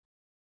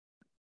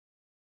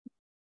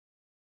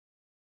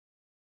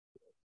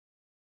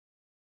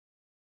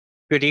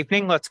Good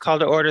evening. Let's call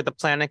to order the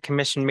Planning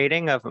Commission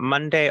meeting of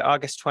Monday,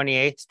 August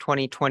 28th,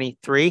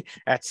 2023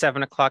 at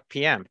 7:00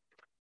 p.m.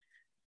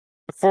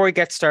 Before we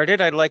get started,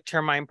 I'd like to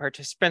remind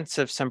participants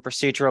of some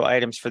procedural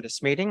items for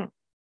this meeting.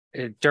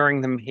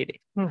 During the meeting,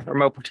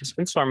 remote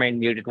participants will remain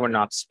muted when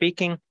not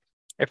speaking.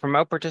 If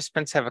remote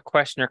participants have a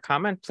question or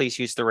comment, please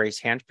use the raise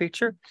hand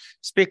feature.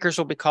 Speakers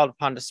will be called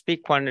upon to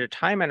speak one at a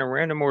time, and a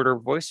random order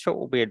of voice vote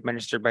will be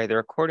administered by the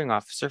recording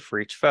officer for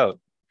each vote.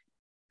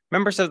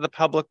 Members of the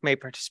public may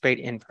participate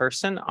in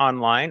person,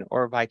 online,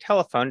 or by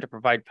telephone to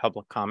provide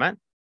public comment.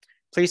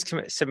 Please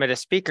submit a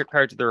speaker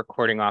card to the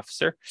recording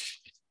officer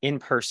in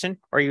person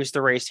or use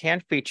the raise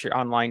hand feature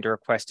online to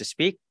request to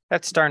speak.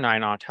 That's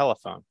 *9 on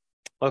telephone.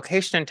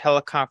 Location and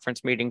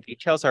teleconference meeting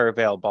details are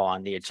available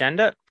on the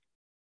agenda,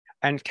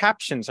 and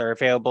captions are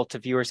available to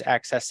viewers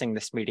accessing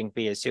this meeting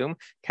via Zoom.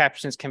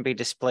 Captions can be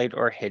displayed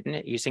or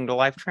hidden using the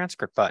live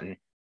transcript button.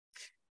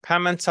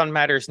 Comments on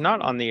matters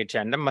not on the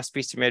agenda must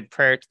be submitted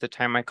prior to the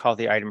time I call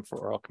the item for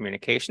oral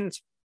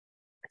communications.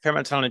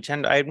 Comments on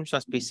agenda items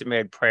must be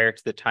submitted prior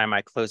to the time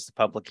I close the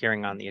public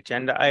hearing on the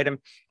agenda item.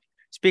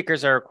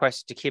 Speakers are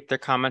requested to keep their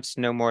comments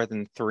no more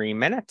than 3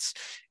 minutes,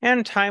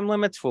 and time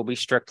limits will be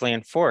strictly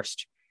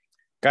enforced.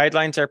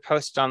 Guidelines are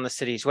posted on the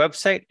city's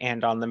website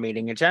and on the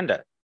meeting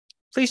agenda.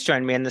 Please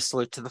join me in the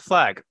salute to the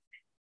flag.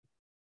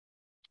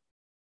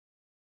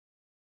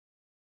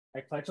 I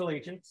pledge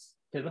allegiance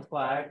to the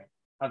flag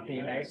of the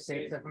United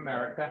States of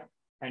America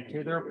and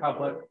to the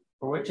republic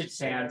for which it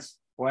stands,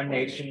 one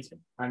nation,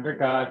 under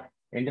God,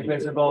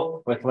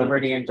 indivisible, with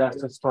liberty and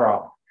justice for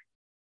all.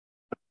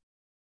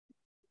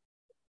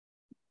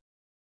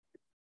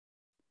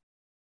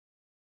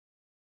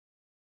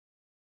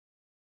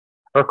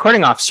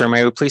 Recording officer,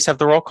 may we please have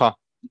the roll call?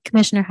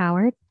 Commissioner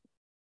Howard.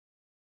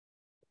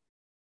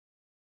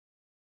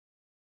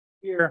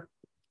 Here.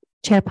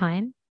 Chair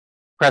Pine.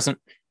 Present.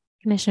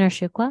 Commissioner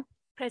Shukla.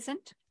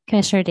 Present.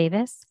 Commissioner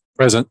Davis.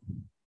 Present.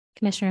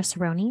 Commissioner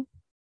Cerrone.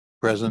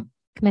 Present.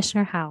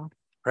 Commissioner Howell.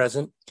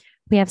 Present.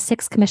 We have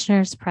 6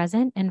 commissioners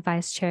present and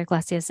Vice Chair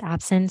Iglesias'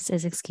 absence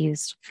is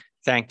excused.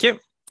 Thank you.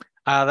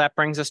 That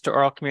brings us to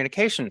oral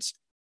communications.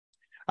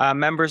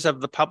 Members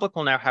of the public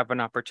will now have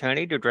an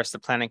opportunity to address the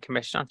Planning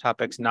Commission on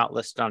topics not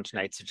listed on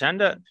tonight's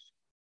agenda.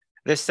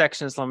 This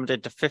section is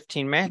limited to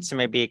 15 minutes and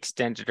may be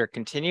extended or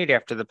continued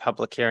after the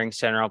public hearing's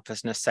general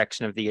business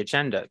section of the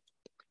agenda.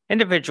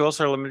 Individuals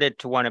are limited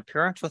to 1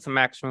 appearance with a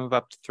maximum of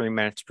up to 3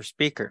 minutes per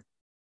speaker.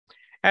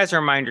 As a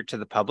reminder to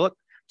the public,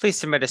 please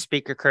submit a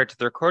speaker card to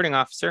the recording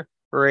officer,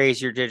 or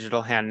raise your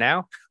digital hand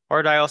now,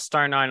 or dial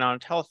 *9 on a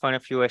telephone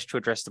if you wish to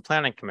address the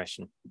Planning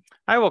Commission.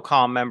 I will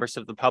call members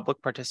of the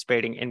public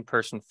participating in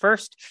person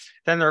first,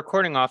 then the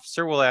recording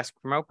officer will ask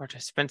remote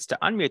participants to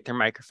unmute their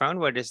microphone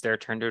when it is their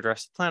turn to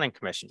address the Planning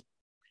Commission.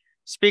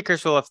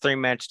 Speakers will have 3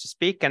 minutes to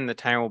speak and the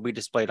time will be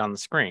displayed on the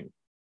screen.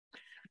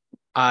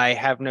 I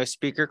have no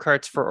speaker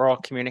cards for oral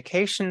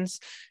communications.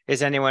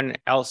 Is anyone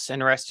else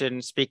interested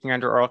in speaking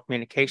under oral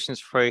communications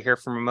before you hear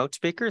from remote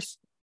speakers?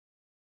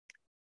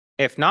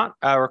 If not,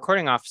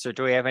 recording officer,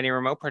 do we have any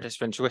remote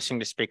participants wishing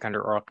to speak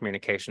under oral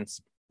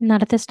communications?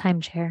 Not at this time,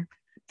 Chair.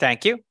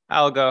 Thank you.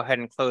 I'll go ahead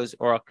and close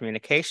oral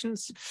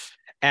communications,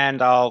 and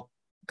I'll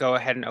go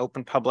ahead and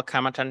open public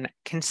comment on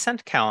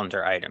consent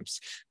calendar items.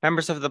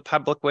 Members of the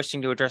public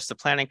wishing to address the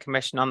Planning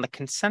Commission on the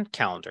consent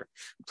calendar,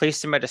 please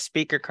submit a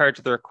speaker card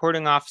to the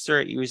recording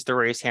officer, use the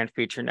raise hand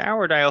feature now,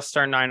 or dial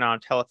 *9 on a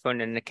telephone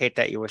to indicate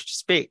that you wish to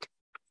speak.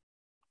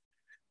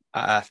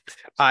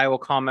 I will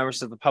call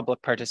members of the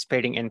public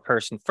participating in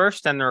person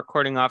first, and the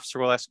recording officer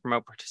will ask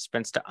remote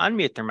participants to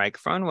unmute their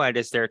microphone when it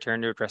is their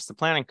turn to address the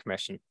Planning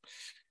Commission.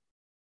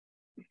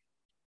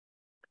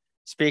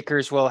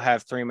 Speakers will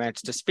have 3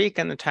 minutes to speak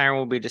and the timer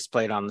will be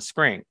displayed on the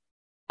screen.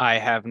 I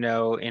have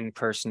no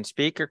in-person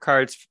speaker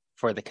cards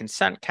for the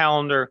consent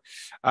calendar.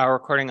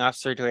 Recording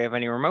officer, do we have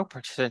any remote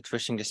participants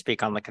wishing to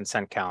speak on the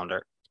consent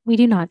calendar? We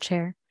do not,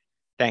 Chair.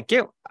 Thank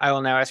you. I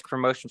will now ask for a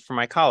motion from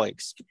my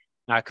colleagues.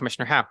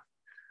 Commissioner Howe.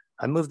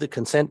 I move the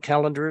consent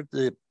calendar,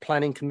 the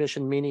Planning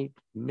Commission meeting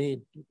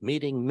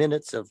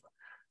minutes of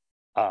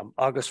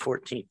August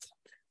 14th.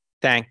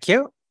 Thank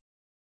you.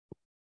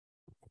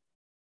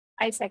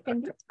 I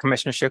second.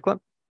 Commissioner Shukla.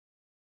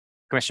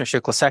 Commissioner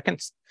Shukla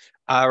seconds.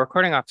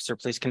 Recording officer,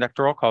 please conduct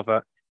a roll call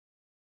vote.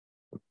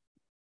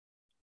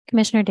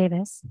 Commissioner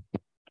Davis.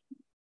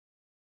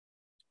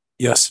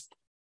 Yes.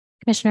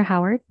 Commissioner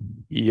Howard.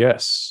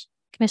 Yes.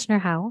 Commissioner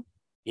Howell.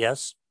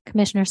 Yes.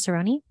 Commissioner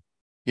Cerrone.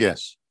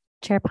 Yes.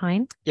 Chair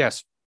Pine.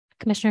 Yes.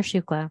 Commissioner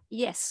Shukla.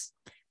 Yes.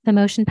 The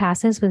motion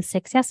passes with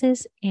 6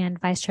 yeses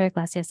and Vice Chair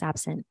Iglesias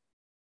absent.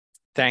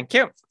 Thank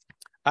you.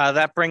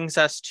 That brings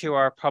us to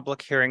our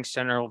public hearings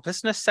general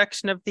business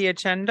section of the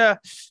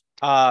agenda.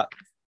 Our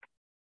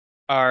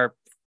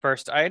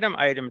first item,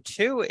 item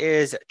 2,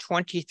 is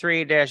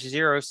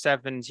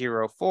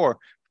 23-0704,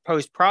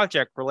 proposed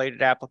project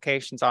related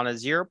applications on a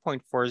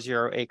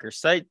 0.40 acre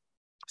site,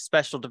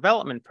 special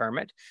development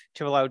permit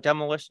to allow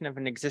demolition of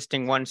an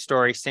existing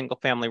 1-story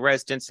single-family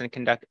residence and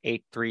conduct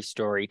 8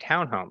 3-story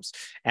townhomes,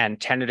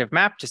 and tentative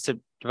map to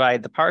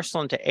subdivide the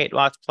parcel into 8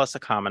 lots plus a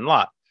common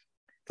lot.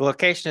 The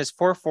location is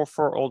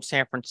 444 Old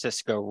San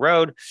Francisco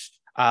Road.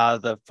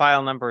 The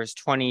file number is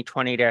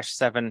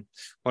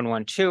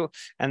 2020-7112,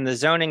 and the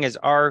zoning is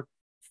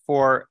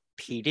R4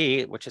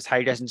 PD, which is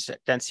high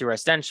density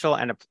residential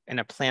and in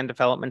a planned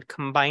development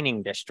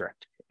combining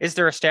district. Is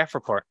there a staff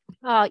report?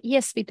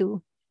 Yes, we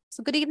do.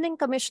 So good evening,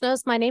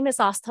 commissioners. My name is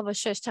Astha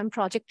Vashisht. I'm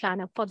project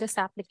planner for this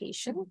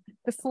application.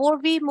 Before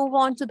we move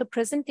on to the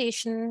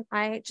presentation,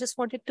 I just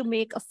wanted to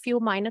make a few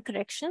minor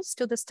corrections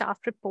to the staff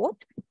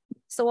report.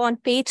 So on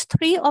page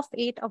 3 of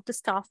 8 of the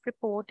staff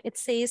report, it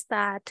says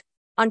that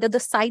under the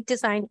site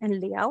design and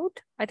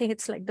layout, I think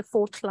it's like the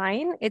 4th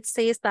line, it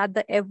says that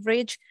the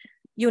average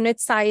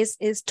unit size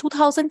is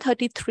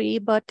 2033,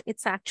 but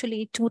it's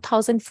actually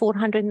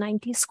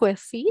 2,490 square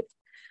feet.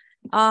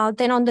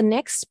 Then on the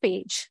next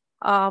page,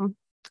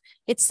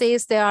 it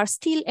says there are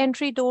steel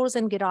entry doors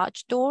and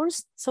garage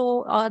doors.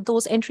 So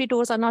those entry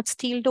doors are not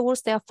steel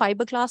doors, they are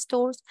fiberglass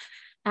doors.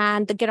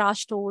 And the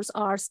garage doors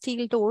are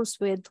steel doors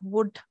with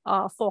wood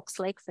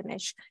forks-like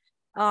finish.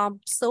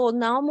 So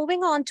now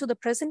moving on to the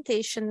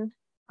presentation,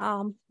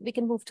 we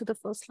can move to the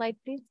first slide,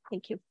 please.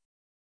 Thank you.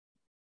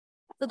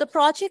 So the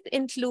project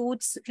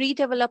includes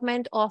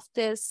redevelopment of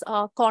this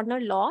corner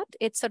lot.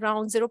 It's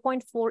around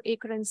 0.4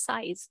 acre in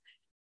size.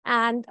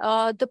 And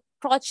the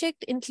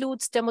project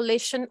includes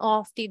demolition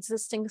of the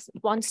existing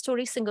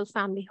 1-story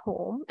single-family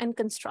home and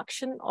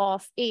construction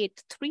of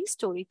 8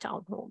 3-story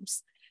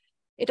townhomes.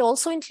 It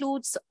also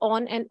includes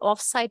on and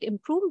off-site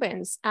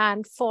improvements.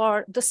 And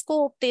for the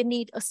scope, they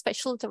need a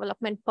special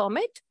development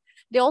permit.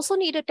 They also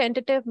need a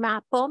tentative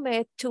map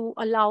permit to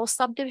allow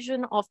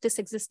subdivision of this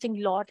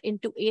existing lot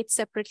into 8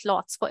 separate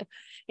lots for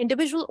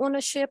individual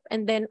ownership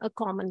and then a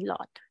common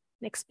lot.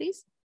 Next,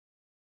 please.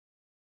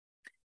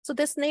 So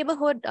this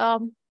neighborhood,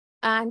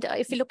 and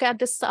if you look at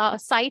this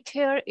site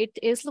here, it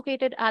is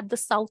located at the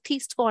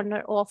southeast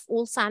corner of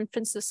Old San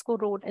Francisco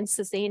Road and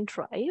Cezanne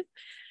Drive.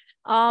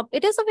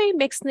 It is a very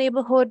mixed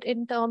neighborhood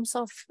in terms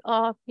of,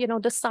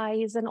 the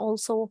size and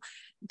also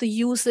the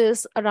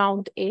uses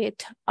around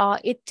it.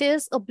 It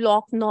is a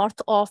block north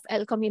of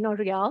El Camino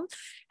Real,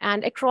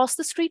 and across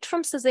the street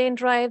from Cezanne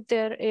Drive,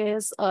 there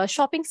is a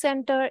shopping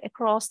center.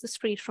 Across the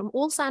street from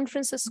Old San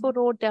Francisco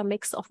Road, there are a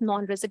mix of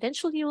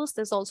non-residential use.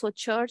 There's also a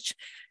church.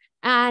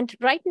 And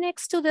right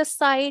next to this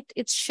site,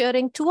 it's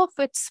sharing 2 of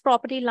its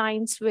property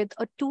lines with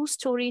a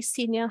 2-story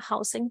senior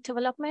housing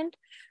development.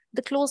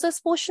 The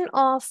closest portion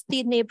of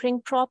the neighboring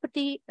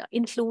property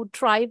include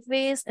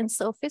driveways and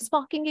surface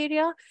parking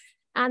area.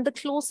 And the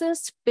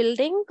closest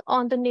building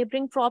on the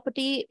neighboring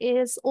property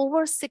is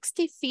over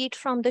 60 feet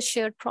from the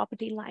shared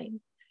property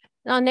line.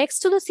 Now, next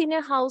to the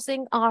senior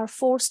housing are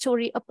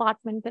 4-story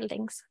apartment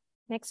buildings.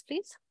 Next,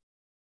 please.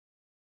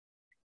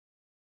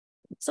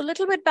 So a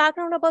little bit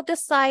background about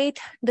this site.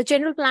 The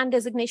general plan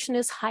designation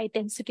is high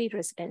density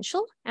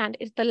residential, and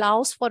it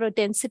allows for a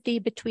density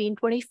between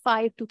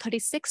 25 to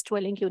 36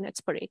 dwelling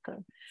units per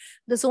acre.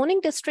 The zoning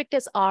district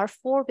is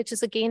R4, which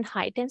is again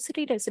high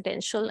density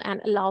residential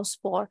and allows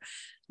for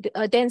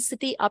a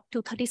density up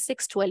to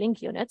 36 dwelling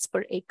units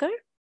per acre.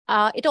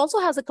 It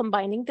also has a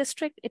combining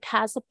district. It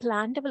has a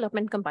planned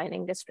development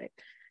combining district.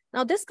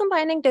 Now, this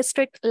combining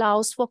district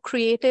allows for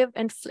creative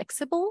and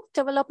flexible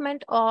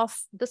development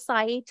of the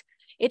site.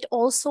 It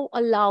also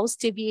allows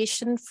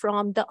deviation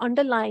from the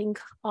underlying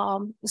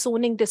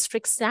zoning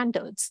district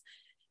standards.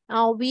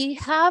 Now, we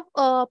have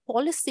a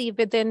policy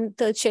within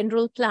the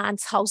general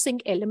plan's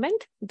housing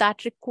element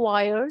that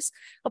requires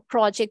a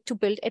project to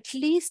build at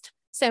least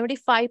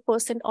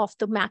 75% of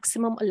the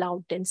maximum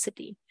allowed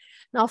density.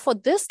 Now, for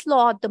this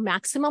lot, the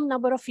maximum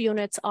number of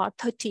units are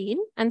 13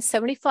 and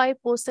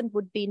 75%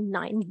 would be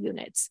 9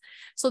 units.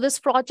 So this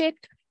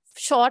project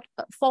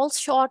falls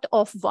short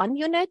of 1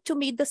 unit to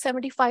meet the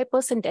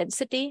 75%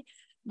 density,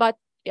 but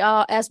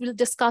as we'll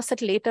discuss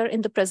it later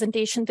in the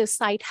presentation, this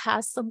site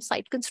has some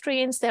site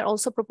constraints. They're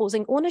also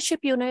proposing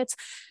ownership units.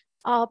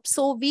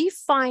 So we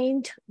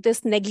find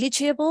this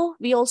negligible.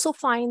 We also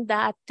find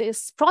that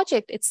this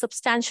project, it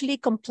substantially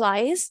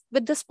complies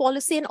with this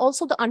policy and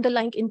also the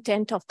underlying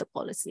intent of the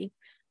policy.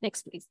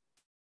 Next, please.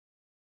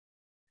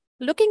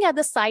 Looking at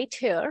the site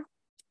here,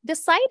 the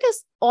site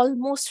is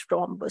almost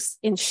rhombus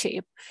in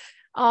shape.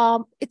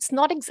 It's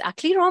not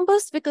exactly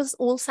rhombus because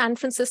Old San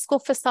Francisco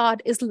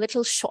facade is a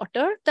little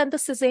shorter than the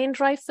Cezanne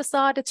Drive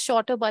facade. It's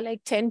shorter by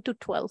like 10 to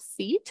 12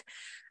 feet.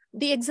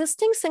 The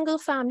existing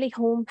single-family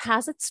home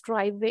has its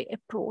driveway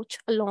approach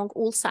along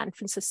Old San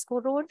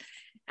Francisco Road.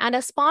 And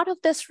as part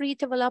of this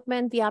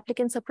redevelopment, the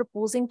applicants are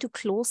proposing to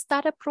close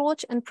that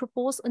approach and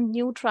propose a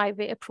new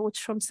driveway approach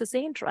from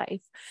Cezanne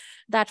Drive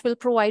that will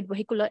provide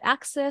vehicular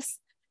access.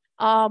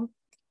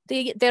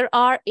 There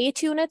are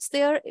 8 units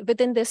there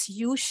within this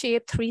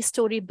U-shaped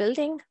 3-story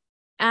building.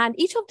 And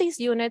each of these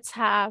units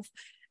have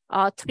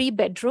 3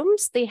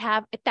 bedrooms. They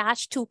have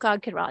attached 2-car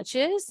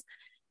garages.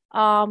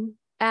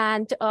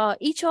 And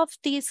each of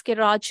these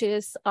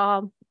garages,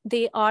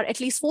 they are at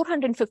least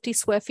 450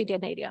 square feet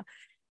in area.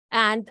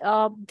 And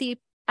the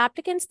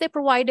applicants, they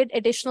provided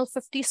additional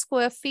 50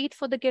 square feet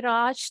for the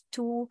garage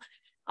to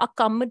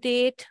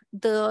accommodate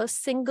the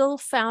single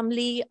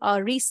family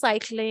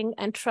recycling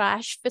and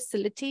trash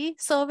facility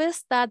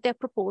service that they're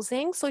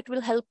proposing. So it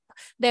will help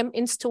them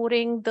in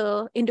storing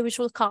the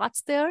individual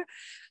carts there.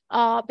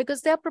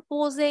 Because they're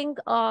proposing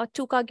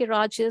 2-car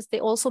garages,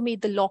 they also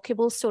meet the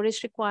lockable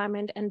storage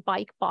requirement and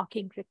bike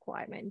parking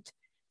requirement.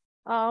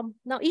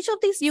 Now, each of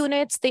these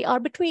units, they are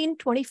between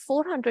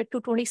 2,400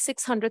 to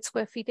 2,600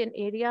 square feet in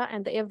area,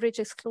 and the average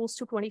is close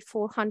to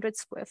 2,400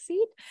 square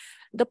feet.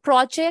 The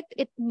project,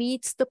 it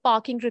meets the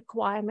parking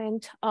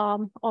requirement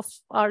of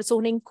our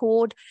zoning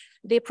code.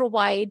 They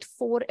provide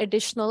 4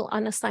 additional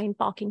unassigned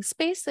parking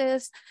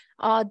spaces.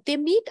 They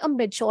meet a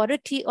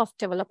majority of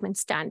development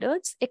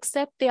standards,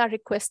 except they are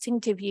requesting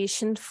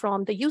deviation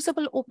from the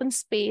usable open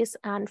space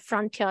and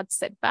front yard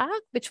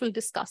setback, which we'll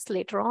discuss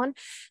later on.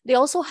 They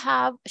also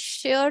have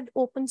shared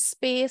open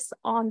space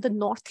on the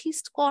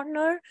northeast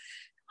corner.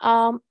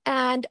 Out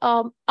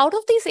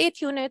of these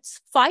 8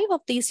 units, 5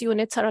 of these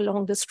units are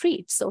along the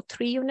street. So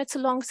 3 units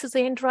along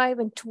Suzanne Drive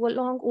and 2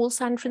 along Old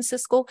San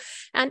Francisco.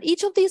 And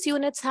each of these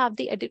units have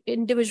the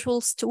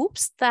individual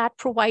stoops that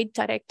provide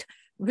direct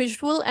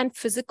visual and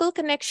physical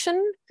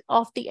connection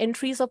of the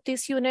entries of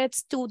these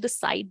units to the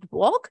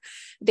sidewalk.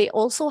 They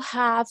also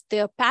have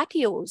their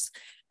patios,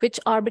 which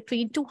are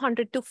between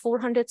 200 to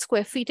 400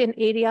 square feet in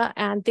area,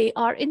 and they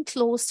are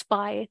enclosed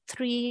by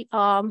 3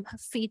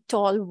 feet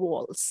tall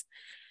walls.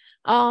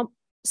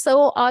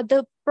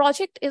 The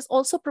project is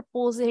also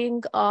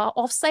proposing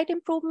off-site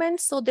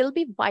improvements. So they'll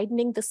be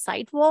widening the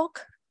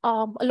sidewalk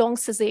along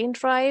Suzanne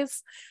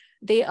Drive.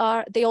 They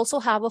also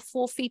have a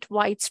 4 feet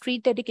wide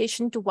street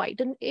dedication to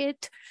widen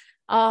it.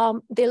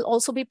 They'll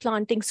also be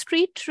planting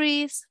street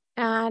trees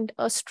and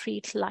a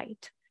street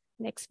light.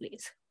 Next,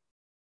 please.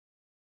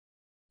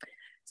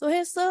 So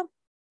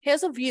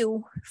here's a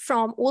view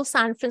from Old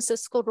San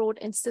Francisco Road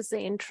and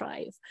Suzanne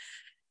Drive.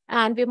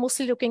 And we're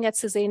mostly looking at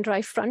Suzanne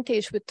Drive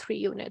frontage with 3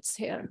 units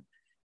here.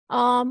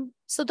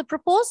 So the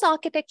proposed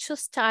architecture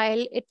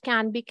style, it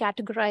can be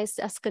categorized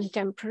as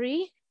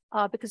contemporary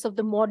because of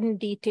the modern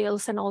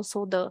details and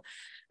also the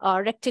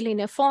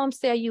rectilinear forms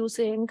they're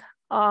using.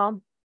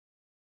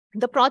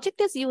 The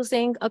project is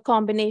using a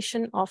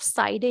combination of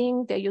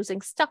siding, they're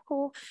using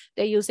stucco,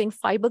 they're using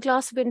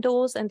fiberglass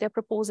windows, and they're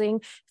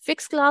proposing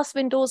fixed glass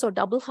windows or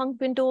double hung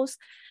windows.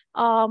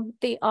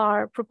 They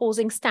are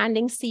proposing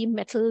standing seam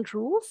metal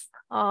roof.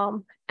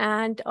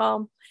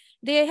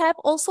 They have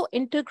also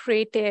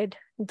integrated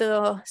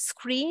the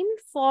screen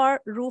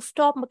for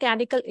rooftop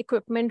mechanical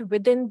equipment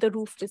within the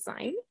roof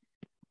design.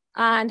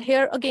 And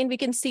here again, we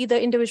can see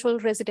the individual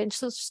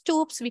residential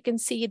stoops. We can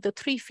see the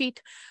 3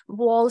 feet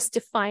walls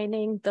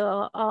defining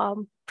the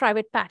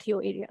private patio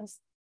areas.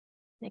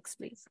 Next,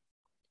 please.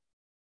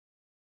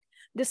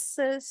 This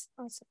is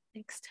also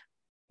next.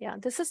 Yeah,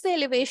 this is the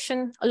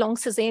elevation along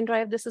Suzanne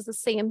Drive. This is the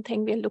same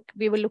thing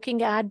we were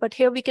looking at, but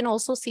here we can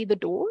also see the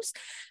doors.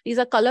 These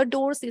are colored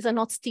doors. These are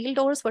not steel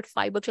doors, but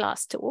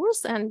fiberglass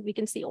doors, and we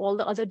can see all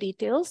the other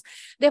details.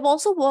 They've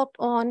also worked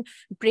on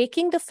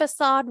breaking the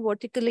facade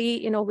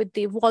vertically, with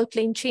the wall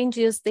plane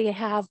changes. They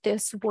have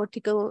this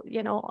vertical,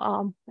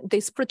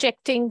 these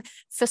projecting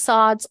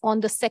facades on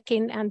the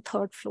 2nd and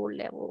 3rd floor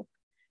level.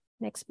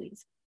 Next,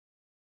 please.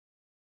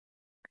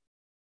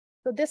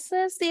 So this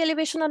is the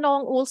elevation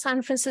along Old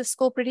San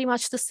Francisco, pretty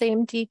much the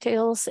same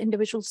details,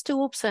 individual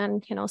stoops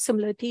and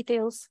similar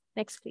details.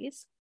 Next,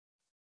 please.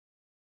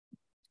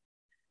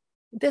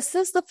 This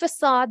is the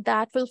facade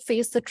that will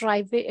face the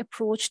driveway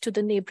approach to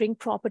the neighboring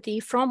property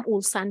from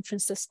Old San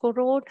Francisco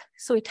Road.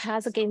 So it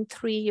has again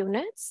 3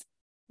 units.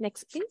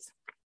 Next, please.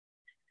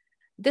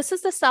 This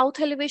is the south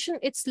elevation.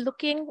 It's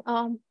looking,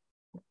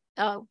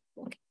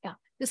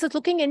 This is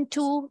looking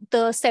into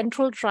the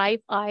central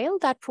drive aisle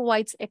that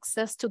provides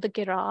access to the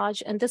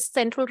garage. And this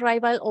central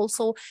drive aisle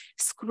also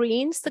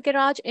screens the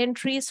garage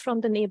entries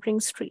from the neighboring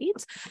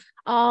streets.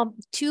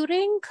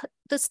 During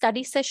the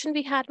study session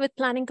we had with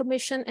Planning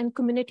Commission and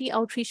community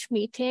outreach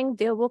meeting,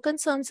 there were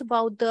concerns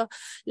about the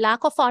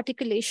lack of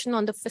articulation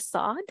on the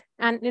facade.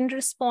 And in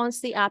response,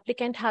 the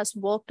applicant has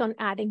worked on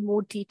adding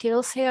more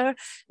details here.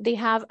 They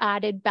have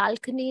added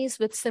balconies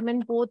with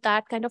cement board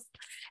that kind of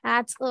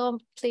adds a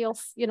play of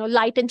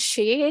light and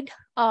shade.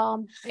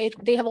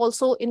 They have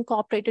also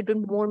incorporated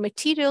more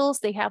materials.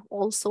 They have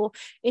also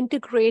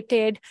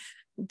integrated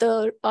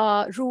the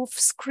roof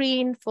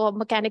screen for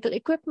mechanical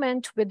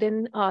equipment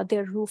within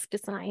their roof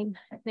design.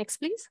 Next,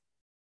 please.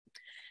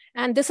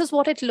 And this is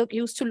what it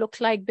used to look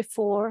like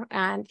before.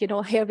 And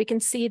here we can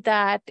see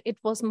that it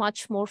was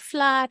much more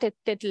flat. It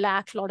did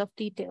lack a lot of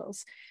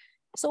details.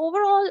 So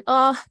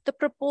overall, the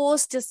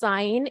proposed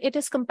design, it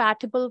is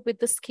compatible with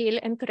the scale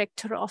and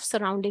character of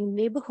surrounding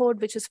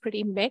neighborhood, which is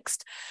pretty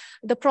mixed.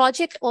 The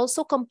project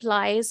also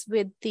complies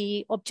with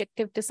the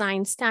objective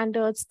design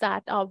standards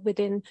that are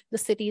within the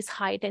city's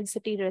high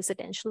density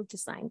residential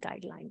design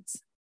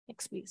guidelines.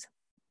 Next, please.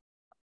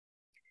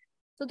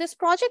 So this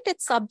project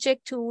is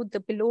subject to the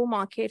below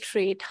market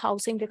rate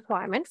housing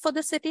requirement for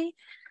the city.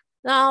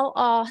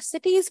 Now,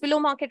 cities below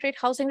market rate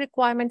housing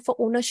requirement for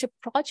ownership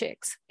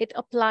projects, it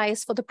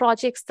applies for the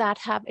projects that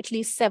have at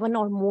least 7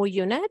 or more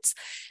units,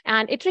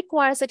 and it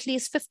requires at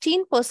least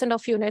 15%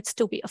 of units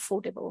to be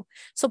affordable.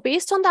 So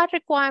based on that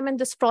requirement,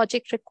 this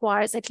project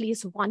requires at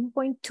least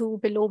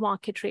 1.2 below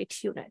market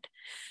rate unit.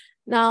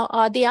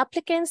 Now, the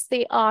applicants,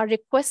 they are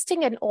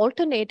requesting an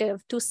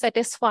alternative to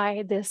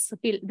satisfy this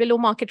below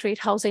market rate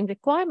housing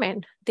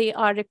requirement. They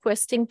are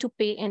requesting to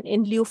pay an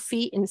in lieu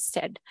fee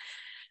instead.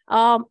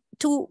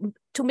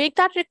 To make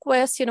that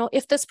request,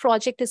 if this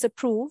project is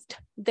approved,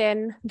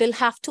 then they'll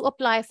have to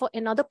apply for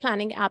another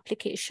planning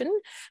application,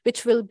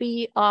 which will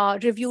be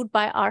reviewed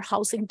by our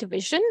housing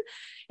division.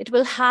 It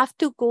will have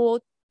to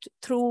go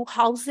through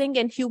Housing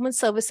and Human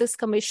Services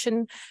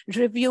Commission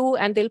review,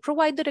 and they'll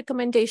provide the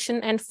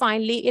recommendation. And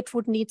finally, it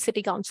would need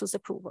City Council's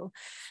approval.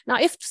 Now,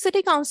 if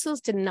City Council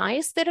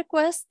denies the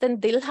request,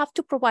 then they'll have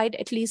to provide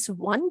at least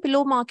one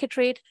below market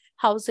rate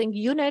housing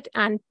unit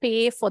and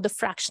pay for the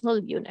fractional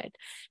unit.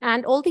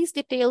 And all these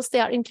details,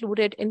 they are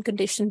included in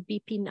condition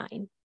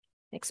BP9.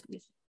 Next,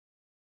 please.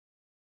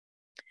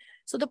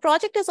 So the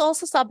project is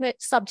also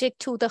subject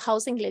to the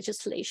housing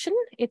legislation.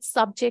 It's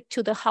subject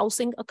to the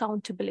Housing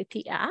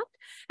Accountability Act.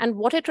 And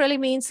what it really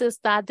means is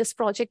that this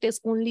project is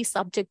only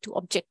subject to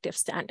objective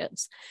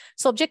standards.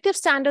 So objective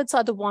standards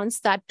are the ones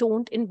that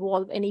don't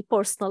involve any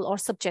personal or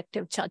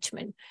subjective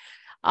judgment.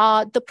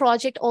 The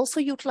project also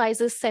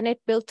utilizes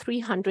Senate Bill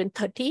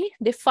 330.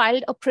 They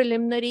filed a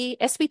preliminary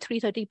SB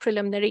 330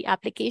 preliminary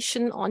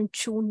application on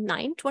June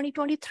 9,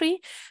 2023,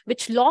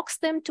 which locks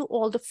them to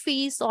all the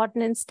fees,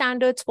 ordinance,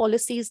 standards,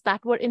 policies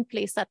that were in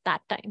place at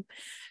that time.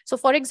 So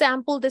for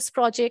example, this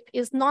project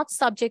is not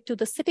subject to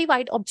the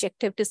citywide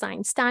objective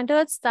design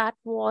standards that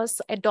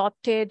was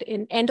adopted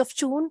in end of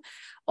June,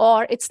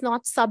 or it's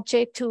not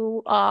subject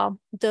to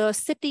the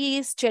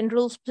city's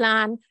general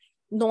plan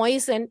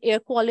noise and air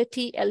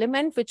quality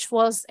element, which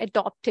was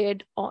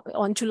adopted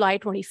on July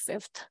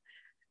 25th.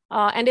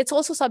 And it's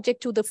also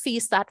subject to the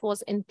fees that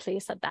was in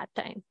place at that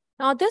time.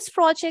 Now, this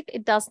project,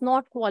 it does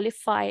not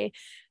qualify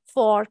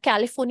for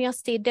California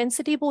state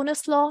density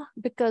bonus law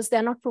because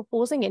they're not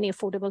proposing any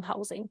affordable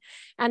housing.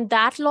 And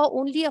that law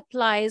only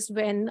applies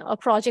when a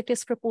project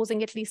is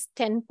proposing at least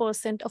 10%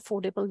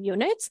 affordable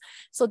units.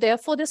 So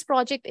therefore, this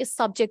project is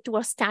subject to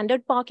a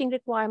standard parking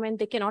requirement.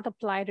 They cannot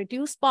apply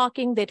reduced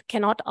parking. They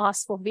cannot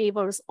ask for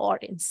waivers or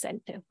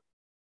incentive.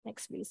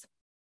 Next, please.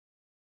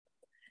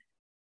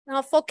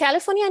 Now, for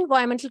California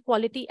Environmental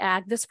Quality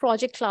Act, this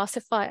project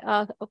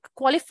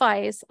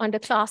qualifies under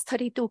Class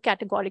 32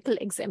 categorical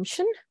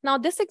exemption. Now,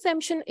 this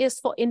exemption is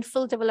for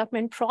infill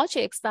development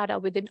projects that are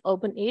within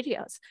urban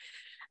areas.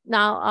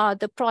 Now,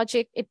 the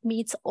project, it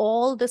meets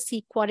all the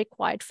CEQA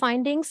required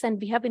findings, and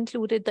we have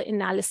included the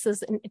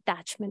analysis in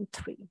attachment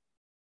 3.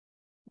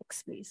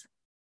 Next, please.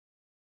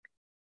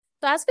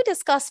 So as we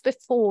discussed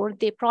before,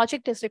 the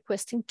project is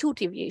requesting 2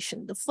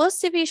 deviations. The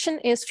first deviation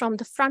is from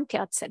the front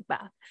yard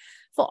setback.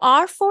 For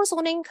R4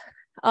 zoning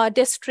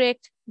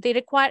district, they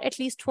require at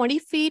least 20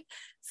 feet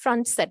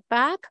front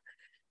setback.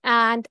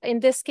 And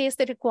in this case,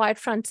 they required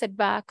front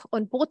setback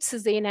on both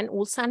Cezanne and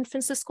Old San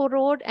Francisco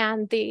Road,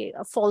 and they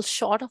fall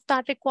short of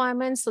that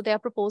requirement. So they are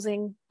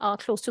proposing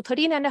close to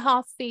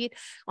 13.5 feet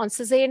on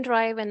Cezanne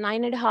Drive and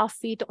 9.5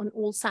 feet on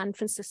Old San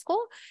Francisco.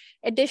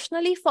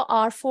 Additionally, for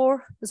R4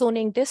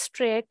 zoning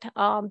district,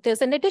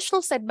 there's an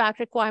additional setback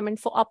requirement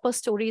for upper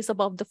stories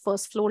above the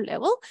first floor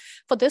level.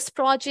 For this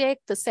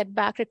project, the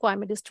setback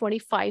requirement is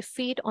 25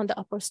 feet on the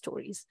upper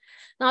stories.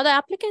 Now, the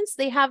applicants,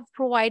 they have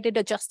provided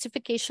a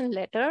justification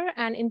letter,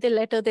 and in the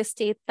letter, they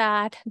state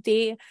that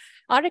they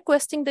are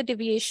requesting the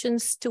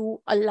deviations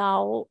to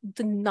allow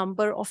the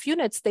number of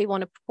units they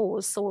want to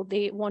propose. So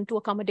they want to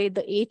accommodate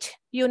the 8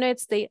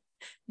 units. They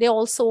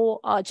also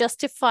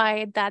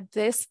justify that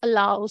this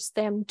allows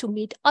them to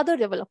meet other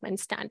development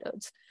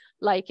standards,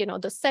 like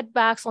the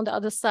setbacks on the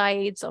other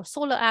sides or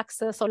solar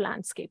access or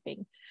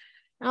landscaping.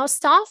 Now,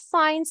 staff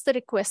finds the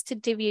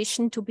requested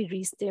deviation to be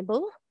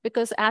reasonable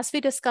because, as we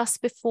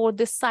discussed before,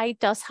 this site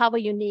does have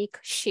a unique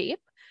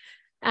shape.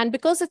 And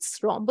because it's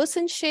rhombus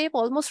in shape,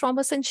 almost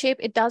rhombus in shape,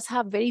 it does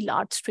have very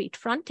large street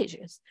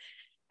frontages.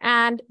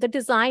 And the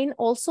design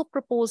also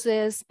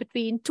proposes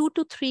between 2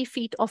 to 3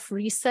 feet of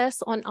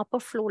recess on upper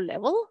floor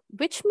level,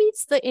 which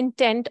meets the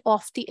intent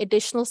of the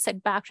additional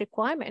setback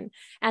requirement.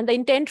 And the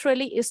intent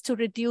really is to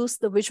reduce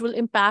the visual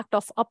impact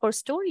of upper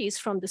stories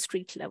from the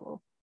street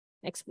level.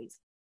 Next, please.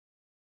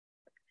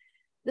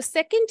 The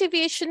second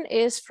deviation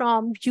is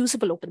from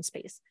usable open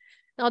space.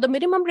 Now, the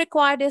minimum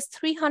required is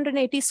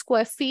 380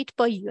 square feet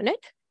per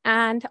unit,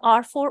 and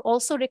R4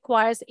 also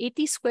requires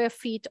 80 square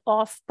feet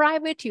of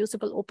private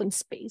usable open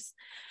space.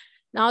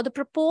 Now, the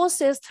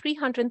proposed is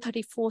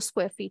 334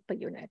 square feet per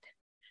unit.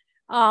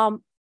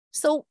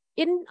 So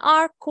in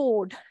our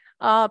code,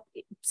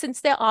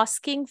 since they're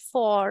asking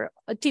for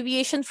a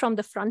deviation from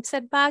the front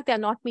setback, they're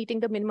not meeting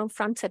the minimum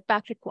front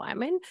setback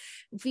requirement.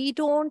 We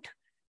don't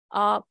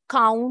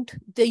count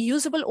the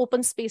usable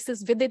open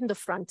spaces within the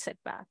front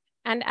setback.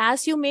 And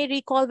as you may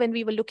recall, when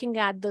we were looking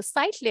at the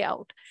site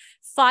layout,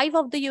 5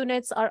 of the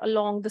units are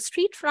along the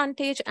street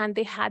frontage and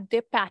they had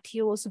their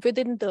patios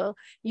within the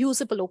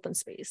usable open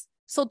space.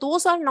 So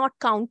those are not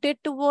counted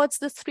towards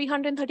the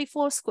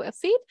 334 square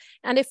feet.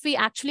 And if we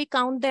actually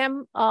count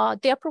them,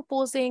 they're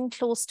proposing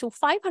close to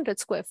 500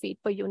 square feet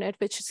per unit,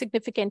 which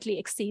significantly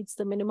exceeds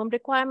the minimum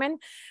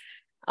requirement.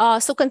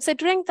 So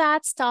considering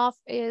that, staff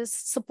is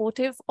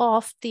supportive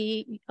of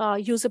the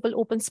usable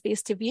open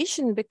space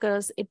deviation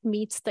because it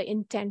meets the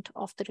intent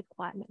of the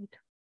requirement.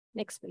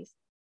 Next, please.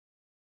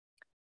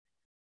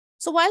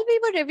 So while we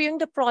were reviewing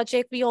the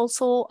project, we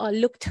also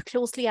looked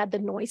closely at the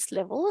noise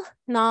level.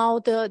 Now,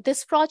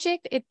 this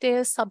project, it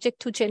is subject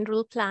to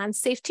general plan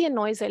safety and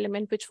noise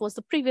element, which was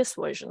the previous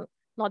version,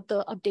 not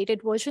the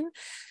updated version.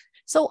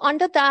 So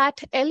under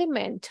that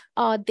element,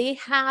 they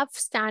have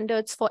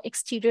standards for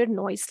exterior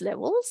noise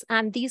levels,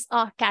 and these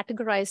are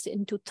categorized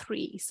into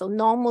 3. So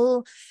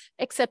normally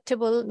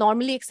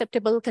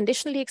acceptable,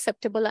 conditionally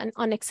acceptable, and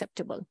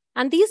unacceptable.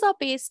 And these are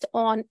based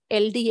on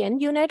LDN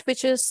unit,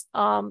 which is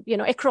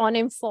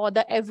acronym for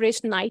the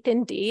average night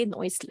and day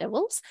noise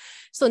levels.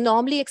 So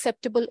normally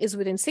acceptable is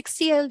within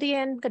 60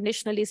 LDN,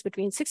 conditionally is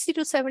between 60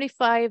 to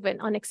 75, and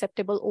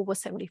unacceptable over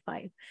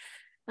 75.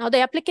 Now, the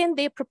applicant,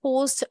 they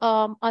proposed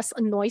us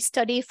a noise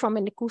study from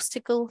an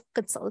acoustical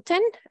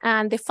consultant,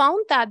 and they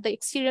found that the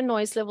exterior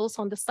noise levels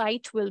on the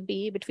site will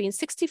be between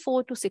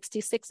 64 to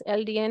 66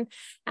 LDN.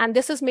 And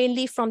this is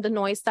mainly from the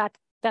noise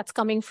that's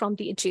coming from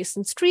the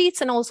adjacent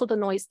streets and also the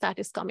noise that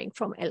is coming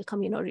from El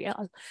Camino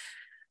Real.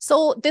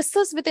 So this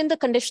is within the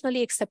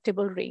conditionally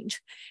acceptable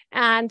range.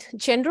 And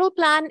general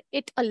plan,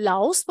 it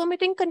allows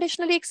permitting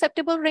conditionally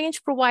acceptable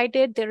range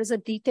provided there is a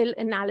detailed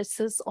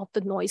analysis of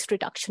the noise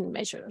reduction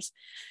measures.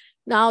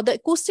 Now, the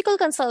acoustical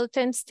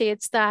consultant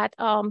states that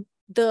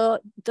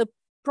the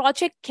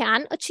project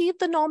can achieve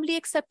the normally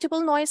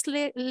acceptable noise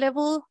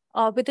level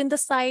within the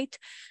site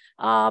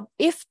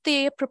if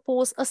they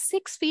propose a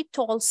 6 feet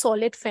tall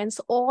solid fence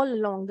all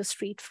along the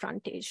street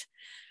frontage.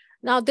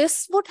 Now,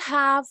 this would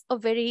have a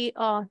very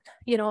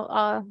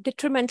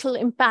detrimental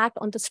impact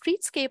on the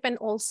streetscape and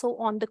also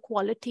on the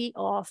quality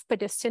of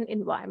pedestrian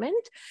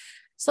environment.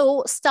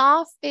 So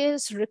staff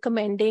is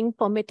recommending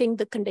permitting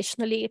the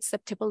conditionally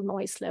acceptable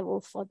noise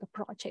level for the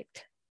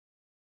project.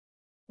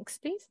 Next,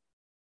 please.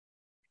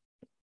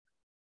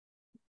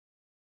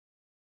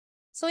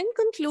 So in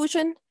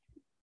conclusion,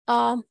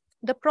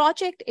 the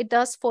project, it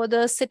does for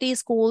the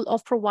city's goal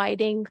of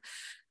providing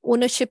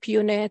ownership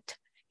unit.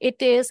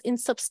 It is in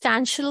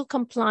substantial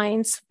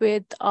compliance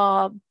with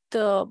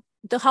the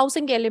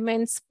housing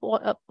elements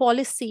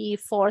policy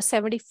for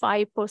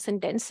 75%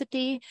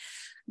 density.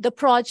 The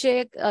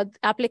project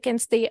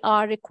applicants, they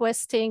are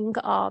requesting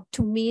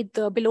to meet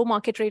the below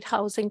market rate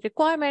housing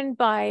requirement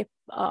by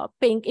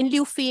paying in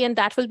lieu fee, and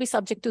that will be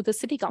subject to the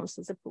city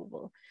council's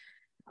approval.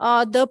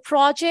 The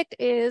project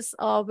is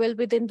well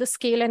within the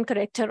scale and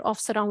character of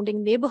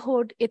surrounding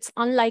neighborhood. It's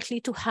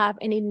unlikely to have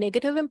any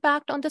negative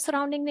impact on the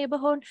surrounding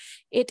neighborhood.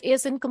 It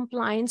is in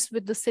compliance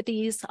with the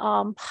city's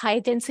high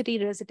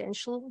density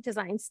residential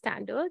design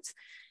standards.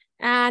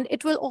 And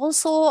it will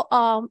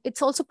also,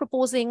 it's also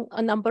proposing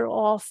a number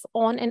of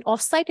on and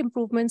off-site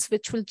improvements,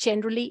 which will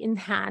generally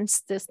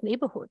enhance this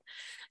neighborhood.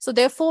 So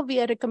therefore, we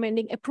are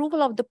recommending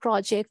approval of the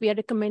project. We are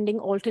recommending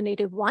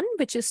alternative 1,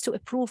 which is to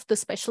approve the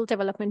special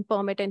development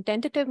permit and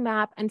tentative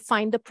map and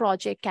find the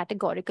project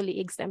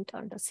categorically exempt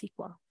under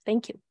CEQA.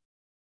 Thank you.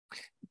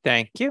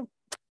 Thank you.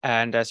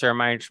 And as a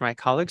reminder to my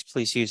colleagues,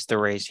 please use the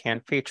raise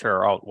hand feature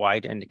or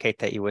Alt-Y to indicate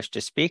that you wish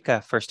to speak.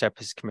 First up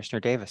is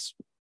Commissioner Davis.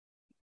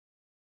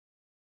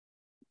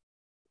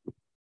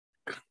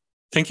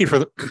 Thank you for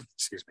the,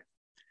 excuse me.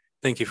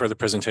 Thank you for the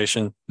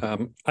presentation. I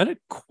had a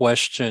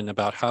question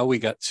about how we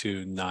got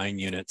to 9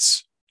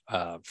 units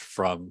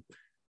from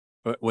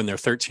when there are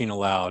 13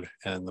 allowed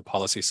and the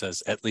policy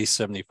says at least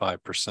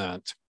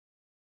 75%.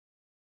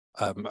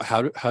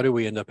 How do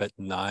we end up at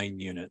 9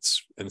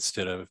 units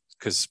instead of,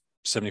 because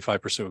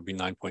 75% would be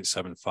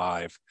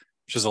 9.75,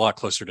 which is a lot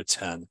closer to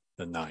 10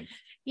 than 9.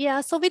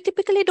 Yeah, so we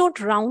typically don't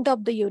round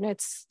up the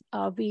units.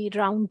 We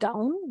round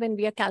down when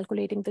we are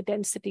calculating the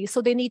density. So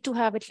they need to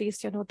have at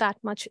least, that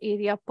much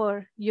area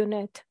per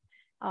unit.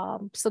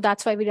 So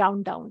that's why we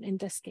round down in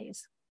this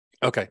case.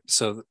 Okay,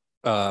 so,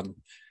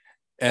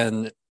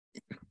 and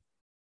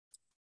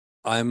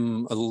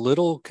I'm a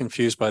little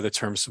confused by the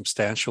term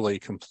substantially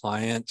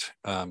compliant.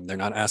 They're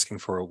not asking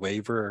for a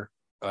waiver.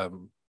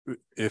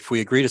 If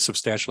we agree to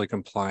substantially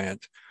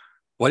compliant,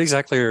 what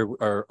exactly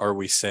are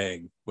we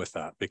saying with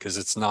that? Because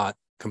it's not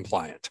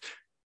compliant.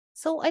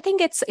 So I think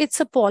it's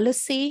a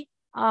policy.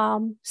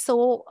 We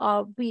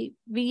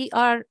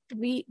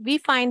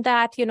find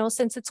that,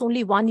 since it's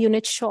only 1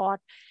 unit short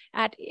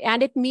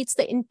and it meets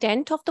the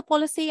intent of the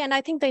policy. And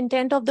I think the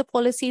intent of the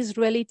policy is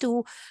really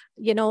to,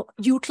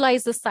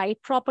 utilize the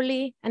site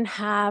properly and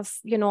have,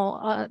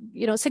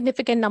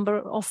 significant number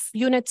of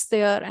units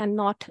there and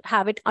not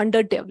have it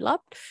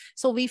underdeveloped.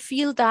 So we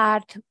feel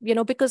that,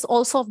 because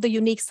also of the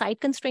unique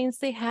site constraints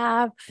they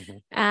have,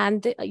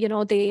 and,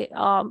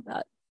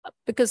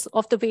 because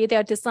of the way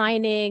they're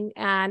designing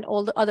and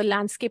all the other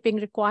landscaping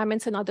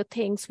requirements and other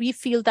things, we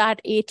feel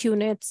that 8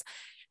 units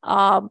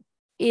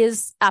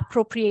is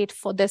appropriate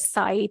for this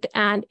site,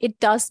 and it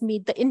does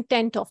meet the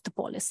intent of the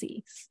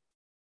policy.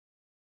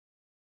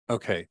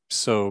 Okay,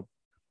 so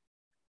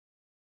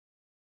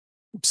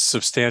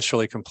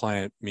substantially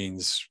compliant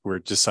means we're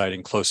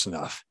deciding close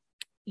enough.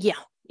 Yeah.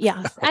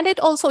 Yeah, and it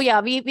also,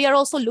 we are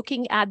also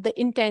looking at the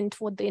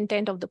intent, what the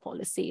intent of the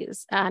policy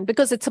is. And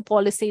because it's a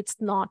policy, it's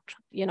not,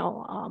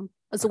 a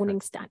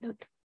zoning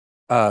standard.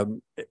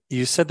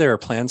 You said there are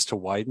plans to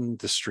widen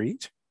the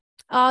street?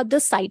 The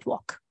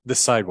sidewalk. The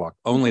sidewalk,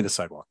 only the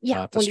sidewalk, Yeah,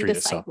 not the only street the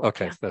itself. sidewalk,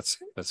 Okay, yeah.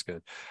 that's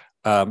good.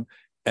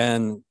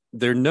 And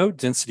there are no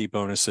density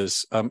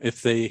bonuses.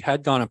 If they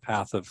had gone a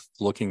path of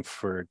looking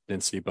for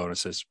density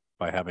bonuses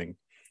by having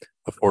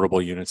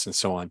affordable units and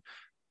so on,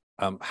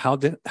 how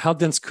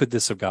dense could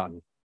this have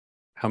gotten?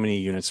 How many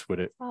units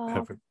would it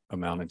have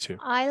amounted to?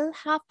 I'll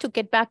have to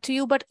get back to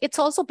you, but it's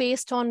also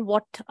based on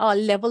what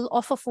level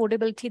of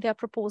affordability they're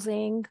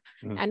proposing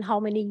and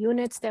how many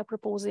units they're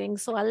proposing.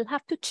 So I'll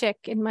have to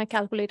check in my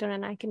calculator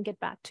and I can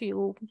get back to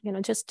you,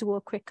 just do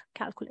a quick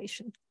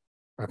calculation.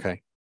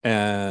 Okay.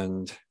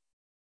 And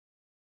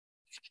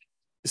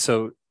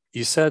so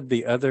you said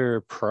the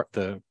other,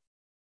 the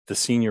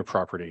senior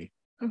property,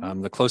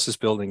 the closest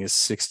building is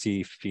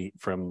 60 feet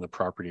from the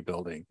property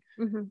building.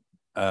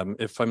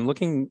 If I'm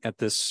looking at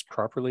this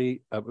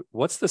properly,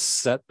 what's the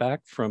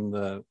setback from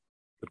the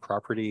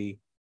property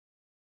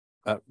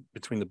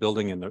between the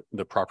building and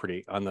the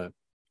property on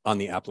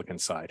the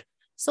applicant side?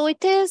 So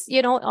it is,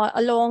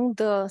 along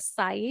the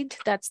side,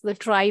 that's the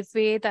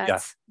driveway,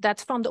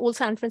 that's from the old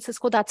San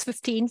Francisco, that's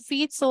 15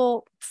 feet.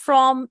 So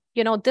from,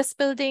 this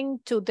building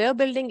to their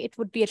building, it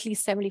would be at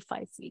least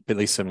 75 feet. At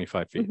least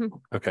 75 feet.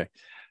 Okay.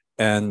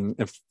 And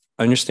if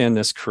I understand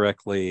this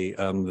correctly,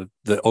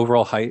 the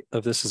overall height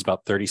of this is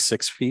about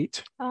 36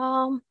 feet.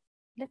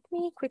 Let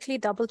me quickly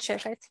double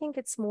check. I think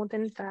it's more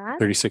than that.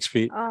 36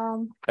 feet.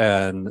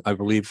 And I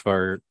believe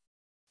for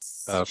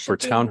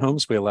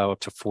townhomes, we allow up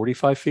to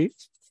 45 feet.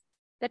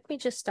 Let me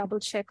just double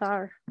check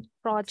our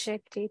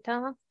project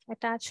data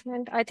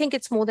attachment. I think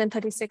it's more than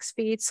 36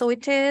 feet. So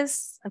it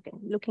is, okay,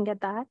 looking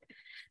at that.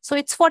 So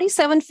it's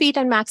 47 feet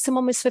and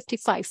maximum is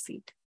 55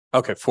 feet.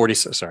 Okay, 40,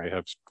 sorry, I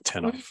have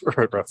 10 off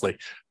roughly.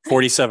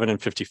 47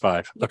 and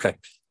 55. Okay.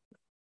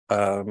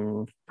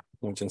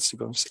 Emergency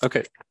bonus.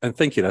 Okay, and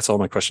thank you. That's all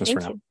my questions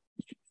for now.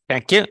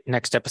 Thank you.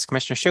 Next up is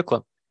Commissioner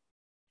Shukla.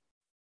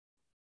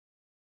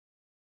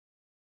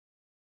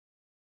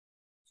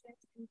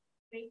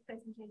 Great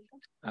presentation.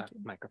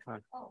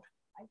 Microphone. Oh,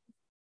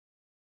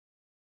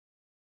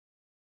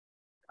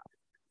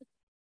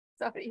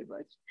 sorry,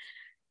 but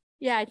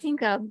yeah, I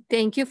think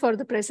thank you for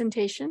the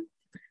presentation.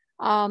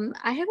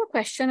 I have a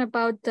question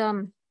about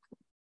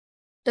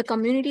the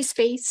community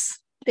space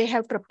they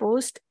have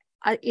proposed.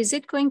 Is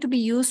it going to be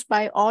used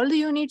by all the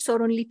units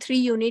or only 3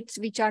 units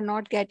which are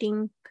not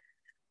getting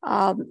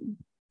the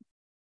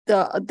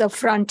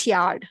front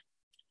yard?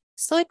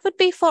 So it would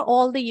be for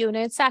all the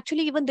units.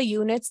 Actually, even the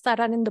units that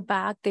are in the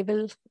back, they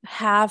will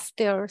have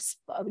their,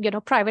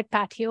 private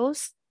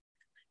patios.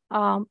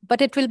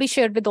 But it will be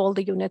shared with all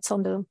the units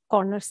on the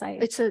corner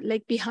side. It's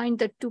like behind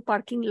the 2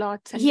 parking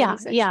lots. And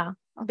yeah.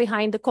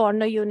 Behind the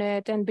corner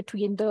unit and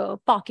between the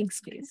parking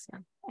space. Yeah.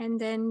 And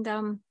then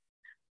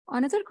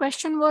another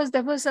question was,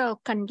 there was a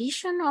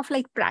condition of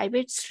like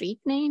private street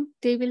name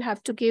they will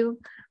have to give.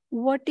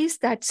 What is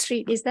that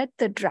street? Is that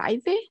the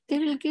driveway they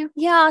will give?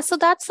 Yeah, so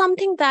that's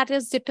something that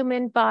is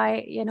determined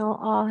by,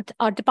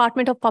 our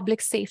Department of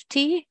Public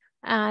Safety,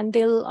 and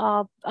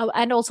they'll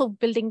and also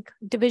building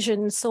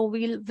division. So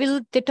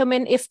we'll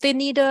determine if they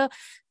need a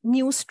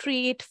new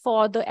street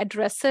for the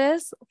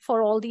addresses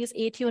for all these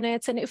 8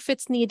 units, and if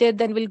it's needed,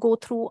 then we'll go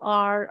through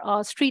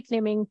our street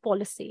naming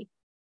policy.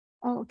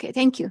 Oh, okay,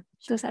 thank you.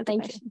 Those are the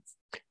questions.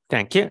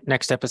 Thank you.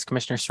 Next up is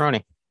Commissioner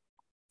Cerrone.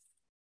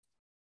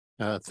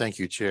 Thank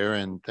you, Chair,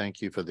 and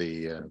thank you for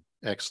the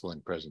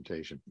excellent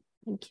presentation.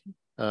 Thank you.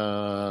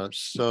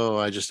 So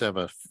I just have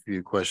a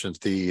few questions.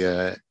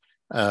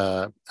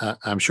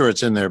 I'm sure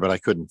it's in there, but I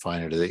couldn't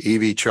find it. The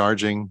EV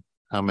charging,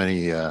 how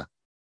many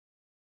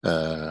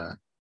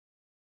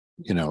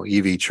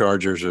EV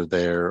chargers are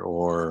there,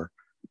 or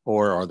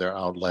are there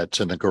outlets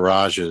in the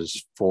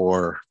garages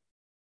for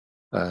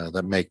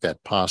that make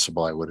that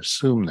possible? I would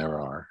assume there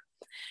are.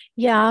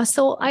 Yeah,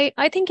 so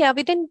I think,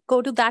 we didn't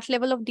go to that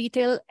level of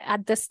detail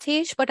at this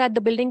stage, but at the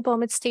building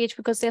permit stage,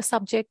 because they're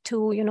subject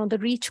to, the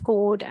REACH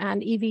code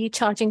and EV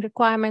charging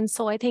requirements.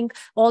 So I think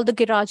all the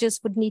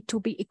garages would need to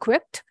be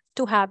equipped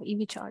to have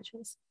EV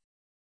chargers.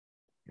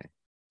 Okay.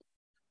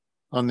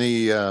 On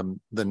the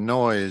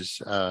noise,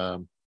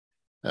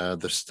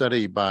 the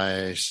study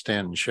by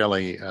Stanton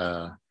Shelley,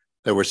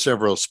 there were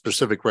several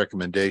specific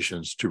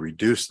recommendations to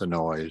reduce the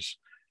noise.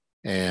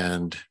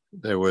 And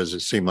there was,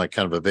 it seemed like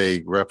kind of a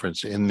vague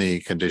reference in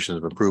the conditions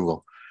of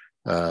approval,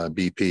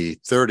 BP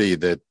 30,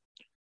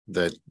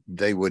 that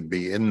they would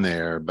be in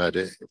there, but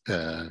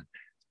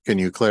can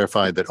you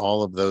clarify that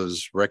all of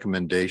those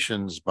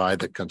recommendations by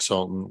the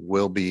consultant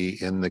will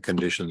be in the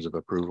conditions of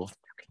approval?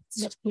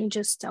 Let me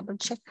just double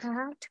check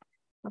that.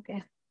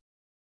 Okay.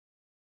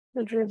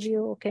 We'll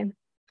review, okay.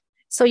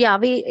 So yeah,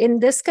 in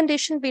this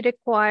condition, we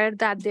require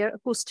that their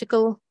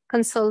acoustical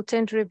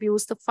consultant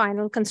reviews the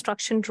final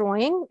construction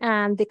drawing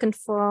and they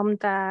confirm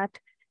that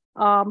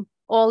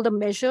all the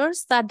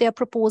measures that they're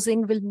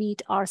proposing will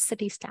meet our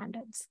city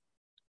standards.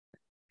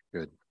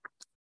 Good.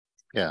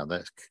 Yeah,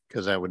 that's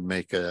because that would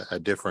make a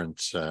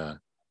difference.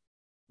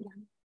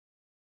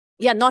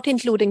 Yeah, not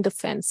including the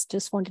fence.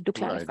 Just wanted to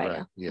clarify.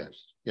 Right. Yes.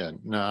 Yeah.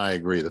 No, I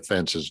agree. The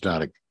fence is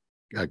not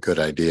a good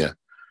idea.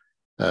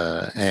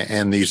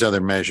 And these other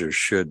measures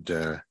should,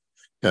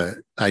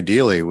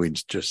 ideally,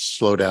 we'd just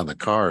slow down the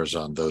cars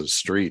on those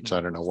streets. I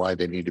don't know why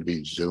they need to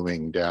be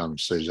zooming down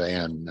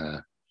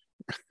Suzanne.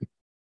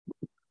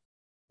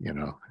 You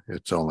know,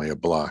 it's only a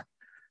block.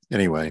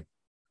 Anyway,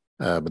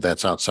 but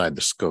that's outside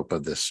the scope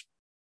of this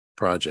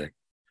project.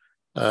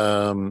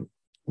 One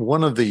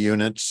of the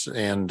units,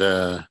 and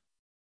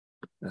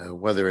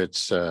whether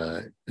it's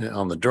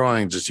on the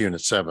drawings, it's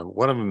unit 7.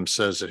 One of them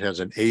says it has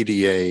an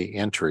ADA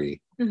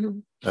entry.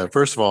 Mm-hmm.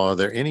 First of all, are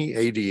there any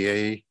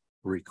ADA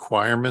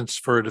requirements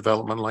for a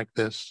development like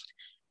this?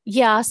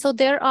 Yeah, so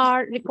there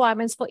are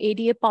requirements for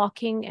ADA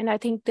parking, and I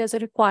think there's a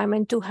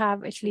requirement to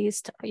have at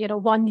least,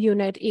 one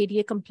unit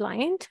ADA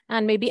compliant,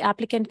 and maybe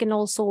applicant can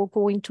also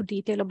go into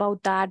detail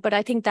about that. But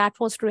I think that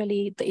was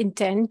really the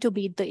intent, to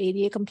meet the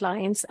ADA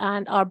compliance,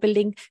 and our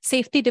building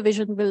safety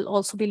division will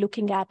also be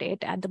looking at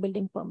it at the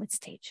building permit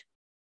stage.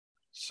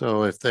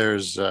 So if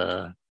there's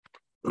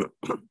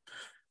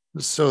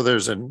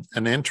there's an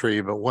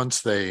entry, but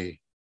once they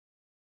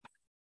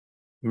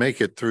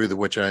make it through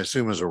which I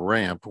assume is a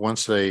ramp,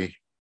 once they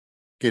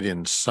get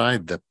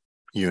inside the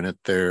unit,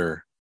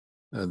 they're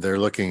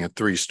looking at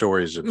 3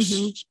 stories of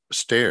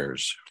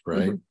stairs,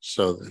 right? Mm-hmm.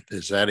 So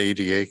is that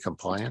ADA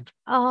compliant?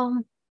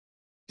 I'm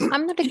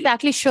not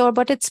exactly sure,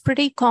 but it's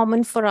pretty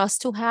common for us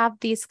to have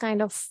these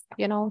kind of,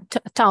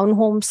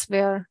 townhomes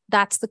where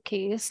that's the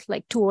case,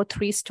 like 2 or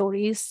 3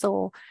 stories.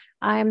 So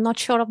I'm not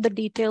sure of the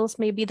details.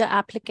 Maybe the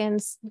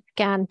applicants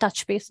can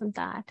touch base on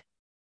that.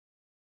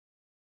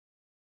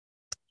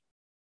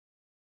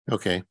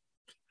 Okay.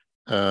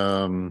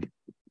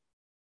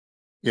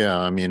 Yeah,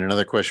 I mean,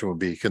 another question would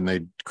be,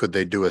 could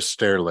they do a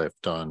stair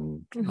lift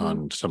on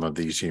some of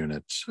these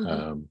units?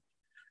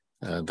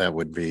 That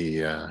would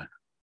be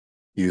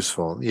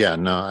useful. Yeah,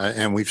 no,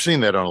 and we've seen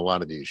that on a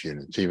lot of these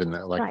units, even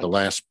like the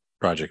last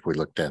project we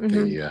looked at,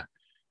 we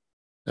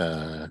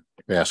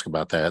asked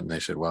about that and they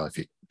said, well, if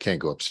you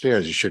can't go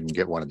upstairs, you shouldn't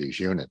get one of these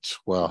units.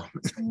 Well,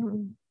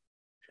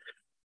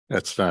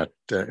 that's not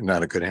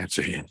a good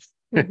answer yet.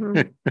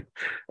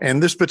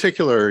 And this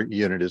particular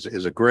unit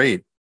is a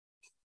great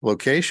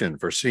location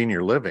for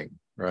senior living,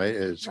 right?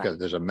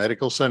 There's a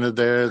medical center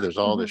there. There's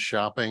all this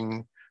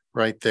shopping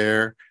right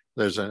there.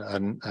 There's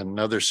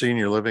another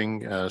senior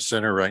living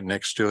center right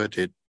next to it.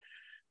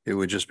 It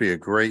would just be a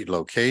great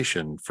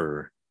location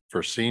for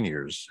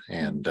seniors,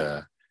 and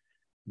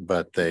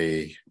but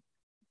they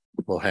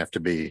will have to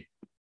be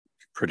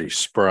pretty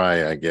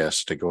spry, I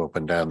guess, to go up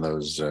and down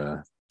those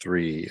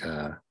 3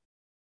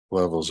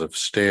 levels of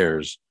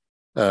stairs.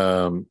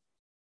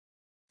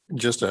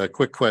 Just a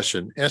quick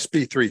question.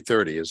 SB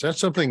 330, is that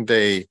something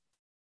they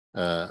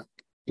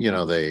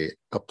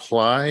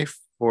apply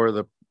for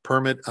the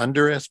permit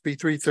under SB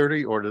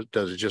 330, or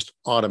does it just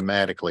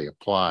automatically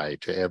apply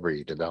to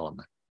every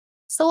development?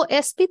 So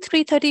SB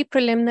 330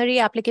 preliminary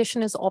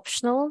application is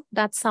optional.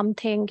 That's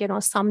something,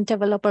 some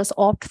developers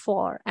opt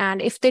for.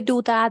 And if they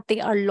do that,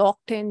 they are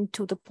locked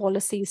into the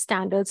policy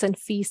standards and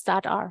fees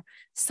that are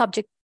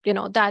subject,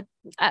 that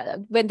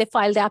when they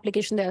file the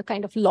application, they're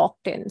kind of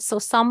locked in. So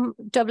some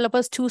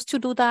developers choose to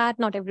do that.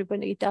 Not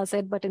everybody does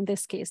it, but in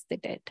this case, they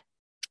did.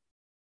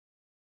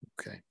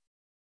 Okay.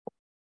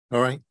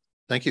 All right.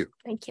 Thank you.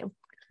 Thank you.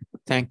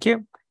 Thank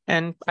you.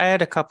 And I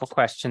had a couple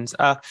questions.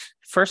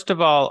 First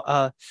of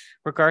all,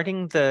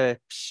 regarding the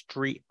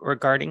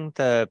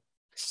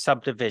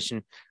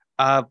subdivision,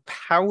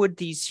 how would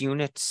these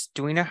units,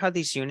 do we know how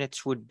these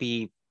units would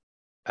be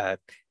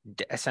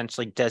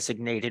essentially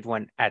designated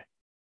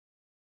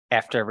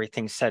after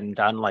everything's said and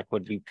done? Like,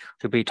 would we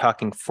be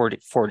talking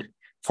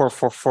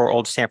 444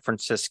 Old San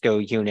Francisco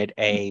Unit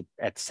A,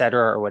 et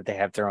cetera, or would they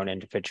have their own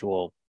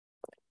individual?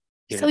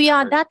 So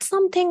yeah, that's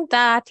something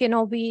that,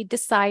 we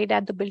decide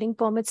at the building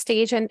permit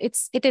stage, and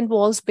it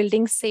involves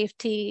building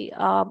safety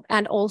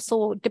and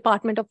also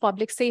Department of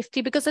Public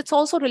Safety, because it's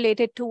also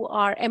related to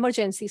our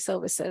emergency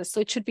services.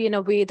 So it should be in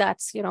a way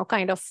that's,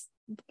 kind of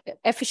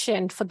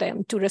efficient for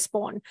them to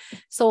respond.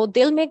 So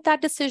they'll make that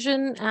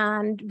decision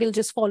and we'll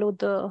just follow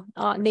the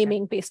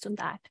naming based on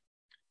that.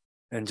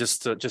 And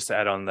just to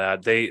add on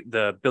that,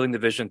 the building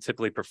division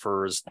typically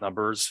prefers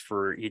numbers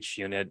for each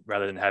unit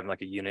rather than having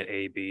like a unit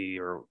A, B,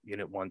 or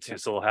unit 1, 2.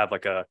 So we'll have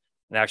like an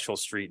actual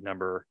street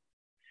number.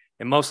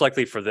 And most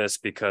likely for this,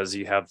 because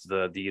you have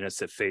the units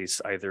that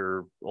face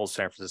either Old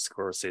San Francisco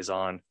or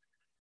Cezanne.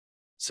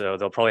 So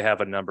they'll probably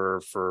have a number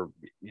for,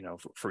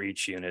 for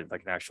each unit,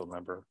 like an actual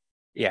number.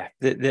 Yeah,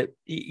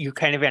 you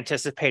kind of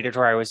anticipated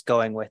where I was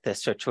going with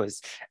this, which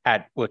was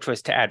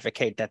to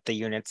advocate that the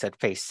units that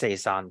face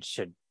Saison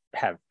should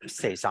have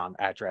Saison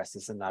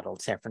addresses and not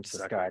old San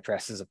Francisco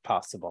addresses if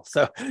possible.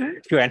 So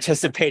you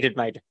anticipated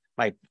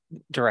my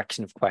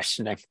direction of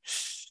questioning.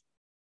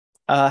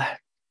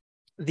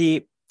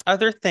 The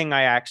other thing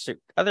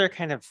other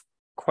kind of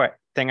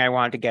thing I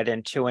wanted to get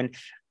into, and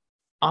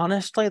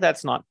honestly,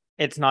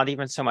 it's not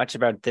even so much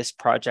about this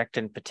project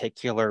in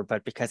particular,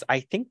 but because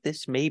I think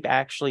this may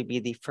actually be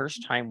the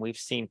first time we've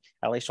seen,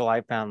 at least while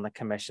I've been on the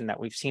commission, that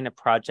we've seen a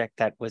project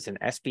that was an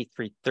SB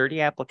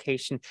 330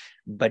 application,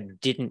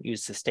 but didn't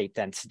use the state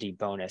density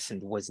bonus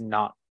and was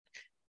not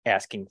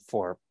asking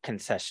for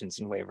concessions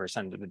and waivers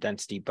under the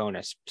density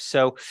bonus.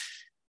 So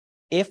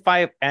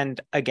and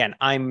again,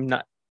 I'm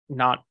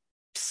not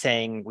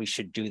saying we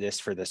should do this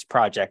for this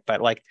project,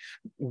 but like,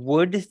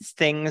 would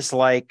things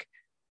like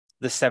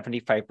the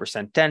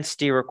 75%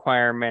 density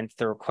requirement,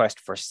 the request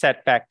for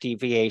setback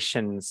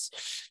deviations,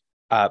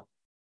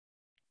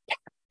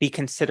 be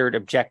considered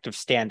objective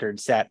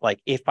standards that,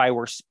 like, if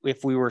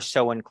we were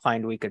so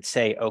inclined, we could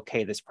say,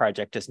 okay, this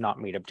project does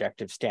not meet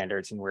objective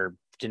standards and we're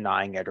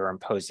denying it or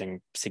imposing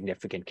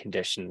significant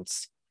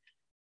conditions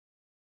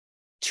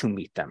to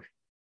meet them.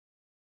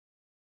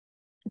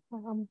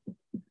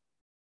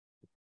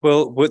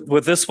 Well,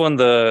 with this one,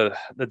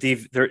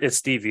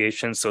 it's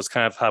deviation, so it's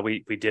kind of how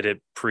we did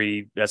it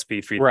pre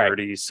SB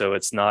 330. Right. So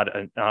it's not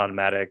an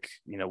automatic,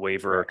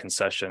 waiver or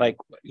concession.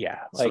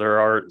 So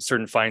there are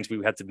certain findings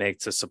we had to make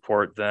to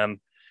support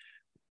them.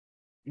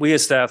 We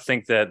as staff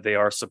think that they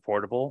are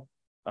supportable,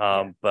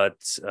 but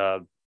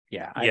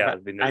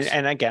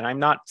and again, I'm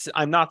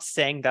not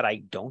saying that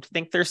I don't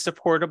think they're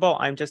supportable.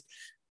 I'm just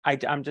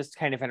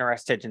kind of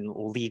interested in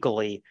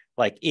legally,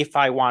 like, if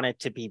I wanted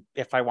to be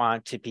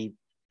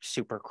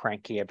super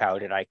cranky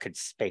about it, I could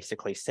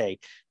basically say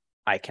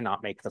I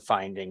cannot make the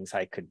findings.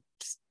 I could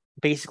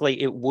basically,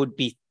 it would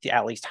be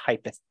at least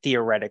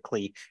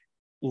theoretically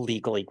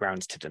legally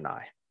grounds to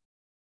deny.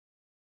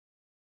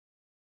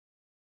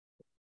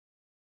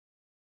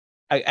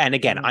 And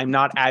again, I'm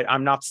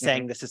not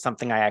saying this is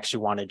something I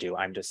actually want to do.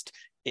 I'm just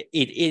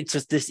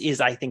this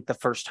is, I think, the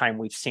first time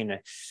we've seen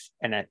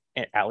at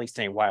least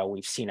in a while,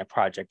 we've seen a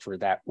project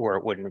where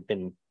it wouldn't have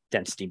been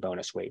density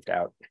bonus waived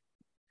out.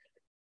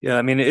 Yeah,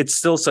 I mean, it's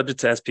still subject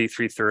to SB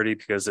 330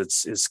 because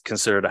it's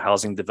considered a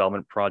housing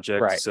development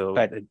project. Right, so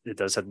but it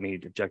does have to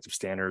meet objective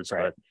standards.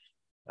 Right.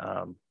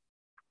 But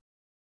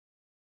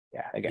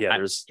again,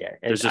 there's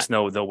just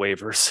no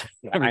waivers.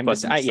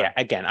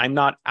 Again, I'm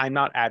not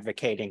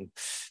advocating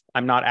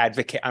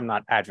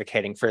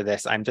for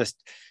this. I'm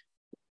just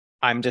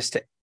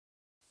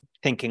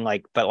thinking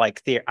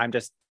I'm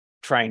just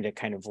trying to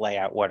kind of lay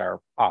out what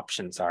our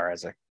options are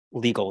as a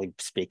legally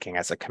speaking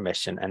as a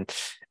commission,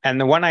 and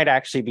the one I'd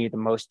actually be the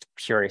most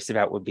curious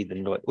about would be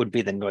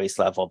the noise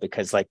level,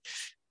 because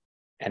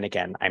and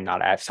again, I'm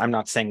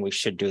not saying we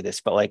should do this,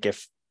 but like,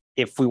 if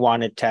we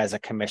wanted to as a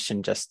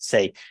commission just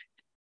say,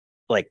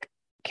 like,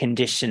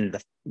 condition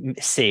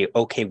say,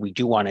 okay, we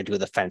do want to do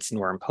the fence and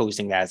we're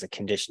imposing that as a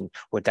condition,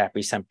 would that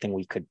be something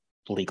we could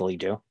legally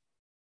do?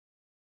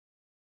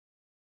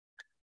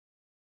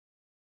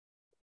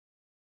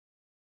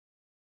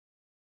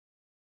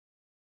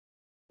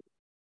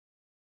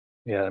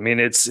 Yeah, I mean,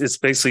 it's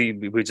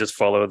basically, we just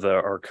follow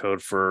our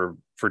code for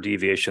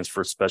deviations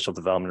for special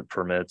development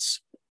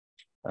permits,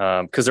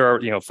 because there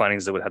are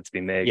findings that would have to be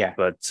made. Yeah.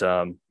 But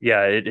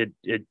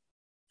it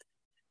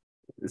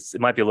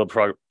might be a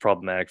little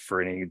problematic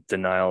for any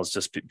denials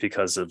just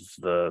because of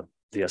the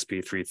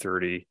SB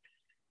 330,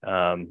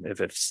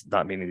 if it's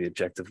not meeting the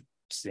objective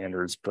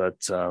standards.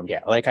 But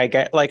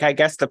I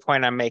guess the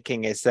point I'm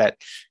making is that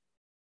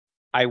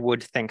I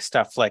would think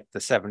stuff like the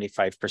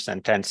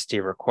 75% density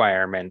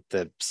requirement,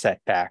 the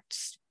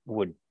setbacks,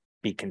 would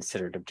be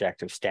considered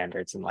objective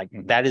standards, and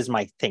that is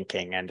my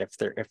thinking. And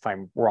if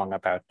I'm wrong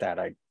about that,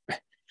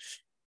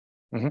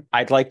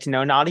 I'd like to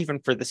know, not even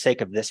for the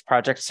sake of this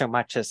project so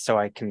much as so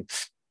I can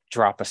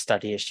drop a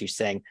study issue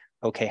saying,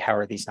 okay, how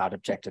are these not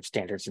objective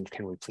standards, and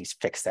can we please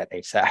fix that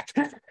ASAP?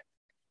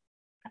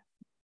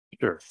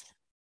 Sure.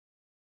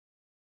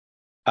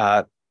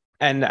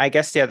 And I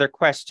guess the other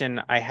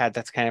question I had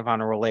that's kind of on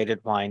a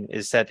related line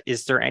is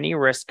there any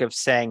risk of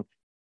saying,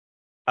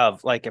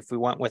 if we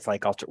went with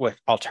with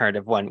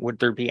alternative one, would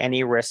there be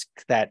any risk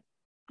that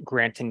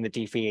granting the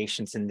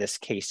deviations in this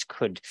case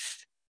could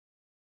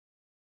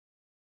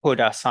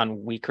put us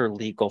on weaker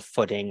legal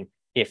footing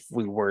if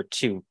we were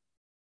to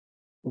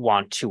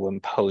want to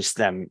impose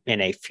them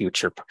in a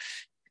future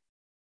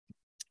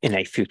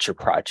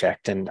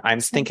project? And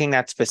I'm thinking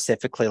that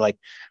specifically, like,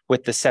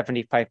 with the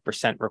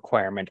 75%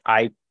 requirement,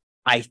 I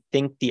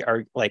think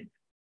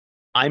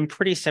I'm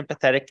pretty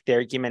sympathetic to the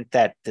argument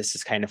that this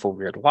is kind of a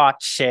weird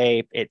lot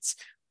shape. It's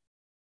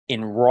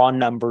in raw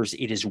numbers,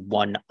 it is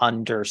one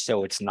under,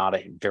 so it's not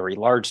a very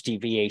large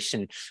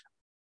deviation.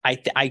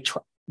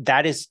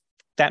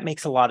 That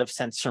makes a lot of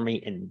sense for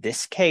me in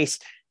this case.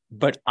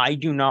 but I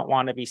do not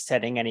want to be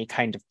setting any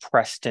kind of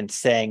precedent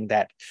saying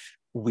that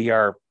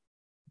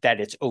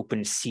it's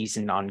open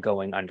season on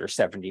going under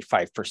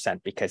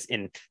 75%, because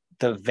in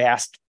the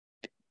vast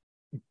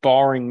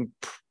barring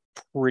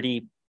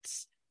pretty,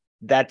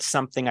 that's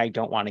something I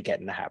don't want to get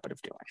in the habit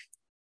of doing.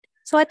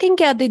 So I think,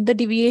 the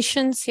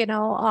deviations,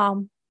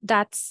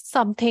 that's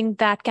something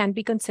that can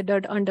be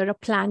considered under a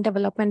plan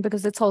development,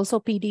 because it's also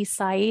PD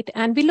site.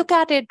 And we look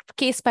at it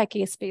case by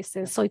case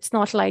basis. So it's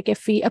not like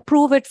if we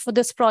approve it for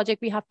this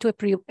project, we have to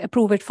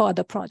approve it for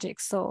other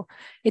projects. So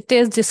it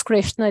is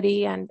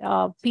discretionary, and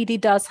PD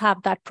does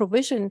have that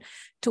provision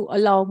to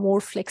allow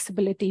more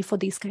flexibility for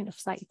these kind of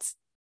sites.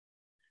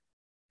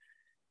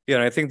 Yeah,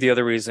 and I think the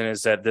other reason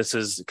is that this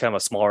is kind of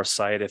a smaller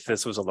site. If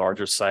this was a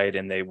larger site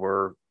and they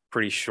were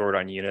pretty short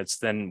on units,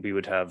 then we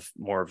would have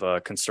more of a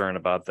concern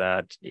about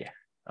that. Yeah.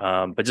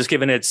 But just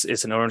given it's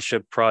an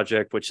ownership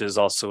project, which is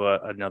also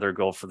another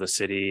goal for the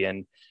city,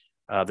 and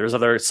there's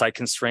other site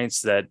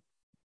constraints that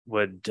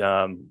would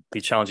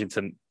be challenging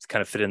to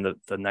kind of fit in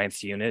the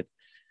ninth unit.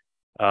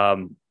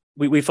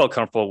 We felt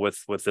comfortable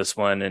with this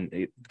one,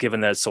 and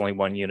given that it's only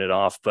one unit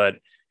off. But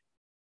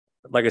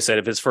like I said,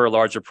 if it's for a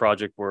larger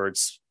project where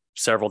it's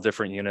several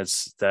different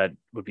units that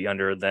would be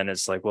under, then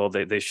it's like, well,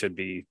 they should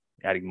be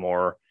adding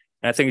more.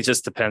 And I think it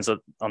just depends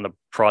on the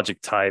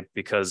project type,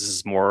 because this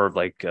is more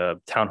like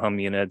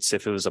townhome units.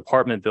 If it was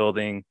apartment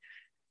building,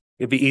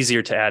 it'd be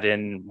easier to add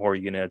in more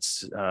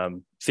units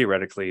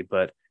theoretically.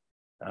 But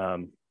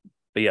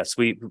yes,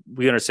 we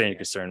understand your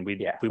concern.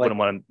 We wouldn't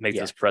want to make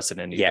this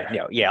precedent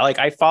either. Like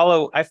I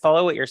follow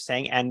what you're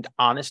saying, and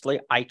honestly,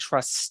 I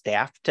trust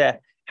staff to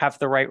have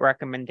the right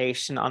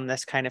recommendation on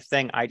this kind of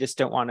thing. I just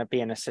don't want to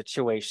be in a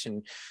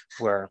situation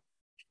where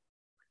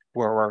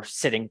we're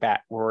sitting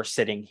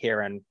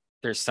here and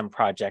there's some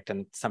project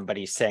and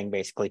somebody's saying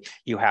basically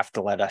you have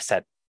to let us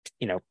at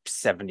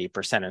 70% or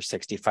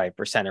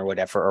 65% or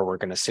whatever, or we're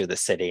going to sue the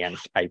city. And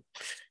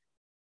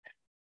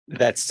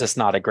that's just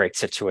not a great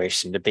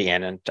situation to be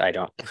in, and I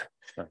don't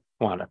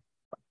want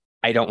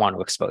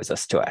to expose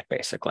us to it,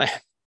 basically.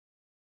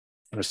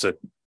 Understood.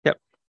 Yep.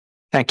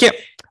 Thank you.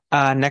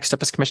 Next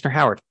up is Commissioner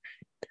Howard.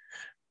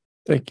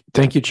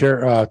 Thank you,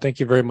 Chair. Thank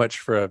you very much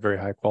for a very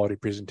high quality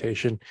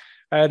presentation.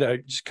 I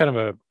had just kind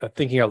of a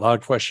thinking out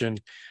loud question.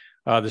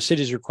 The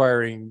city is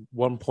requiring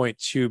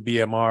 1.2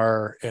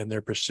 BMR, and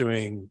they're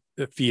pursuing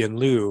the fee in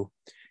lieu.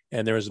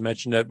 And there was a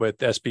mention that with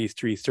SB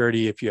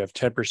 330, if you have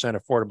 10%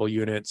 affordable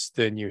units,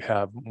 then you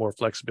have more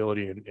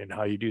flexibility in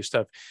how you do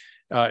stuff.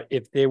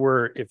 If they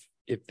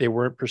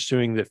weren't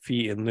pursuing the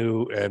fee in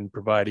lieu and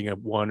providing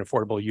one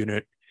affordable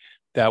unit,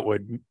 that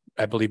would,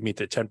 I believe, meet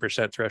the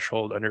 10%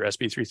 threshold under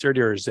SB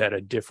 330, or is that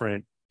a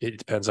different? It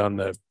depends on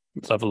the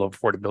level of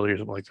affordability or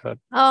something like that.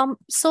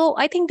 So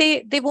I think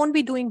they won't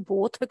be doing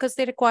both, because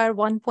they require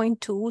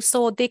 1.2.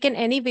 So they can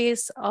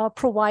anyways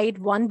provide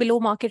one below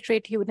market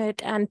rate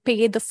unit and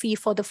pay the fee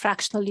for the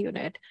fractional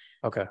unit.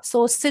 Okay.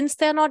 So since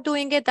they're not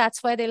doing it,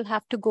 that's why they'll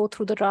have to go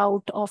through the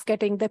route of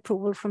getting the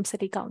approval from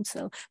City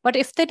Council. But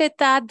if they did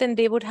that, then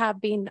they would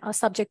have been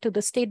subject to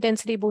the state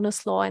density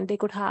bonus law, and they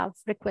could have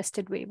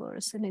requested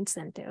waivers and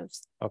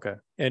incentives. Okay.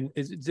 And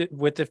is it,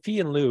 with the fee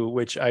in lieu,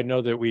 which I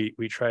know that we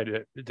try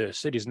to, the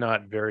city's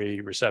not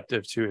very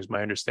receptive to, is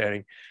my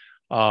understanding.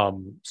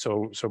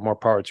 So more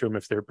power to them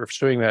if they're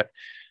pursuing that.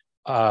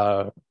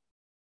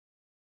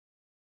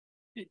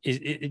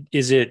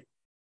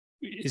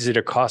 Is it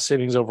a cost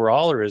savings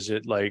overall, or is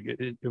it like,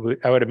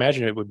 I would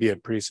imagine it would be a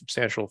pretty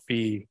substantial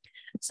fee.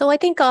 So I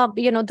think,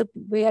 the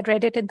way I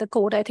read it in the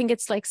code, I think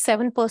it's like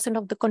 7%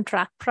 of the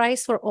contract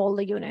price for all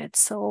the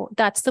units. So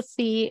that's the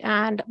fee,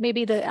 and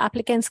maybe the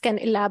applicants can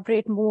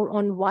elaborate more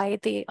on why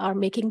they are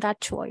making that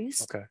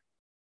choice. Okay.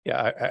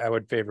 Yeah, I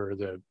would favor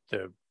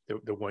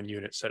the one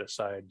unit set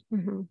aside,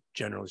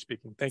 generally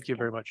speaking. Thank you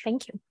very much.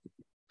 Thank you.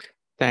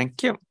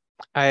 Thank you.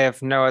 I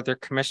have no other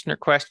commissioner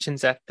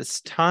questions at this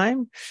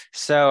time,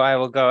 so I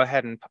will go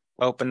ahead and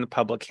open the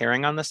public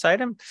hearing on this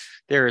item.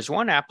 There is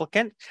one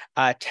applicant.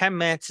 10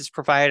 minutes is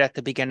provided at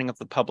the beginning of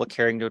the public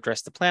hearing to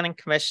address the Planning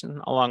Commission,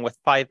 along with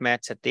 5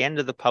 minutes at the end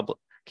of the public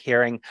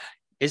hearing.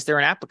 Is there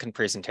an applicant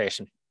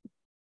presentation?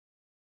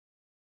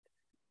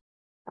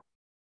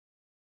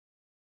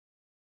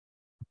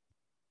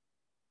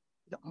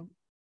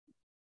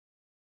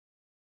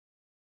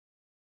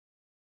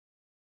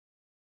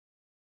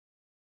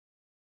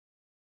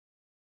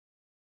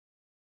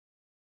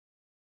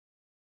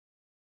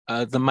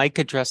 The mic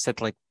address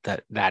at like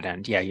that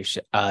end. Yeah, you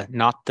should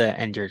not the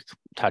end you're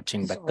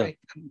touching, but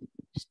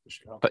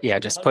but yeah,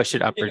 just push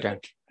it up or down.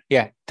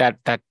 Yeah,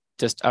 that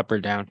just up or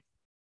down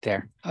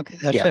there. Okay,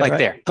 that's yeah, like right?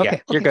 there. Okay, yeah,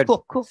 you're good.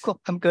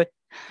 Cool. I'm good.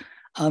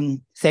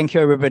 Thank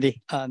you,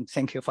 everybody.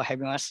 Thank you for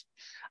having us.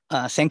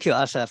 Thank you,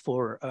 Asa,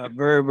 for a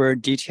very, very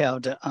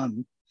detailed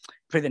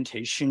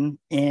presentation.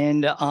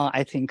 And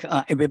I think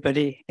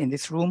everybody in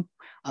this room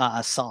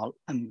saw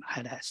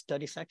had a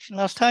study section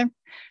last time.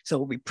 So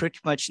we pretty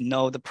much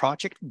know the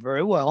project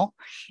very well.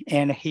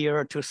 And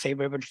here to save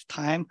everybody's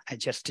time, I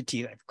just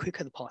do as quick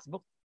as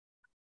possible.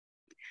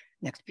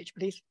 Next page,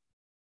 please.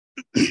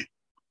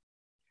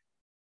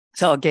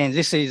 So again,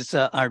 this is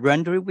a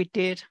rendering we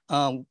did.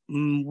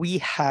 We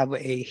have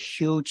a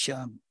huge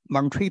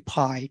multi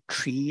pie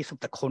trees of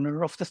the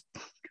corner of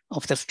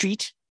the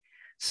street.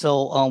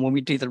 So when we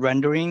did the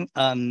rendering,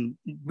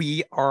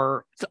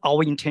 our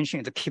intention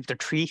is to keep the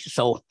tree.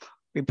 So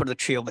we put the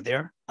tree over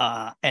there,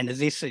 and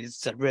this is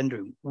the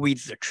rendering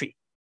with the tree.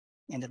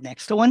 And the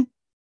next one.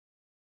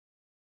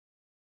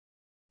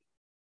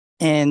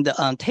 And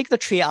take the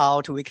tree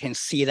out, we can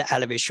see the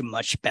elevation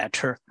much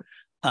better.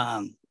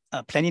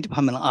 Planning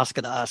department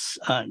asked us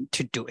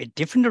to do a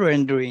different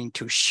rendering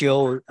to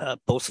show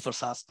both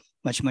facades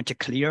much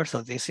clearer.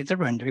 So this is the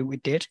rendering we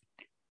did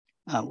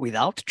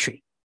without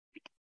tree.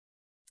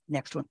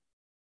 Next one.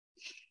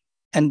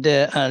 And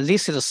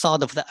this is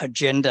sort of the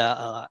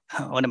agenda,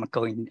 what I'm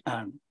going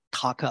to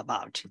talk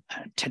about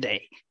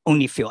today,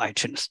 only a few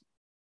items.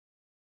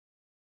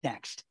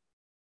 Next.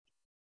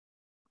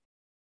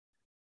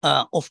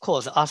 Of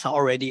course, as I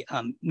already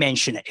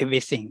mentioned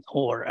everything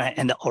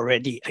and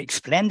already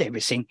explained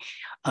everything,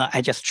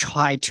 I just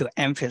try to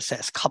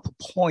emphasize a couple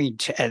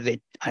points as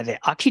an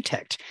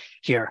architect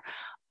here.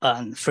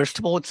 First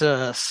of all,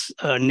 the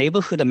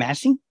neighborhood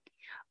massing.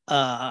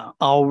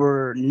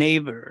 Our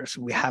neighbors,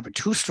 we have a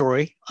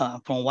 2-story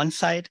from one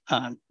side.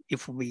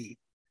 If we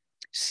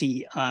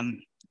see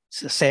the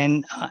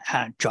same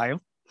drive.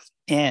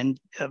 And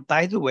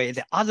by the way,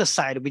 the other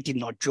side we did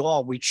not draw,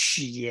 which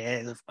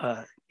is,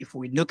 if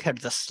we look at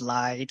the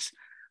slides,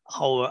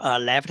 our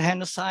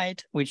left-hand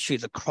side, which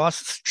is across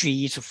the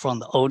street from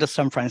the old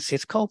San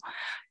Francisco,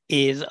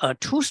 is a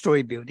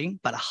 2-story building,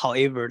 but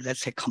however,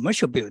 that's a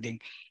commercial building.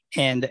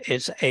 And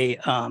it's a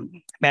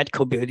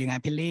medical building, I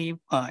believe.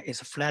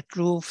 It's a flat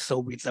roof, so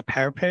with the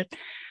parapet.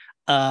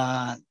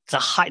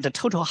 The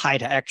total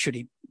height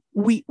actually,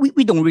 we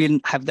don't really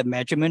have the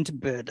measurement,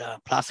 but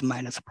plus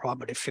minus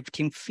probably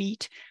 15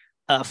 feet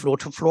floor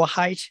to floor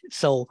height.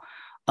 So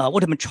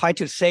what I'm trying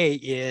to say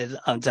is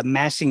the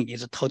massing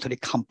is totally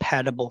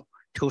compatible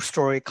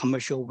 2-story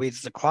commercial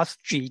with the cross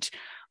street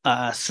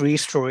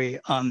 3-story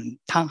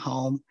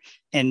townhome,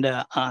 and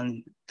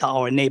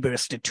our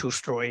neighbors the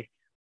 2-story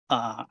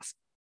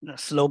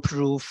slope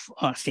roof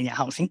senior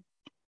housing.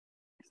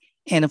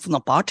 And from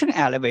the bottom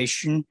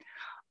elevation,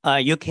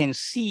 you can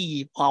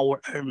see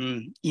our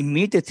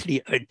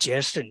immediately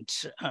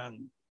adjacent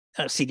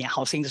senior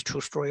housing is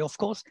 2-story, of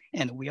course,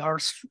 and we are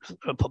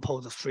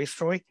proposed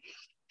 3-story.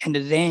 And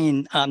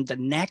then the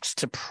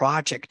next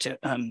project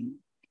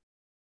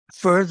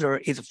further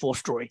is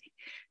 4-story.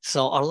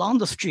 So along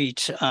the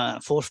street,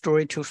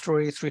 4-story,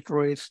 2-story, 3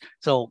 stories.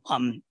 So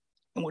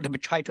what we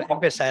try to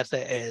emphasize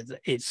is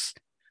it's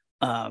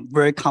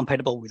very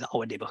compatible with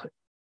our neighborhood.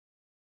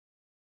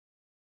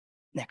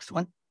 Next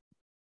one.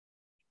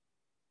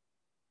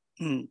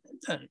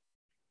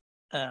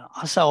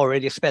 As I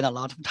already spent a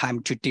lot of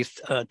time to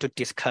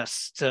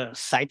discuss the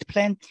site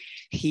plan,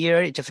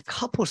 here just a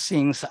couple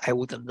things I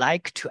would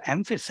like to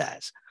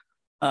emphasize.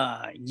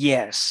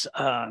 Yes,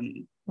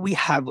 we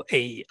have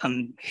a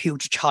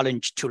huge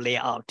challenge to lay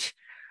out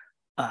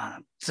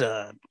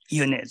the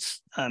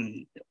units.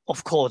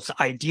 Of course,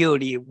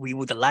 ideally, we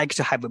would like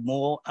to have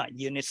more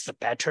units, the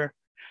better.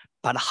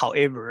 But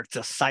however,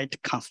 the site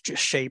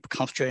shape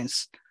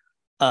constraints,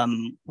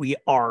 we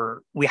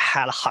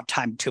had a hard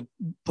time to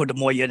put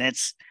more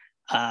units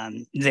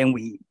than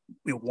we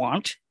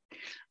want.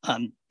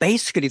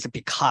 Basically, it's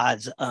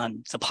because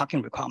the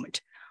parking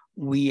requirement.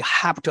 We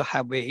have to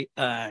have a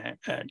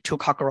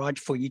 2-car garage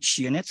for each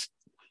unit,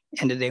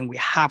 and then we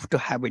have to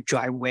have a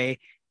driveway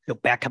to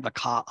back up the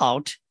car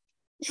out,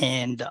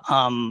 and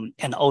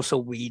also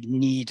we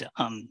need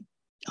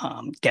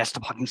guest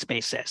parking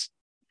spaces.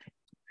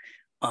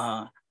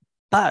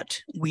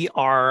 But we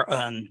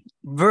are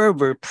very,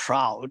 very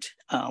proud.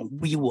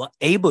 We were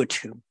able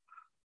to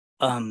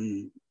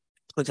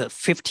put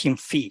 15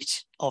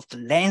 feet of the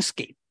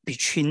landscape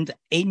between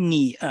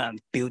any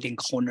building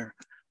corner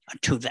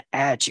to the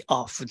edge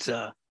of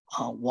the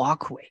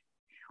walkway.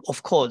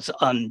 Of course,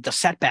 the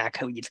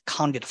setback is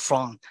counted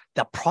from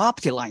the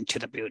property line to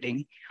the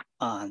building.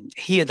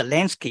 Here, the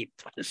landscape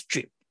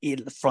strip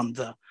is from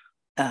the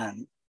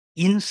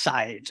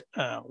inside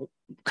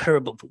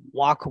curve of the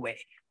walkway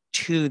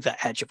to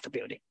the edge of the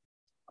building.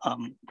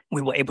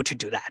 We were able to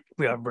do that.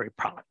 We are very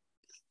proud.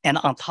 And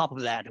on top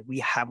of that, we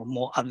have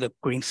more other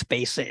green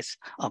spaces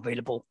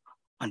available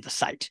on the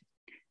site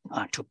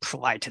to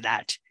provide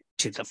that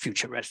to the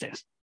future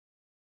residents.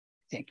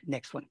 Thank you.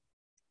 Next one.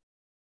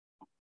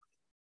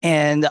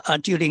 And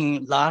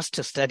during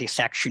last study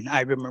section,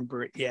 I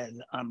remember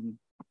in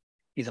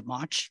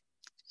March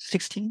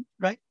 16,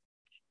 right?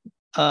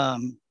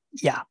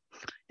 Yeah.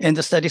 In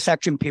the study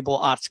section,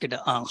 people asked,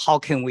 how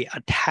can we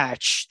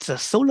attach the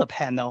solar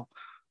panel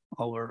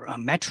or a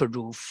metal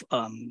roof?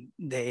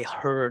 They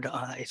heard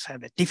it's a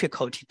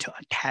difficulty to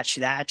attach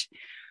that.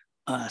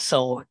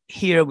 So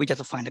here we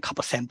just find a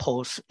couple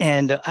samples,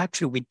 and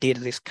actually we did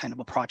this kind of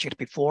a project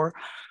before.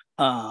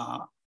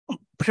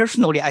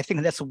 Personally, I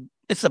think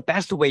it's the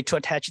best way to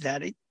attach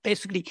that.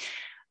 Basically,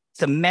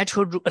 the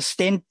metal roof, a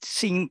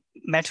standing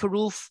metal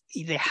roof,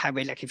 they have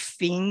like a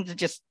fin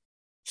just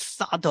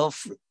sort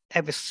of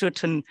have a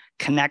certain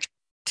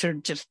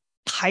connector, just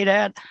tie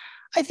that.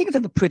 I think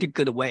that's a pretty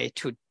good way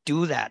to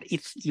do that.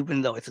 It's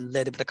even though it's a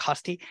little bit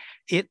costly.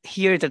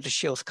 Here that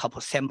shows a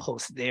couple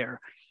samples there.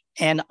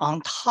 And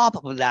on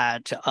top of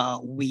that,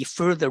 we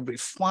further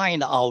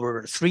refined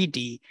our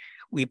 3D.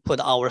 We put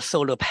our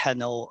solar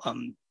panel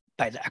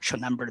by the actual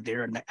number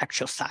there and the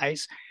actual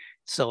size.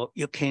 So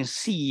you can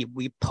see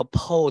we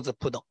propose to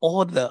put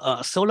all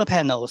the solar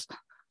panels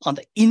on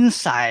the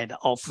inside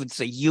of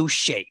the U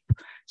shape.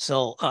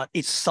 So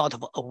it's sort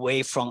of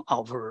away from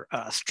our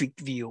street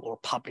view or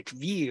public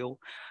view.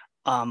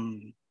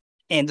 And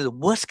the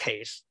worst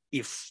case,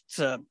 if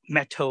the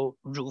metal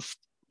roof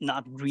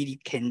not really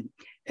can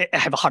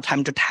have a hard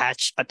time to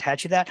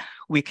attach that,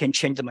 we can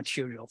change the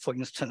material. For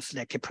instance,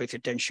 like a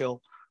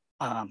presidential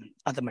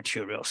other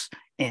materials,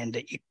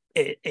 and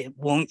it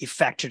won't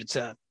affect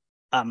the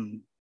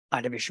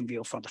elevation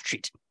view from the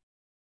street.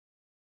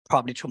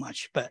 Probably too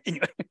much, but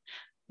anyway,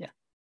 yeah.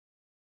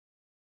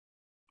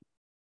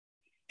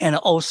 And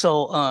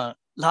also,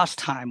 last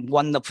time,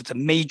 one of the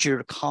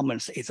major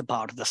comments is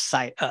about the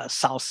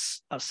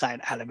south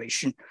side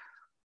elevation.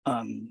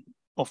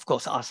 Of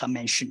course, Asa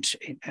mentioned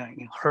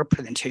in her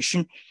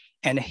presentation,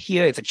 and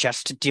here is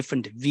just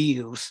different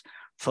views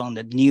from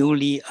the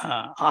newly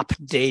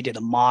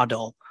updated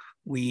model.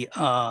 We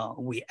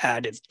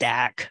added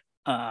deck,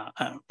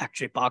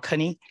 actually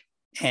balcony,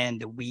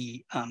 and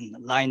we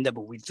lined up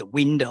with the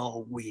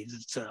window with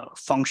the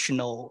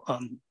functional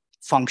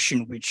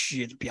function which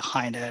is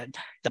behind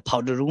the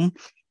powder room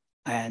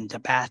and the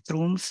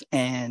bathrooms.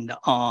 And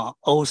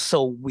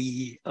also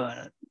we,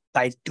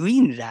 by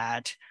doing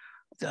that,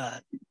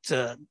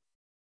 the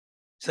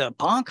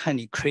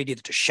balcony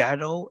created the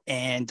shadow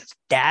and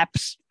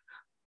depth.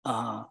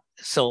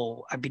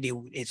 So I believe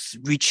it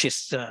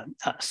reaches the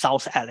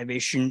south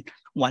elevation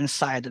one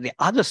side. The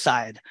other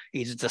side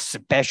is the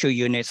special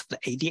units of the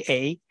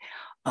ADA,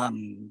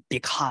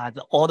 because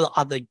all the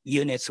other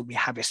units we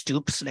have a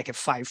stoops like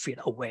 5 feet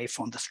away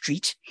from the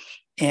street,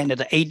 and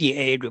the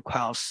ADA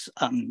requires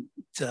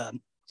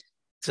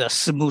the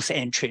smooth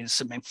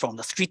entrance from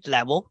the street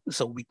level.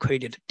 So we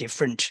created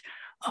different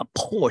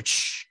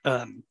porch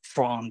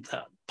from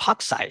the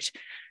park side.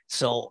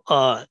 So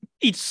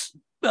it's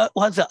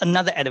what's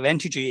another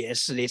advantage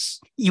is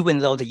this, even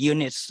though the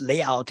unit's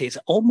layout is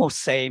almost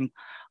same,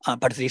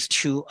 but these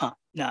two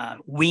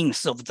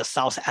wings of the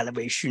south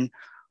elevation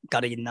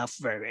got enough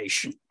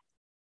variation.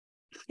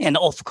 And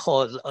of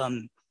course,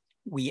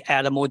 we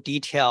add more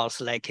details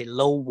like a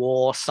low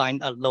wall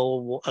sign, a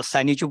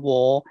signage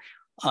wall,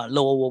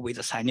 lower wall with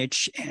a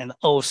signage, and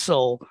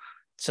also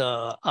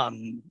the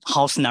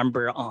house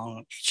number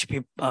on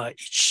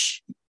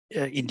each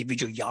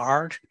individual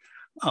yard.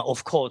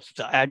 Of course,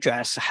 the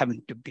address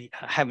haven't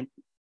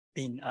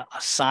been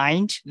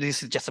assigned.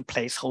 This is just a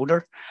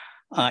placeholder,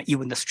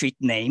 even the street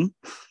name.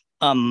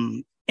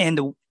 And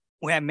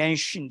when I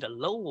mentioned the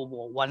lower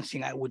wall, one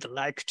thing I would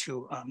like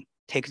to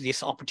take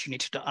this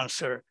opportunity to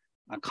answer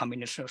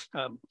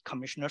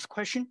Commissioner's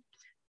question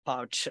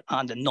about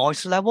the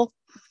noise level.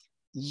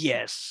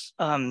 Yes,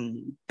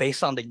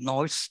 based on the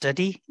noise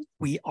study,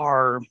 we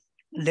are a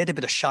little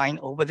bit shy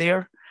over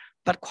there,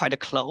 but quite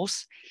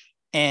close.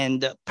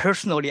 And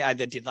personally, as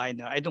a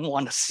designer, I don't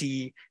want to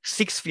see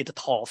 6 feet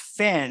tall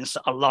fence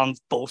along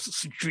both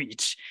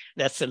streets.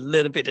 That's a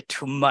little bit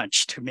too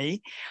much to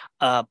me.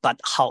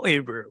 But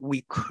however,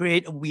 we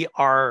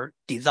are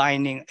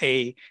designing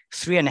a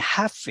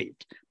 3.5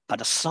 feet, but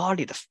a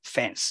solid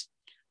fence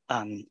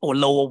or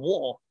lower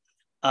wall.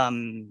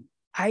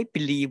 I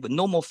believe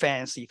normal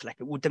fence, if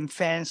like a wooden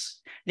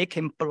fence, they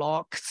can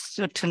block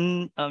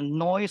certain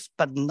noise,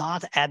 but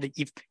not as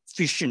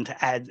efficient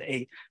as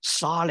a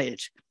solid,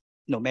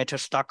 no matter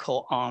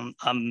stucco on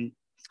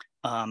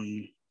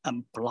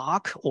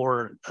block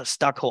or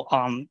stucco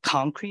on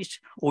concrete,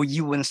 or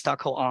even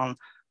stucco on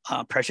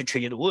pressure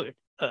treated wood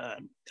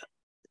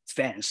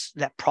fence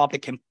that probably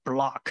can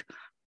block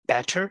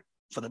better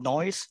for the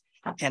noise.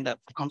 And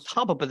on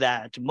top of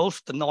that, most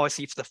of the noise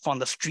is from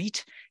the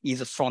street,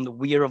 is from the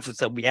rear of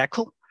the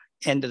vehicle,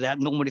 and that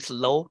normally is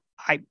low.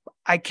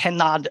 I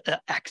cannot,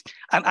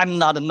 I'm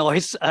not a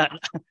noise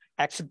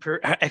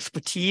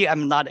expertise.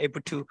 I'm not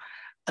able to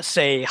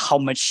say how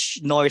much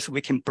noise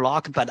we can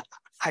block, but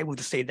I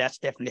would say that's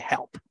definitely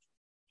help.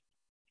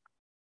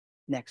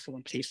 Next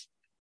one, please.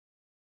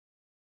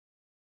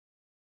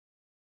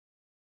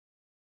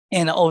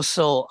 And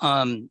also,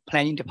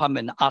 planning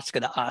department asked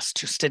us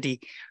to study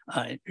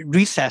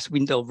recessed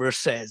window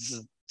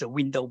versus the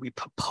window we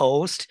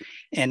proposed,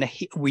 and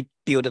we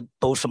built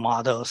both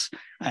models.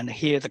 And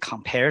here's the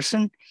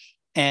comparison.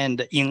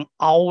 And in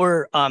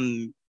our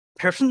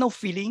personal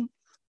feeling,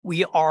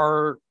 we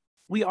are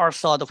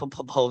sort of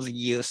proposing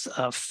use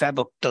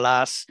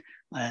fiberglass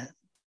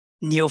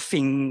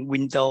neophene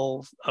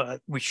window,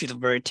 which is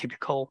very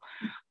typical.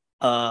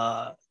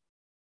 Yeah,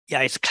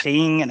 it's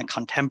clean and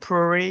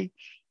contemporary,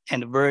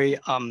 and very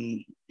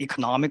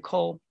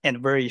economical and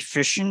very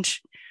efficient.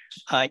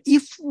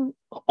 If,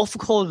 of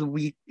course,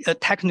 we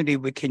technically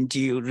we can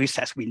do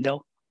recessed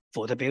window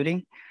for the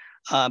building,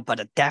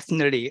 But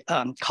definitely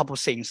couple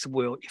things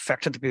will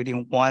affect the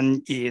building.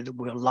 One is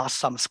will lose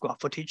some square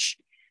footage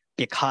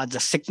because the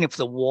thickness of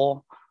the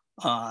wall,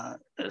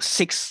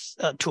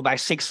 2 by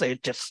 6 is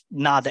just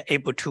not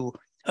able to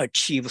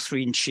achieve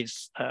 3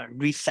 inches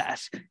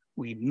recess.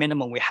 We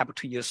have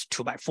to use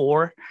 2 by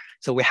 4,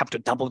 so we have to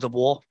double the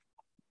wall.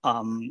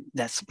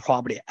 That's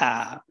probably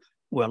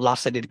will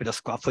lose a little bit of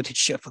square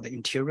footage for the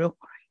interior.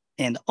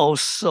 And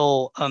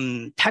also,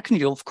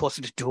 technically, of course,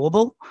 it's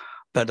doable,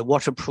 but the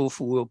waterproof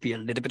will be a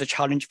little bit of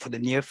challenge for the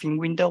near fin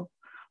window.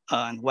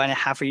 And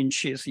 1.5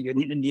 inches, you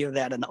need to near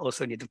that, and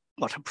also need to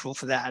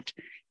waterproof that.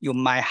 You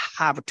might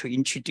have to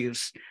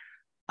introduce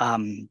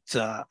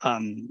the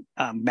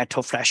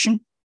metal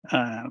flashing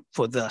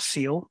for the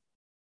seal.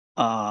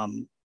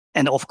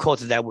 And of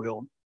course, that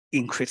will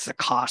increase the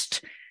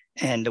cost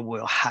and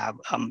will have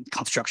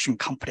construction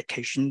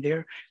complication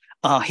there.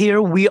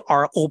 Here we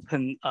are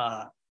open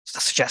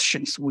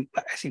suggestions.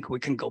 I think we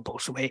can go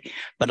both ways,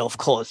 but of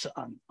course,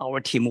 our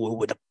team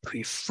would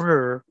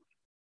prefer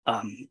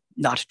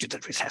not to do the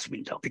recessed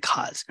window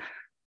because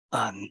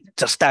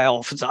the style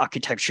of the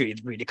architecture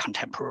is really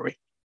contemporary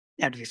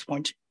at this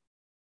point.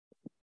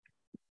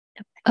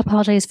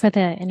 Apologize for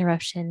the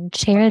interruption.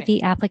 Chair, Okay.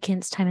 the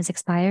applicant's time has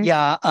expired.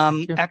 Yeah,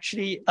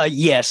 actually,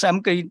 yes, I'm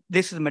going.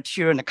 This is the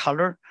material and the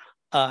color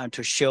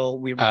to show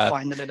we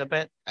refined a little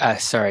bit.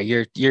 Sorry,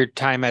 your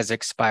time has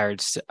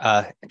expired.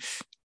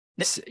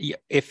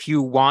 If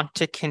you want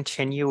to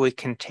continue, we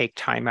can take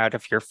time out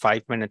of your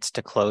 5 minutes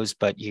to close,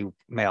 but you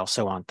may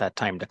also want that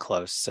time to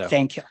close. So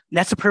Thank you.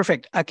 That's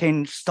perfect. I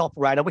can stop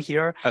right over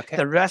here. okay.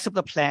 The rest of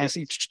the plans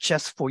is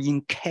just for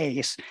in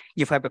case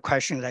if I have a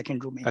question, I can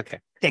zoom in. Okay.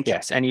 Thank you.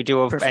 Yes, and you do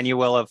have, Perfect. and you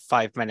will have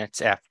 5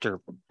 minutes at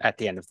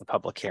the end of the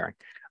public hearing.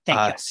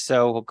 Thank you.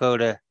 So we'll go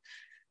to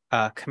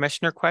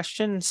commissioner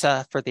questions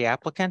for the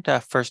applicant.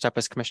 First up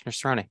is Commissioner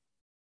Cerrone.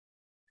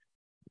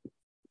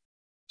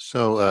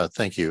 So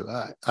thank you.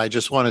 I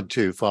just wanted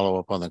to follow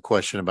up on the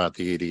question about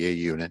the ADA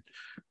unit.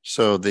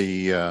 So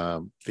the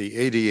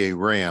ADA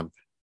ramp,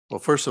 well,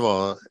 first of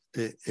all,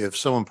 if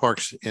someone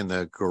parks in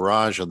the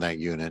garage on that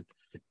unit,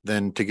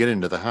 then to get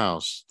into the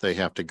house, they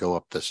have to go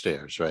up the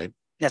stairs, right?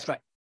 That's right.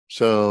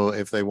 So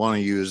if they want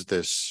to use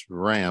this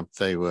ramp,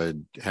 they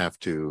would have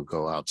to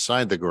go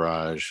outside the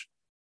garage,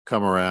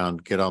 come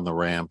around, get on the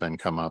ramp and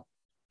come up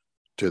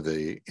to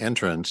the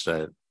entrance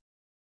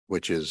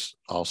which is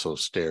also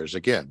stairs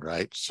again,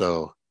 right?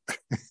 So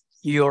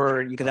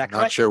You're I'm exactly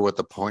not right. sure what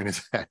the point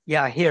of that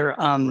Yeah, here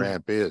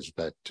ramp is,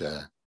 but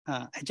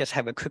I just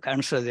have a quick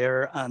answer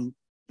there.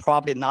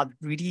 Probably not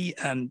really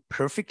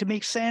perfect to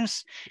make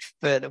sense,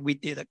 but we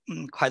did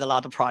quite a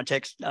lot of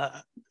projects.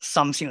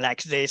 Something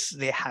like this,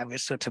 they have a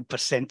certain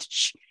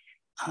percentage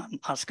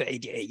Oscar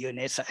ADA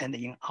units, and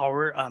in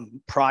our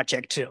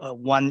project,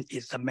 1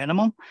 is the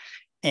minimum.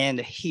 And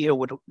here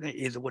what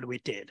we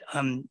did.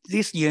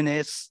 These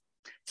units,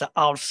 the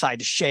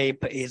outside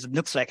shape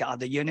looks like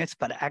other units,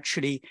 but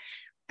actually,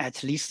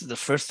 at least the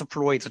first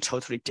floor is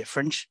totally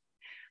different.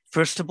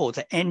 First of all,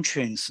 the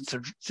entrance,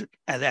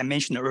 as I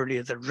mentioned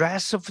earlier, the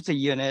rest of the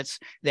units,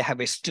 they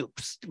have a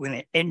stoops. When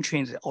the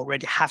entrance is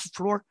already half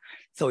floor,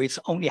 so it's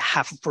only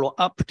half floor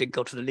up to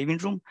go to the living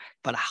room.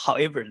 But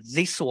however,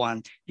 this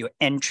one, your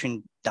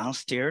entrance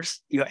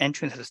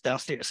is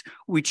downstairs,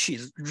 which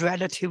is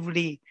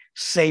relatively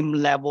same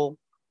level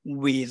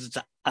with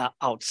the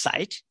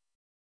outside.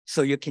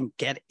 So you can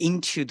get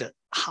into the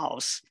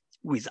house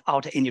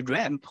without any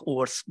ramp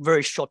or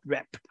very short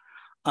ramp.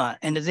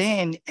 And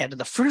then at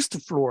the first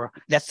floor,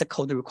 that's the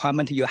code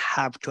requirement. You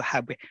have to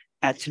have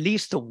at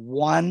least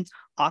 1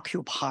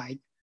 occupiable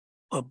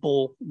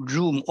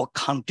room or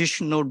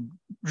conditional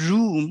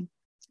room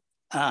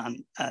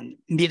and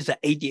meet the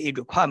ADA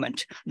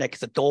requirement, like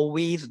the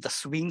doorways, the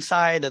swing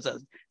side,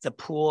 the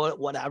pool,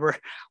 whatever,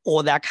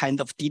 all that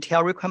kind of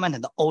detail requirement.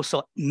 And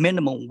also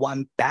minimum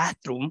 1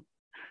 bathroom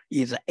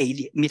is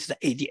meets the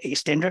ADA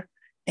standard.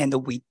 And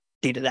we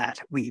did that,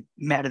 we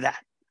met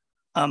that.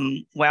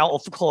 Well,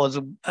 of course,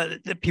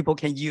 the people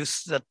can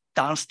use the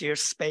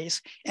downstairs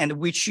space, and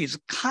which is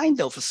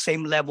kind of the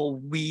same level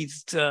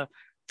with the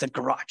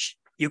garage.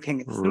 You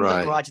can through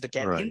the garage to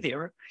get in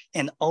there,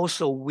 and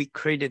also we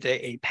created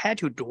a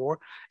patio door.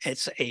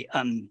 It's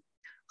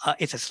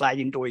a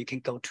sliding door. You can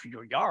go to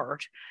your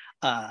yard.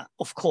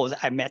 Of course,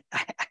 I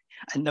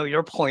know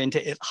your point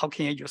is how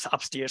can you use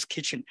upstairs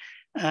kitchen?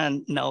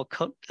 And no,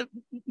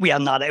 we are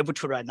not able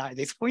to right now at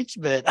this point,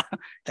 but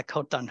the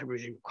code doesn't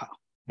really require.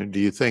 do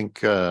you think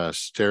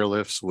stair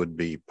lifts would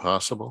be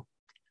possible?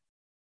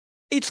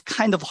 It's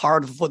kind of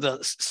hard for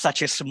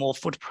such a small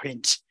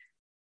footprint.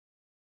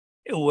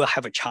 It will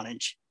have a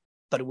challenge,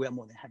 but we are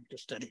more than happy to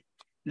study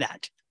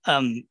that.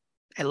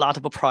 A lot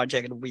of a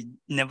project, we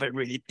never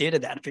really did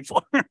that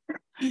before.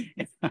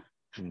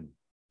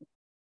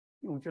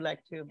 Would you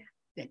like to?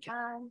 Thank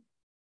you.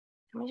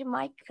 Commissioner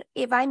Mike,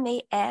 if I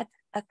may add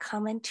a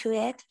comment to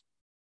it.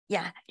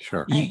 Yeah.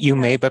 Sure. You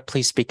may, but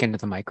please speak into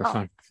the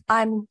microphone.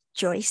 I'm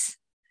Joyce.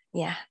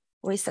 Yeah,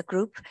 with the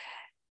group.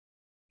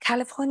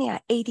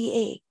 California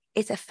ADA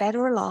is a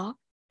federal law,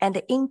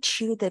 and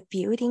into the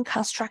building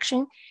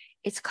construction,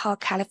 it's called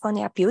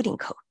California Building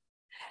Code.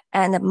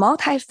 And the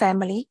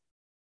multifamily,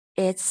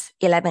 it's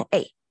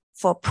 11A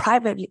for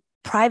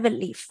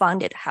privately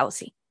funded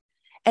housing.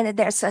 And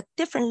there's a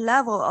different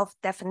level of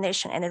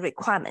definition and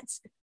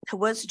requirements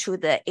towards to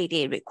the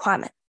ADA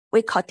requirement.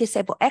 We call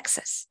disabled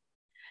access.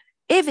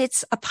 If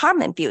it's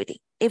apartment building,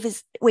 if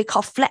it's we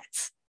call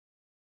flats,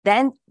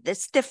 then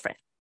it's different.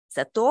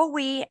 The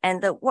doorway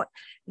and the what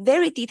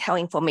very detailed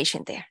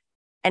information there.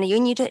 And you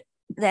need to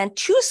then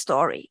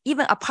 2-story,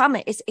 even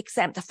apartment is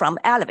exempt from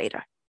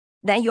elevator.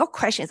 Then your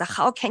question is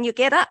how can you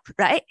get up,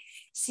 right?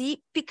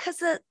 See, because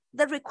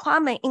the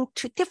requirement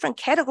into different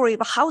category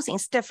of housing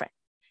is different.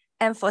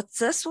 And for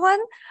this one,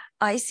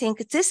 I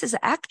think this is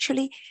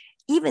actually,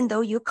 even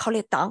though you call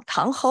it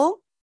townhome,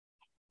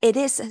 it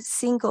is a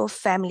single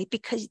family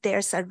because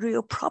there's a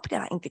real property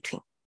line in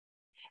between.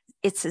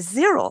 It's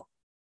 0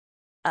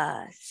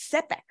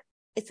 setback.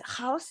 It's a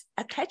house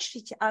attached to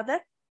each other.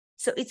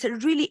 So it's a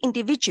really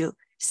individual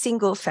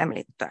single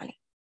family dwelling.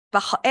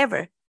 But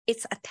however,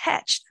 it's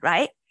attached,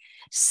 right?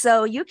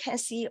 So you can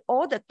see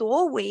all the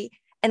doorway,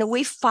 and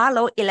we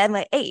follow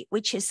 11A,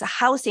 which is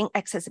housing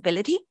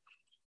accessibility.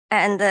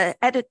 And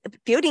at the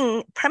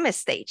building permit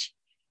stage,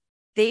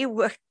 they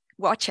will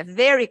watch it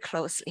very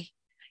closely.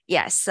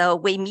 Yes, so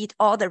we meet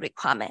all the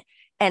requirements.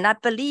 And I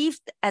believe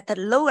at the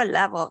lower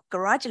level,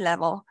 garage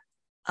level,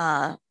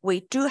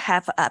 we do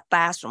have a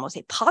bathroom or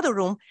say powder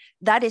room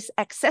that is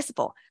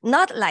accessible,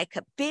 not like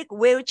a big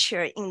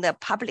wheelchair in the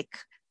public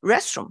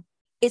restroom.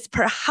 It's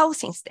per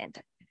housing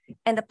standard.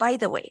 And by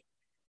the way,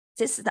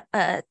 this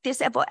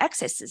disabled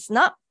access is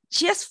not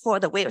just for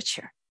the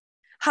wheelchair.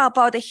 How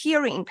about the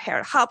hearing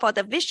impaired? How about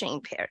the vision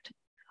impaired?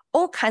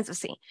 All kinds of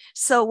things.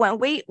 So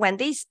when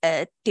they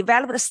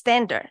develop the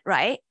standard,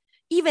 right?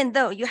 Even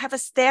though you have a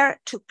stair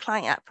to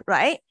climb up,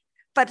 right?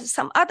 But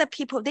some other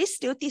people, they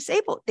still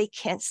disabled. They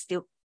can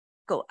still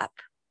go up.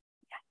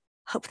 Yeah.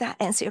 Hope that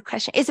answers your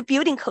question. It's a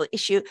building code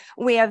issue.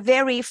 We are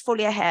very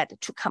fully ahead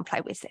to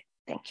comply with it.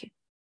 Thank you.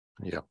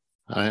 Yeah,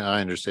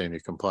 I understand you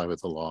comply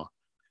with the law.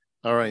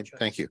 All right,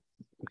 thank you.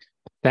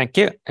 Thank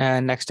you.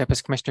 And next up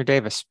is Commissioner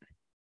Davis.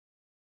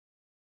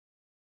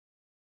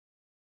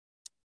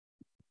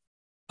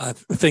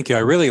 Thank you. I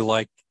really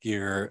like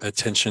your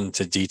attention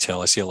to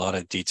detail. I see a lot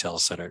of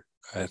details that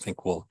I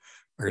think are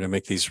going to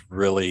make these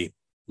really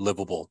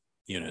livable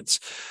units.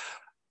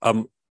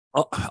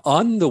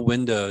 On the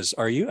windows,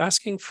 are you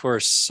asking for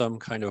some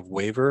kind of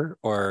waiver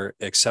or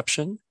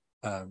exception?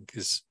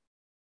 Because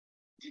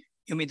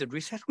you mean the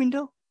recess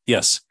window?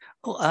 Yes.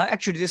 Oh,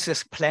 actually, this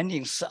is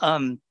planning's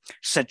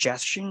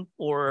suggestion,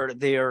 or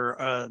they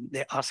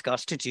ask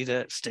us to do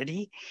the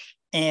study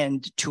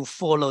and to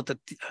follow the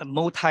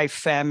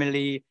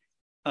multi-family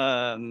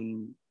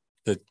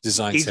the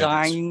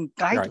design guidelines.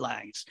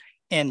 Right.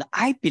 And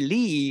I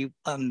believe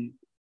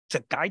the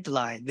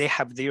guideline, they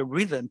have their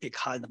reason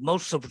because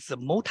most of the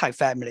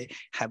multi-family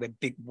have a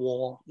big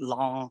wall,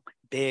 long,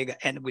 big,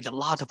 and with a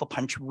lot of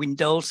punch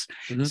windows.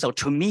 Mm-hmm. So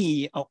to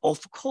me,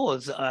 of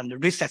course, the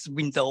recess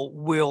window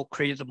will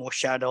create more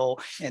shadow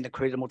and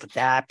create more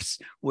depth,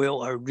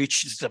 will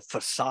reach the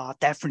facade.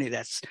 Definitely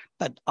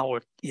but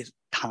our is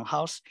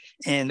townhouse.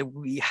 And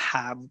we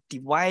have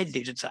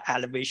divided the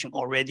elevation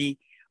already,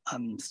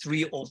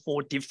 3 or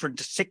 4 different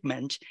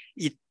segments.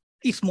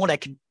 It's more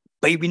like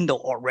bay window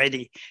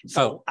already.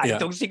 So I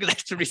don't think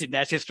that's really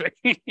necessary.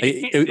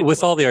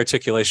 With all the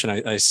articulation,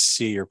 I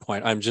see your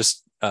point. I'm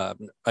just,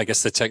 I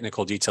guess the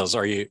technical details,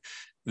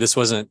 this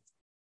wasn't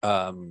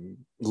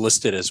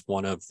listed as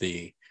one of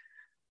the,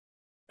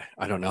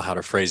 I don't know how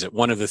to phrase it,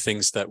 one of the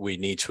things that we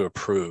need to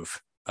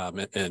approve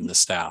in the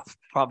staff.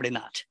 Probably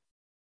not.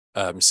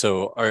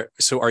 So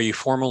are you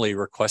formally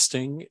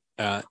requesting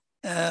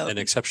an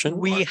exception?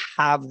 We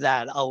have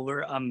that,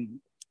 our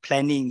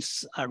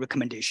planning's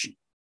recommendation.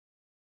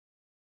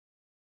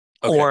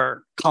 Okay.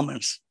 Or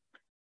comments.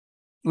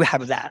 We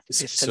have that.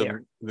 So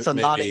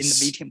not in the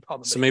meeting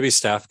probably. So maybe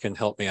staff can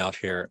help me out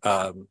here.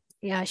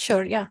 Yeah,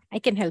 sure. Yeah, I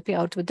can help you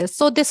out with this.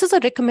 So this is a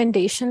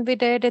recommendation we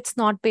did. It's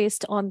not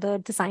based on the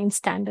design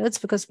standards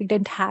because we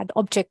didn't have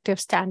objective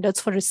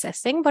standards for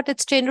recessing, but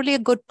it's generally a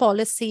good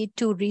policy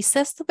to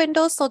recess the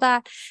windows so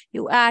that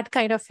you add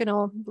kind of,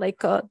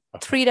 like a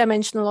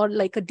 3-dimensional or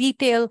like a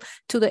detail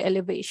to the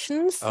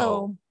elevation.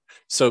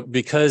 So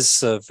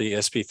because of the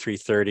SB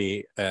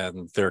 330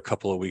 and they're a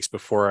couple of weeks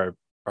before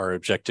our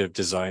objective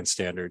design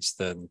standards,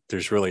 then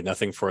there's really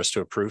nothing for us to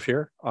approve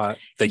here.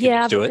 They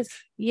can do it.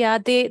 Yeah,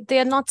 they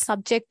are not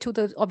subject to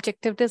the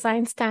objective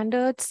design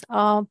standards,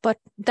 but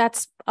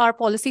that's our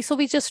policy. So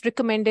we just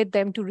recommended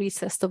them to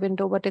recess the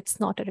window, but it's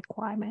not a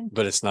requirement.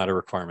 But it's not a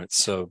requirement.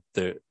 So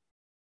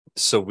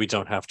we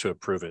don't have to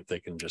approve it. They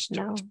can just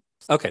do it.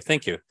 Okay,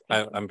 thank you.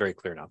 I'm very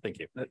clear now. Thank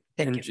you.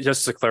 And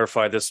just to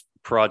clarify, this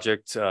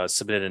project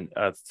submitted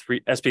an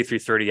SB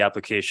 330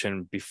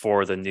 application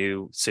before the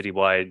new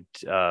citywide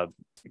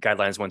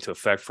guidelines went into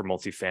effect for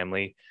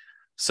multifamily.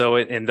 So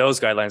in those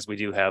guidelines, we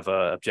do have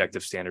an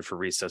objective standard for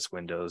recess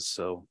windows.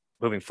 So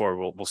moving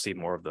forward, we'll see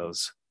more of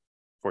those,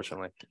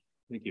 fortunately.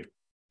 Thank you.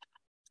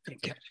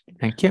 Thank you.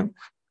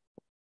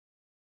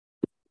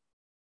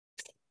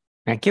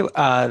 Thank you.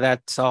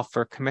 That's all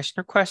for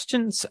commissioner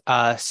questions.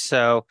 I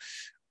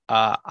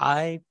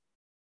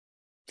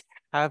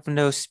have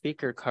no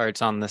speaker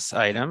cards on this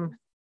item.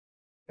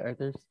 Are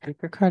there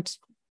speaker cards?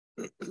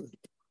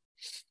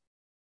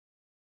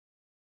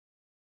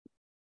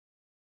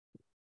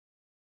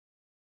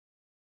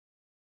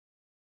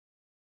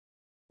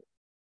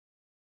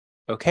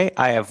 Okay,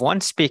 I have one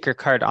speaker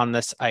card on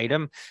this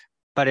item,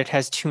 but it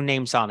has two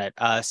names on it.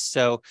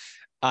 So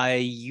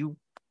I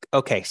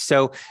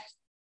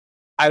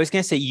was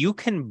going to say you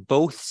can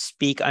both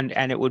speak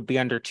and it would be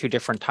under two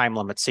different time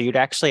limits. So you'd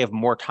actually have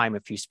more time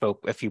if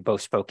you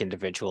both spoke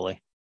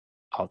individually.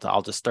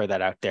 I'll just throw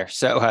that out there.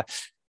 So,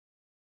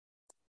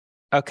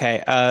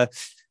 okay.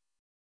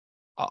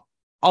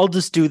 I'll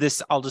just do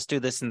this. I'll just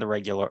do this in the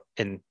regular,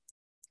 in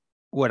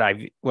what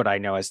I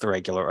know as the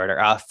regular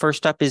order.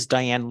 First up is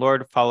Diane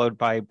Lord, followed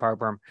by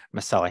Barbara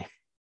Maselli.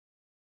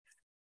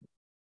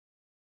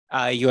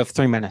 You have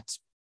 3 minutes.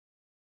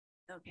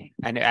 Okay.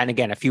 And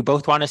again, if you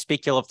both want to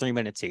speak, you'll have 3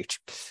 minutes each.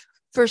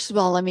 First of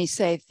all, let me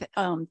say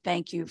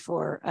thank you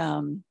for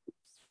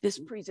this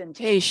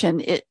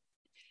presentation.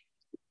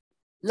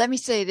 Let me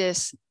say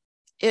this,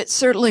 it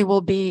certainly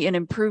will be an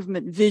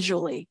improvement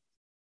visually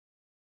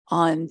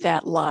on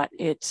that lot.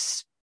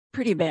 It's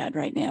pretty bad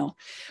right now.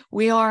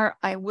 We are,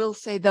 I will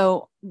say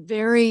though,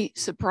 very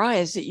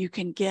surprised that you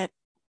can get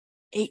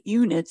 8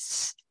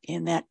 units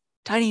in that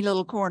tiny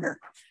little corner.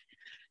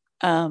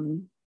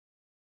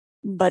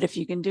 But if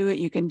you can do it,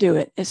 you can do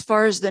it. As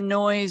far as the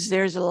noise,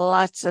 there's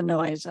lots of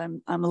noise.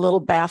 I'm a little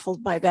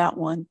baffled by that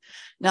one.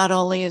 Not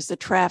only has the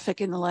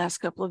traffic in the last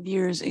couple of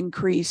years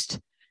increased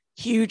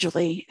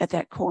hugely at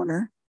that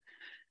corner,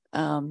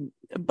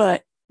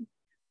 but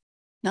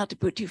not to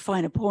put too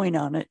fine a point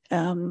on it,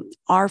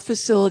 our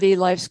facility,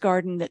 Life's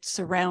Garden, that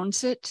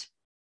surrounds it,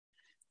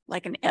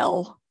 like an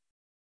L,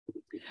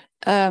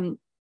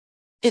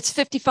 it's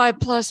 55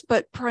 plus,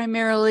 but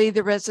primarily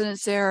the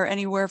residents there are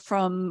anywhere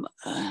from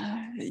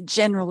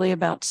generally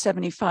about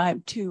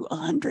 75 to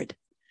 100.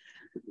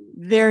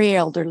 Very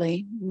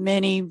elderly,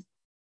 many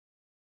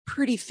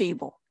pretty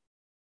feeble.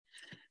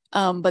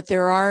 But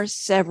there are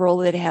several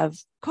that have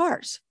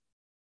cars.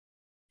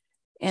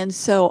 And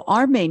so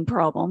our main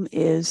problem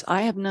is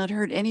I have not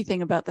heard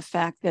anything about the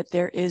fact that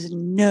there is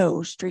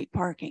no street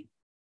parking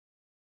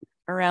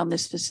around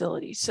this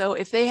facility. So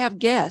if they have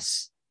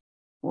guests,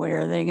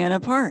 where are they going to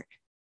park?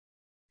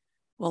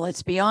 Well,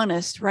 let's be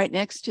honest, right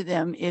next to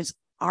them is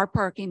our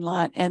parking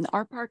lot, and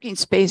our parking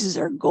spaces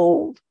are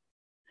gold.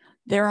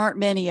 There aren't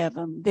many of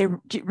them. They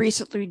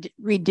recently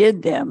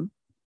redid them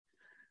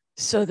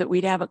so that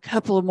we'd have a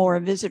couple of more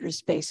visitor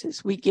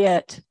spaces. We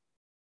get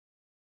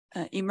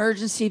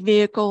emergency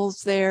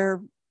vehicles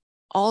there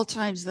all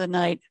times of the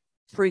night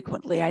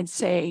frequently. I'd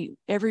say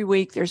every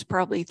week there's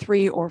probably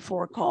 3 or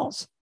 4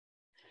 calls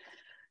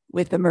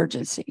with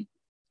emergency.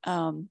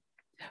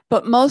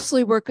 But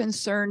mostly we're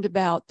concerned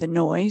about the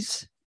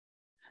noise,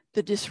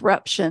 the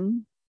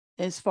disruption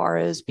as far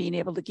as being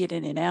able to get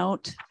in and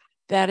out.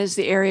 That is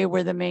the area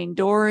where the main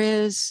door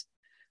is.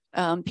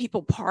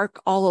 People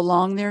park all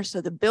along there,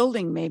 so the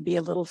building may be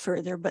a little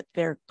further, but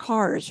their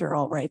cars are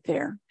all right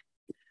there.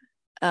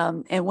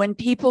 And when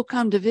people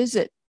come to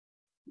visit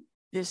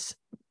this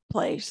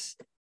place,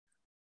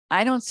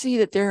 I don't see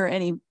that there are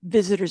any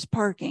visitors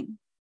parking.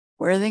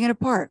 Where are they going to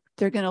park?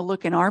 They're going to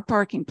look in our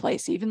parking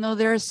place, even though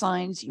there are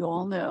signs, you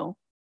all know.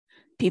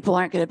 People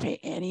aren't going to pay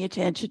any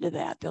attention to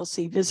that. They'll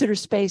see visitor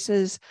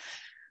spaces.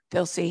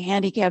 They'll see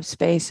handicap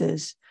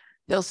spaces.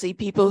 They'll see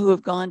people who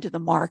have gone to the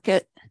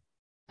market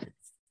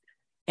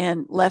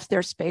and left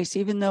their space,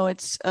 even though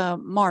it's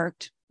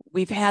marked.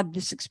 We've had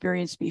this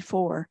experience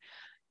before.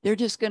 They're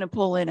just going to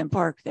pull in and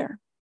park there.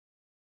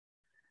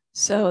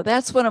 So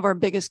that's one of our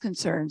biggest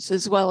concerns,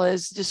 as well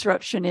as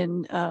disruption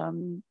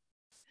in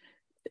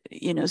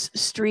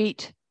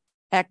street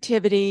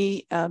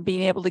activity,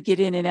 being able to get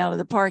in and out of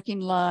the parking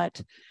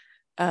lot,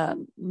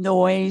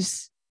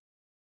 noise,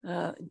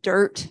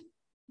 dirt,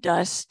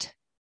 dust.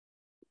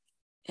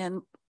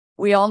 And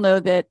we all know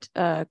that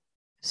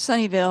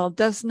Sunnyvale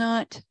does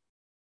not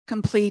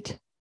complete,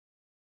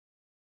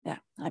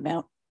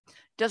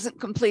 doesn't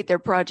complete their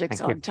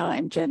projects on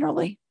time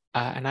generally.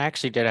 And I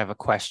actually did have a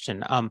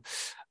question.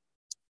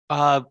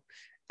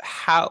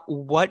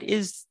 What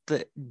is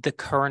the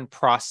current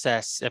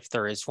process, if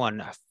there is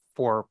one,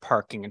 for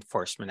parking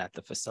enforcement at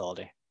the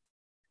facility?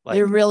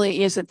 There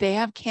really isn't. They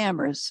have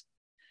cameras,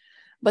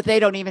 but they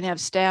don't even have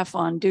staff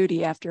on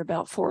duty after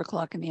about 4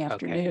 o'clock in the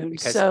afternoon.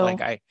 Because, so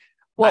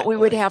what we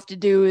would have to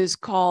do is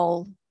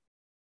call,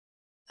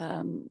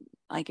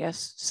 I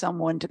guess,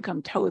 someone to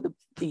come tow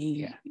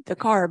the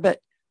car. But,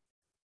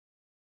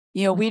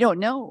 we don't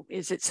know.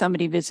 Is it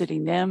somebody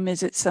visiting them?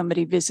 Is it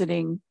somebody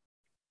visiting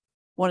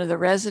one of the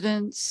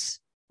residents?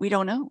 We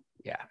don't know.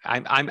 Yeah,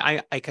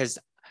 because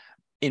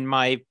in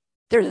my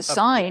there's a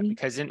sign.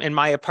 Because in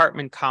my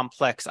apartment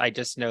complex, I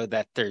just know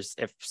that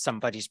if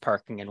somebody's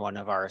parking in one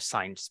of our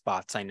assigned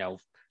spots, I know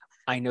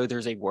I know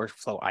there's a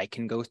workflow I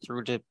can go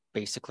through to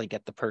basically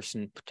get the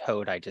person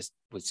towed. I just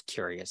was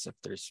curious if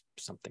there's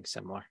something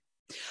similar.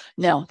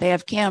 No, they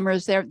have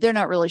cameras. They're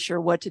not really sure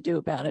what to do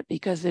about it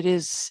because it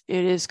is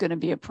going to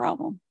be a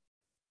problem.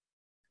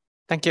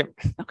 Thank you.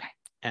 Okay.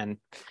 And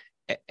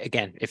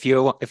again, if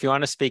you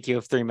want to speak, you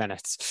have 3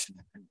 minutes.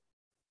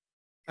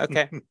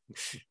 Okay.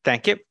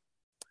 Thank you.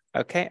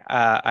 Okay.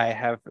 I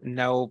have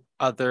no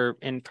other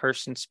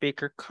in-person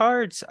speaker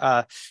cards.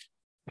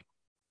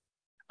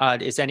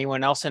 Is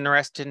anyone else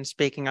interested in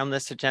speaking on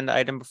this agenda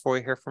item before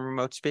we hear from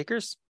remote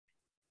speakers?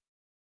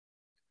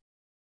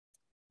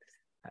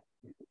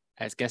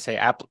 I was going to say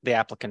the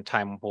applicant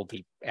time will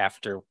be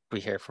after we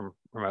hear from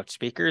remote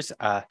speakers.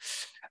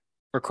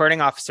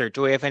 Recording officer,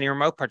 do we have any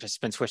remote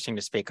participants wishing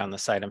to speak on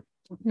this item?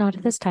 Not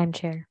at this time,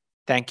 Chair.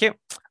 Thank you.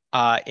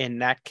 In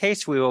that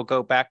case, we will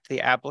go back to the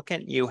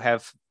applicant. You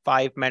have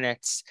 5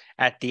 minutes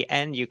at the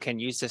end. You can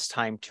use this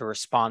time to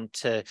respond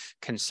to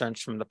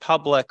concerns from the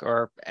public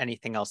or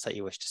anything else that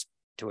you wish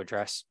to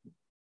address.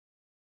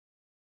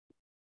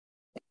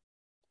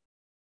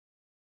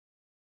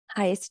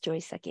 Hi, it's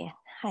Joyce again.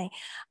 Hi.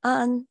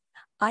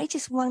 I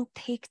just want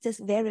to take this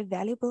very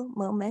valuable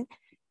moment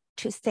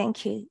to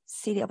thank you,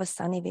 City of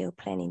Sunnyvale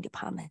Planning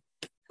Department.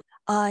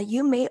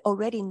 You may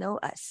already know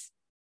us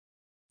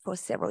for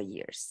several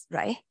years,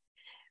 right?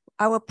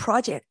 Our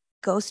project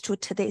goes to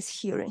today's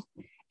hearing.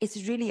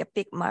 It's really a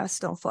big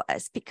milestone for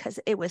us because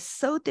it was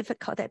so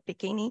difficult at the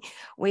beginning.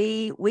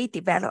 We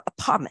developed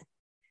apartment,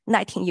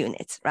 19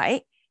 units,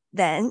 right?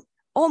 Then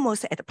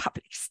almost at the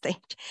public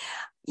stage.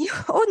 You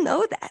all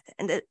know that.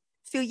 And a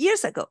few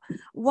years ago,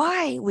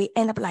 why we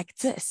end up like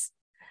this.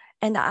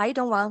 And I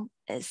don't want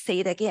to say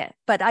it again,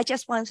 but I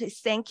just want to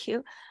thank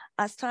you,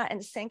 Asta,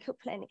 and thank you,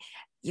 planning.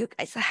 You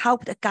guys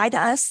helped guide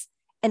us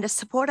and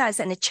support us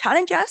and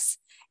challenge us.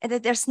 And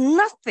there's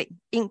nothing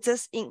in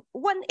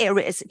one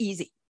area is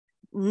easy,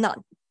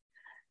 none.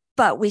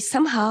 But we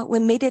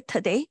made it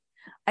today.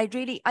 I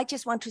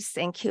just want to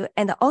thank you.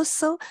 And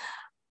also,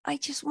 I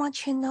just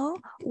want you to know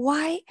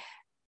why,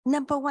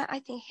 number one, I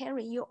think,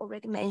 Henry, you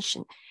already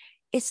mentioned,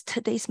 it's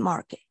today's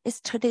market, it's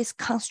today's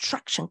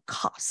construction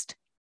cost.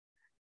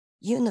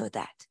 You know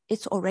that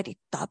it's already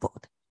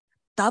doubled.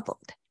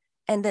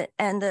 And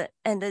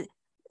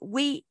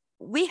we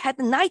had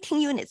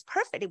 19 units,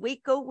 perfectly.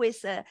 We go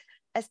with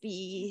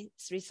SB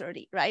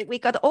 330, right? We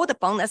got all the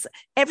bonus,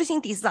 everything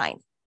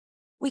designed.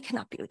 We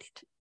cannot build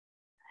it.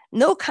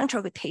 No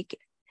contract will take it.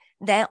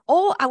 Then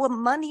all our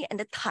money and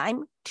the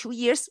time, 2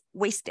 years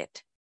wasted.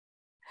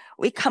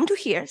 We come to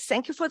here,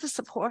 thank you for the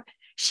support.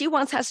 She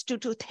wants us to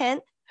do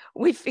 10.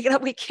 We figured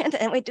out we can't,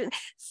 and we do.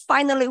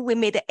 Finally, we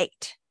made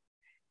 8.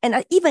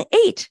 And even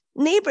 8,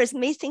 neighbors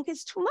may think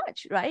it's too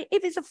much, right?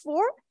 If it's a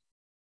 4,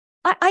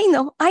 I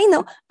know,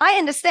 I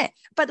understand.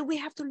 But we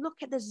have to look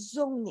at the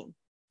zoning.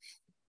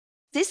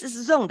 This is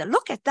zoned.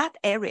 Look at that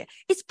area.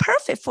 It's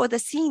perfect for the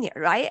senior,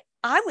 right?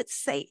 I would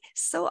say.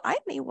 So I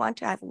may want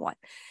to have 1.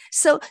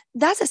 So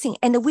that's the thing.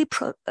 And we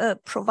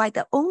provide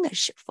the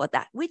ownership for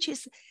that, which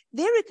is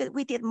very good.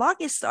 We did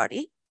market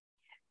study.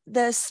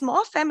 The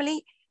small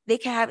family, they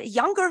can have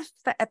younger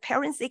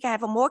parents, they can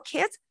have more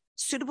kids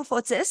suitable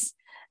for this.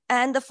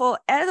 And for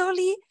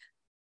elderly,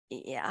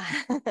 yeah.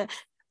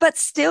 But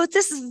still,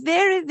 this is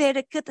very,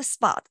 very good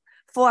spot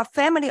for a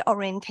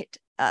family-oriented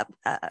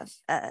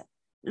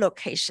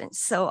location.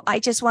 So I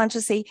just want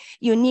to say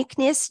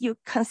uniqueness, you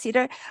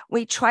consider,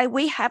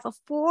 we have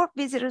 4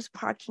 visitors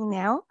parking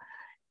now.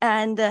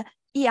 And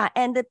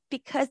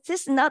because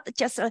this is not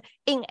just an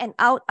in and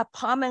out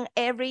apartment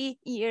every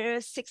year,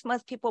 6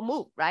 months people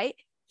move, right?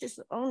 This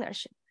is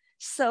ownership.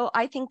 So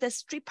I think the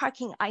street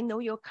parking, I know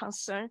your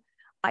concern.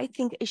 I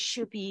think it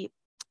should be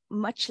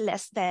much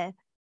less than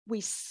we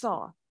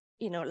saw,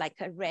 like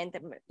a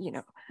random,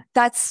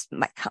 that's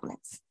my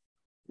comments.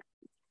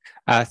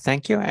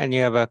 Thank you. And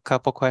you have a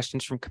couple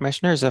questions from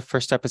commissioners.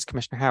 First up is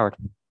Commissioner Howard.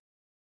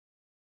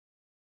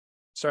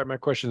 Sorry, my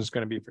question is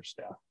going to be for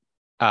staff.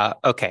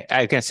 Okay,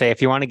 I was going to say,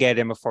 if you want to get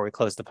in before we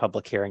close the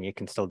public hearing, you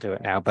can still do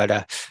it now.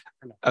 But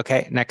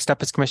okay, next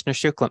up is Commissioner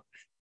Shuklin.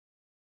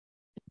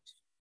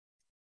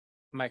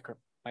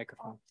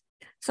 Microphone.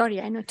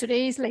 Sorry, I know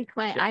today is like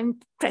I'm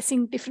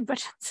pressing different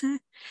buttons.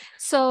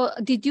 So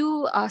did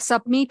you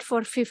submit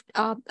for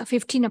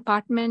 15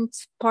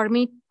 apartments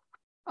permit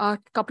a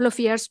couple of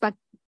years back?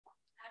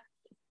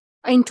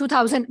 In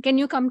 2000, can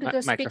you come to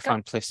the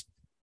microphone, speaker? Please.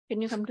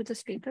 Can you come to the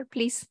speaker,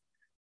 please?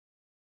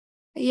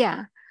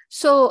 Yeah.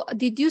 So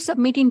did you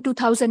submit in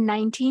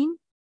 2019?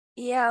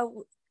 Yeah,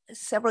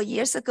 several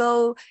years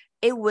ago,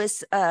 it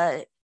was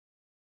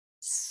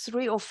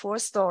 3 or 4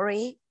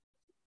 story,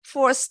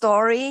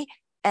 4-story,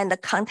 and the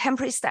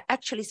contemporary style.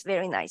 Actually, it's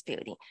very nice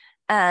building,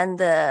 and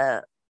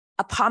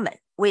apartment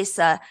with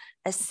a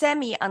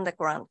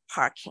semi-underground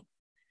parking.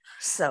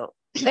 So.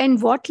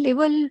 And what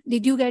level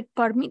did you get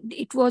permit?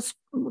 It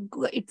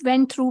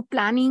went through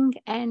planning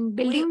and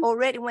building? We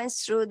already went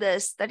through the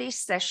study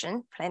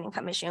session, planning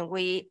commission.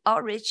 We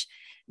outreach.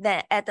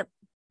 Then at the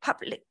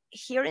public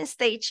hearing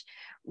stage,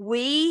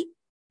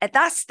 at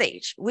that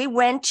stage, we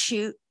went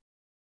to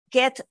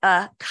get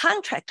a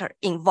contractor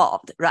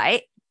involved,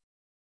 right?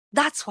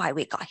 That's why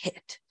we got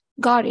hit.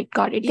 Got it.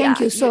 Thank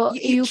you. So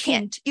you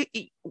can't.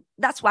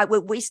 That's why we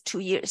waste 2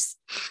 years.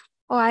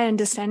 Oh, I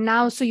understand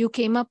now. So you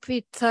came up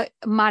with a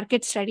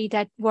market study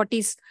that what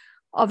is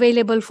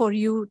available for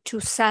you to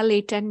sell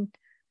it and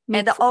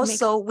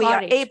also we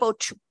are able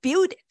to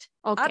build it.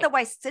 Okay.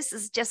 Otherwise, this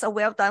is just a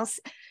well-done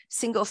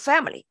single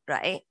family,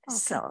 right? Okay.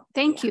 So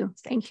thank you.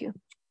 Thank you.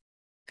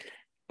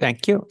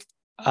 Thank you.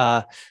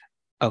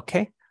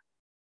 Okay.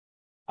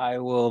 I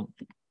will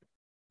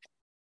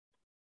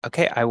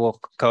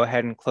go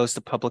ahead and close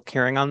the public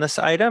hearing on this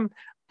item.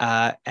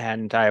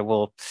 And I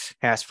will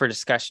ask for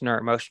discussion or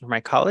a motion from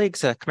my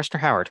colleagues. Commissioner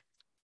Howard.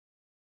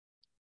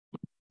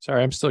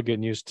 Sorry, I'm still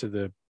getting used to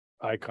the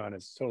icon.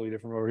 It's totally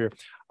different over here.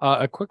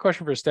 A quick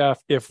question for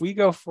staff. If we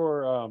go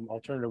for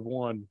alternative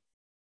 1,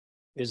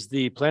 is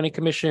the Planning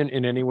Commission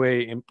in any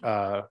way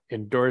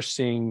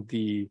endorsing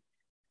the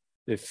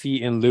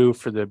fee in lieu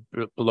for the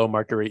below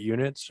market rate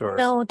units? Or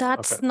no,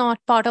 that's not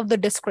part of the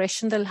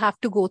discretion. They'll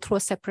have to go through a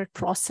separate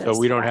process. So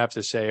we don't have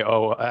to say,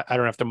 oh, I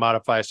don't have to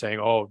modify saying,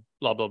 oh,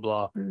 blah, blah,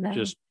 blah. No.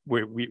 Just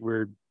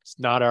we're it's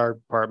not our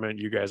department.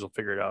 You guys will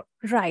figure it out.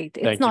 Right.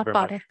 Thank it's you not very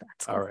part much. of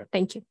that. All right.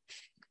 Thank you.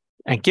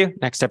 Thank you.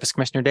 Next up is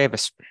Commissioner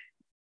Davis.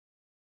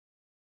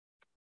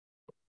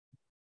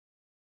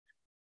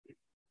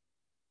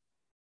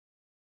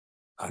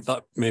 I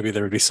thought maybe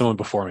there would be someone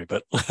before me,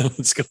 but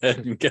let's go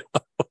ahead and go.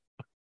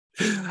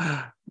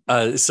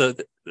 So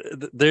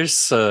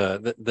there's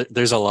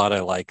a lot I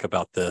like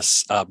about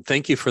this.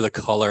 Thank you for the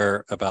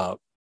color about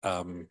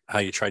how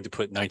you tried to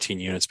put 19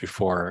 units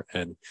before,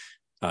 and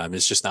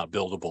it's just not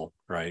buildable,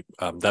 right?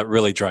 That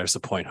really drives the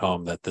point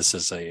home that this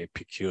is a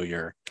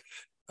peculiar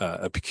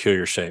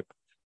shape.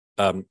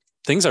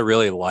 Things I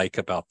really like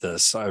about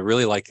this, I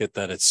really like it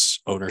that it's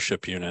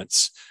ownership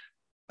units.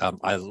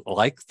 I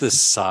like the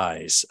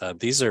size.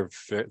 These are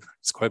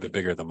it's quite a bit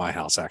bigger than my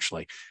house,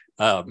 actually.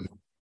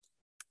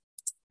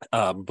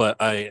 But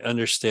I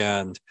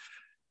understand,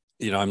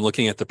 I'm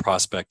looking at the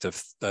prospect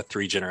of a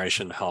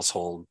 3-generation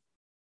household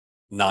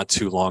not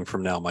too long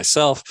from now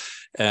myself,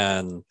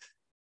 and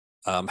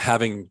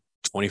having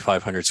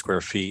 2,500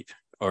 square feet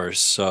or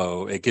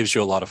so, it gives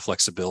you a lot of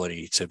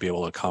flexibility to be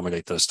able to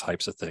accommodate those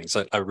types of things.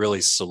 I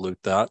really salute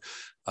that.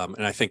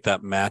 And I think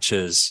that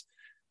matches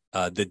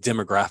the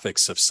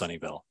demographics of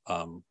Sunnyvale,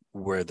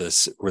 where the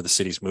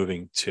city's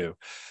moving to.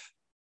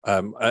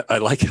 I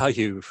like how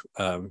you've,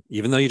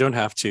 even though you don't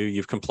have to,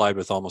 you've complied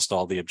with almost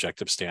all the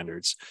objective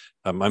standards.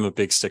 I'm a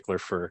big stickler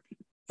for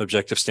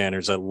objective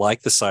standards. I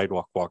like the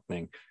sidewalk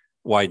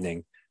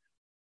widening.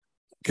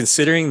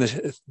 Considering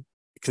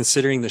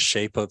the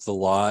shape of the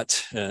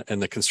lot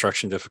and the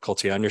construction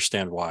difficulty, I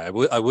understand why.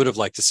 I would have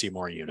liked to see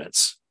more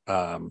units.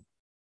 You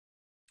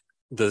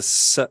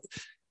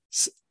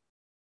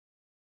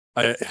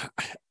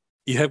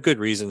have good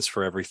reasons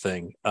for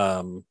everything.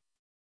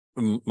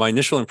 My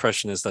initial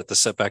impression is that the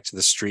setback to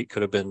the street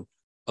could have been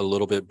a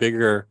little bit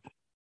bigger,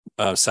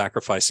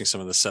 sacrificing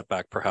some of the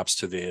setback perhaps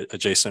to the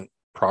adjacent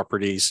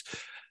properties.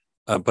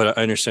 But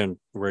I understand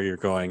where you're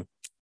going.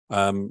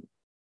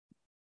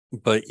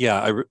 But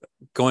yeah,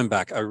 going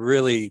back, I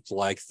really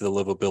like the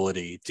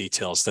livability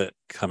details that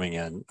coming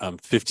in.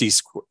 50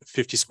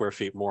 square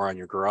feet more on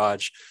your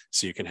garage,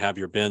 so you can have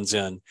your bins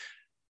in.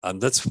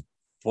 That's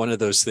one of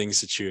those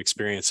things that you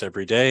experience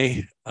every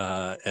day,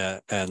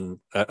 and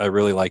I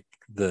really like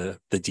the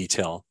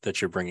detail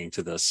that you're bringing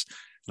to this.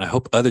 And I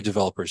hope other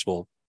developers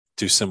will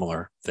do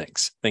similar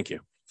things. Thank you.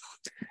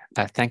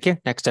 Thank you.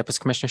 Next up is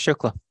Commissioner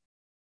Shukla.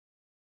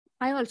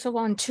 I also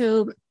want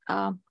to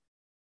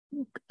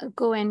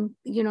go and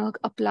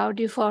applaud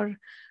you for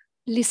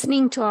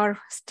listening to our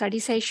study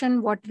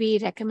session, what we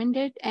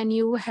recommended, and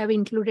you have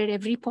included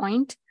every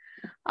point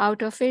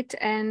out of it.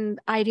 And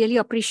I really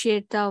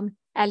appreciate the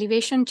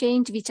elevation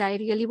change, which I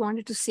really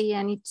wanted to see,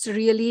 and it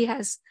really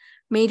has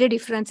made a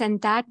difference, and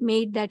that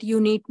made that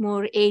unit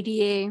more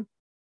ADA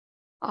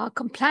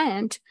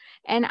compliant.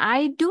 And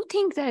I do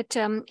think that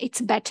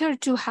it's better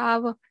to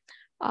have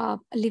a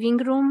living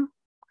room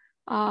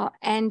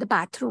and the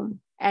bathroom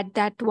at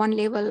that one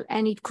level,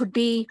 and it could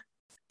be,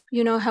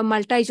 a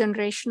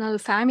multi-generational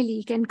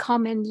family can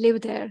come and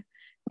live there.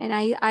 And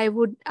I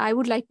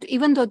would like to,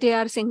 even though they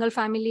are single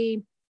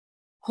family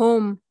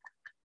home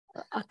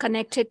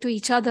connected to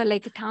each other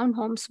like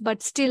townhomes,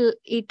 but still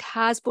it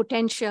has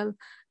potential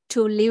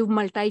to live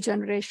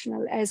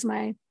multi-generational, as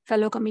my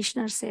fellow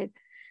commissioner said.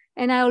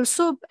 And I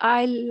also,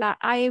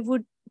 I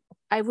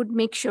would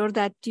make sure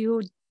that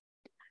you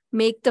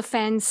make the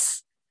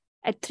fence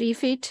at 3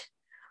 feet,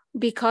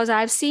 because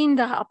I've seen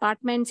the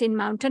apartments in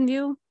Mountain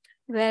View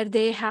where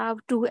they have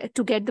to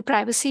get the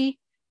privacy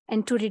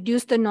and to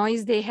reduce the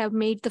noise, they have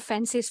made the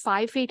fences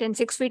 5 feet and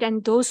 6 feet,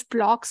 and those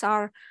blocks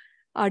are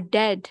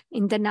dead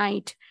in the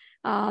night.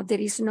 There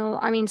is no,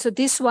 so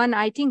this one,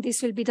 I think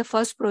this will be the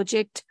first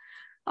project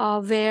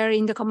where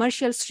in the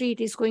commercial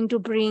street is going to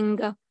bring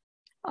a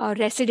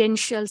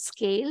residential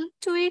scale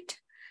to it.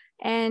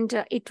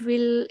 And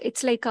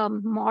it's like a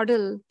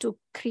model to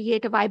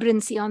create a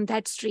vibrancy on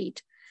that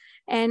street.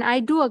 And I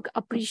do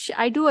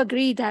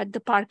agree that the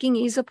parking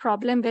is a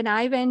problem. When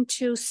I went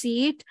to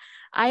see it,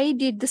 I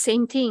did the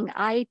same thing.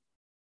 I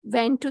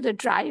went to the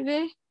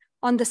driveway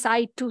on the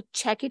side to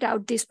check it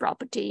out, this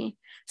property.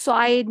 So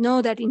I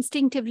know that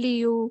instinctively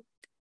you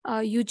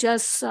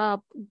just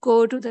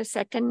go to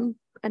the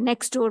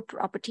next door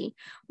property.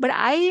 But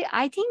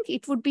I think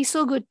it would be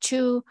so good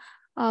to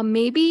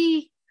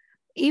maybe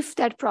if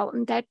that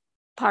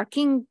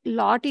parking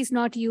lot is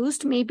not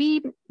used,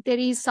 maybe there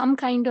is some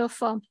kind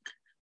of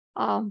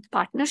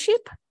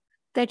partnership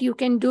that you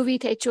can do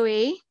with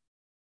HOA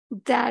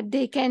that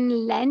they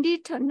can lend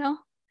it, or no,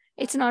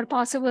 it's not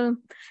possible.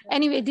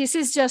 Anyway, this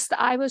is just,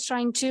 I was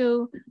trying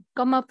to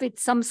come up with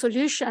some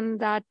solution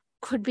that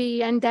could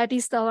be, and that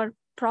is our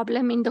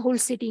problem in the whole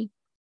city.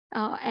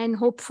 And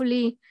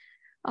hopefully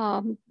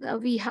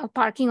we have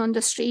parking on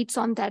the streets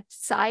on that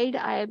side.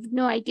 I have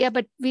no idea,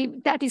 but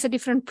that is a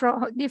different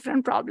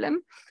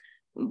problem.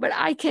 But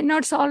I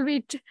cannot solve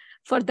it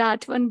for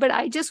that one. But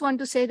I just want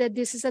to say that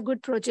this is a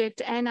good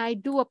project, and I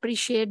do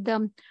appreciate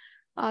the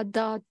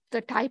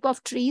type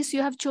of trees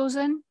you have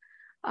chosen,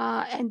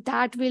 and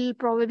that will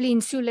probably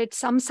insulate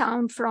some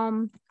sound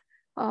from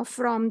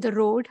the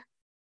road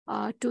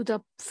to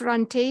the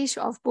frontage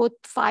of both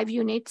 5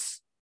 units.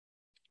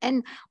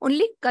 And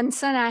only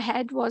concern I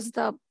had was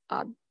the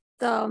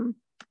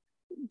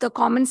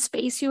common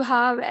space you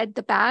have at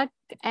the back,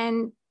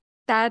 and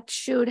that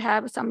should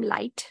have some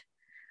light.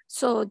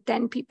 So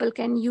then people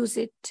can use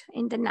it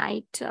in the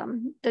night.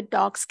 The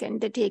dogs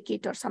they take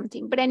it or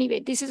something. But anyway,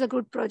 this is a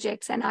good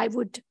project, and I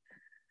would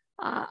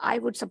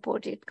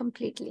support it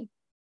completely.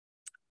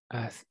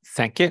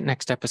 Thank you.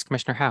 Next up is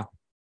Commissioner Howe.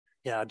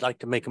 Yeah, I'd like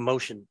to make a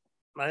motion.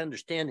 My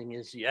understanding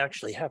is you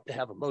actually have to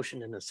have a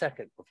motion in a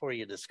second before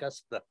you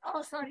discuss the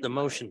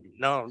motion.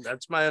 No,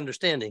 that's my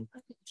understanding.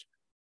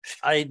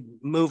 I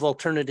move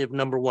alternative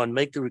number 1,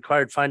 make the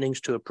required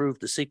findings to approve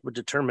the CEQA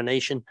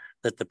determination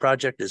that the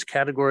project is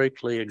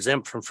categorically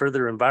exempt from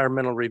further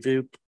environmental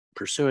review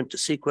pursuant to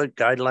CEQA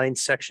guidelines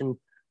section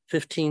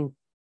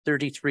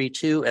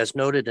 1533-2 as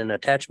noted in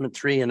attachment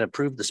 3, and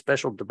approve the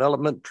special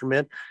development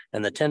permit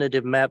and the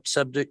tentative map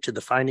subject to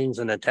the findings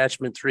in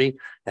attachment 3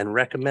 and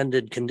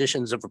recommended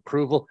conditions of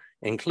approval,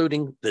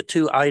 including the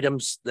 2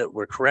 items that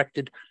were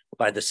corrected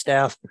by the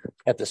staff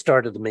at the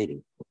start of the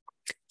meeting.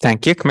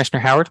 Thank you. Commissioner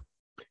Howard.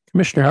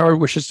 Commissioner Howard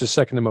wishes to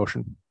second the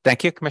motion.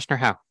 Thank you. Commissioner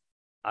Howe.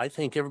 I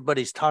think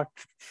everybody's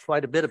talked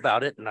quite a bit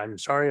about it, and I'm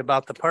sorry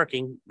about the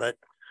parking, but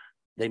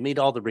they meet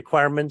all the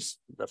requirements.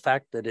 The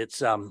fact that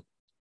it's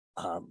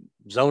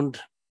zoned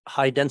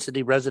high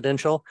density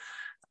residential,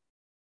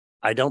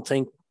 I don't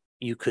think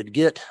you could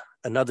get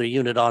another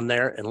unit on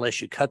there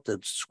unless you cut the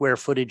square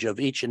footage of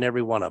each and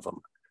every one of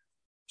them.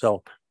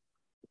 So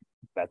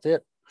that's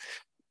it.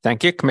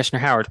 Thank you. Commissioner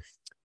Howard.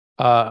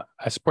 I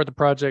support the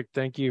project.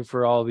 Thank you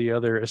for all the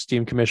other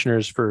esteemed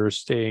commissioners for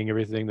saying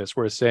everything that's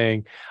worth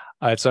saying.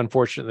 It's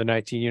unfortunate the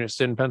 19 units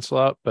didn't pencil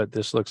out, but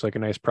this looks like a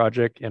nice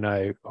project, and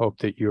I hope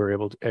that you are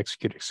able to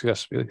execute it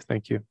successfully.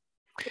 Thank you.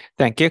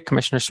 Thank you.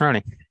 Commissioner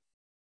Cerrone.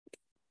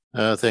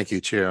 Thank you,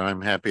 Chair.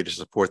 I'm happy to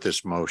support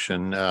this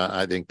motion.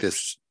 I think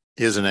this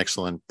is an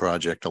excellent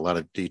project. A lot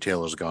of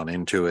detail has gone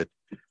into it.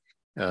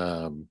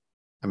 I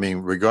mean,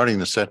 regarding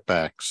the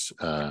setbacks,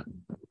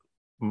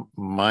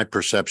 my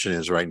perception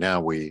is right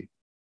now we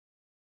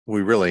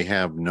really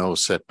have no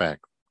setback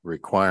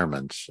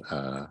requirements.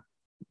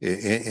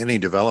 Any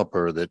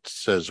developer that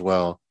says,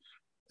 well,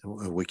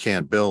 we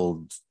can't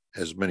build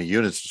as many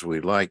units as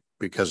we'd like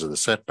because of the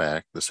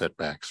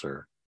setbacks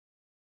are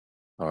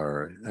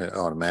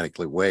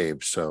automatically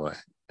waived. So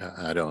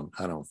I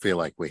don't feel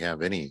like we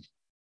have any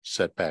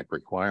setback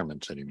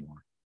requirements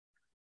anymore.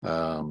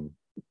 And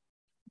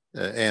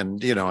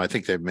I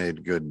think they've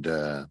made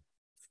good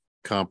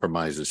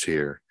compromises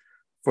here.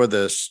 For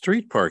the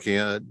street parking,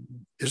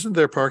 isn't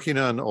there parking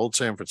on Old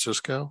San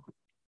Francisco?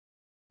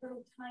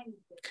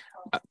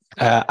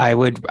 I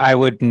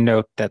would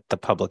note that the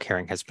public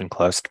hearing has been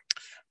closed.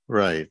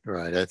 Right.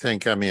 I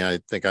think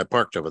I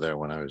parked over there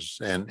when I was,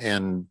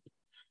 and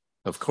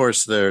of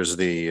course there's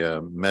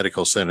the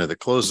medical center that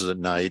closes at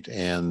night,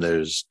 and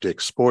there's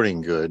Dick's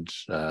Sporting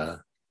Goods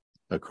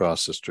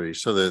across the street.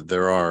 So that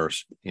there are,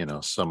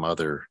 some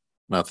other,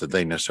 not that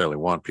they necessarily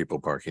want people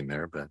parking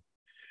there, but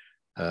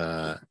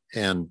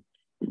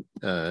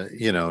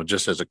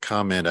just as a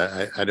comment,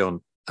 I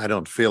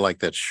don't feel like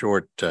that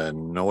short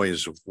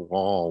noise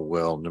wall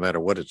will, no matter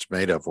what it's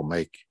made of, will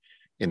make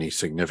any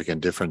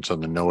significant difference on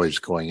the noise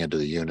going into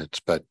the units.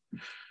 But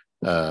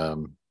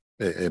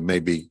it may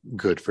be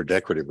good for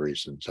decorative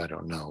reasons. I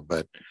don't know.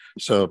 But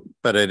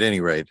at any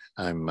rate,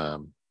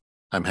 I'm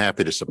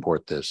happy to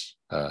support this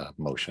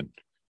motion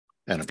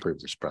and approve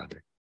this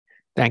project.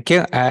 Thank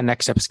you.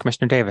 Next up is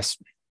Commissioner Davis.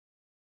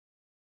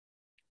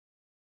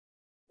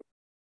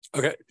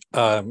 Okay.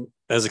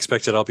 As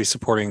expected, I'll be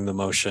supporting the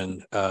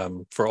motion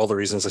for all the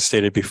reasons I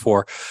stated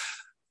before.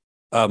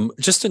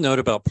 Just a note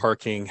about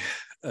parking.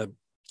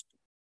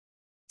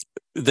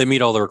 They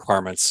meet all the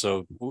requirements,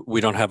 so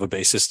we don't have a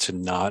basis to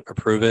not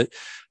approve it.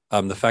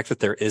 The fact that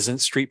there isn't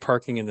street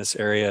parking in this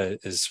area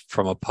is,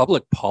 from a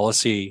public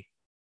policy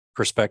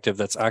perspective,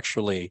 that's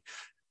actually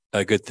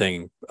a good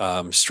thing.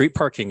 Street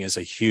parking is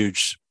a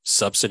huge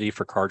subsidy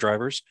for car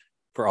drivers,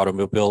 for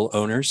automobile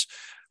owners.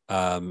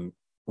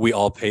 We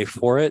all pay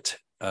for it.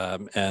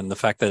 And the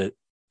fact that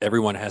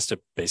everyone has to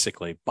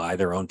basically buy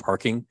their own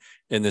parking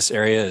in this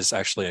area is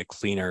actually a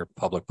cleaner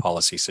public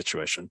policy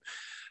situation.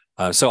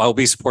 So I'll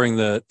be supporting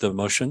the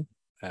motion,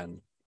 and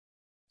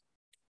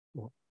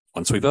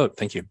once we vote,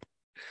 thank you.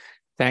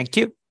 Thank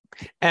you.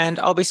 And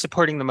I'll be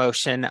supporting the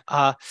motion.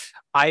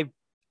 I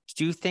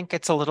do think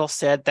it's a little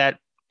sad that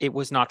it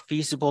was not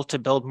feasible to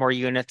build more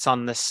units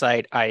on this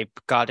site. I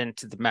got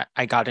into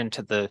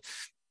the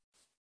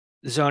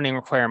zoning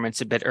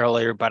requirements a bit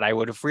earlier, but I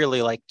would have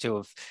really liked to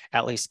have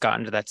at least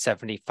gotten to that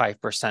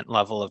 75%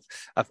 level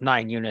of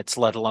 9 units,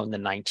 let alone the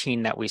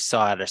 19 that we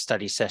saw at a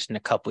study session a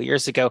couple of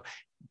years ago.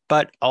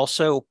 But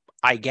also,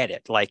 I get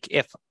it. Like,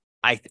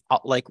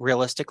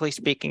 realistically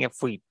speaking,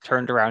 if we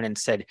turned around and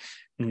said,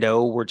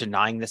 no, we're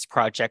denying this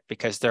project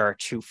because there are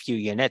too few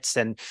units,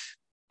 then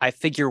I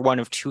figure one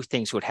of two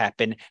things would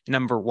happen.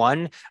 Number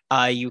one,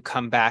 you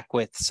come back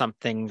with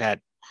something that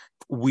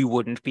we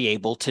wouldn't be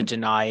able to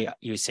deny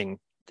using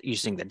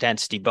the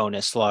density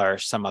bonus law or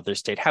some other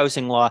state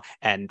housing law,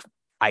 and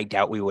I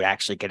doubt we would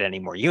actually get any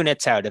more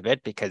units out of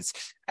it because,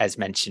 as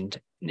mentioned,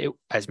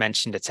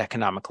 it's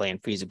economically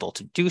infeasible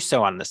to do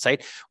so on the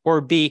site.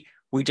 Or B,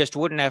 we just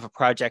wouldn't have a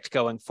project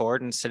going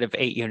forward. Instead of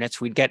 8 units,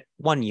 we'd get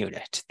 1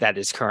 unit that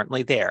is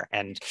currently there,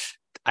 and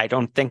I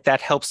don't think that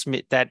helps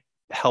me.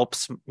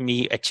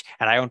 And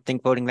I don't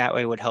think voting that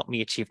way would help me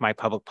achieve my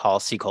public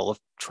policy goal of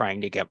trying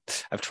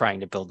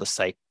to build the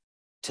site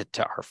to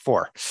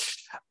R4.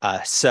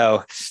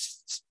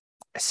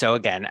 So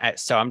again,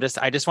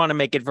 I just want to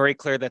make it very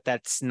clear that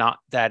that's not,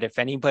 that if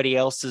anybody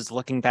else is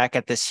looking back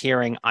at this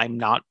hearing,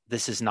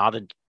 this is not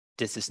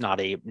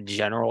a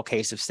general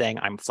case of saying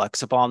I'm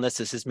flexible on this.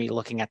 This is me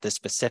looking at the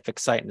specific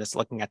site and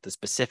looking at the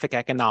specific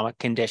economic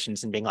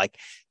conditions and being like,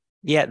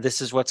 yeah,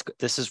 this is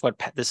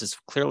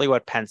clearly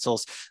what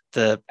pencils.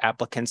 The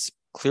applicants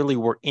clearly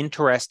were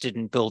interested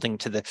in building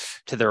to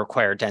the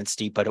required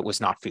density, but it was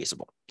not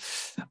feasible.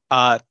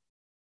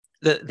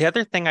 The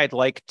other thing I'd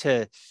like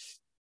to,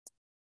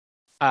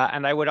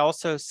 and I would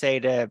also say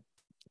to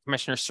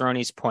Commissioner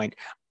Cerrone's point,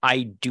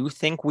 I do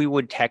think we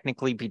would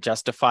technically be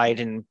justified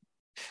in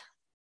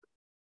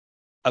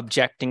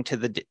objecting to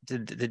the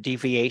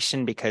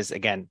deviation because,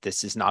 again,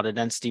 this is not a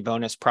density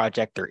bonus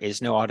project. There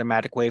is no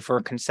automatic waiver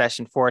or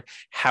concession for it.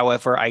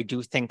 However, I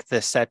do think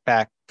the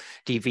setback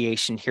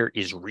deviation here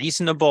is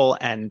reasonable,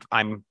 and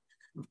I'm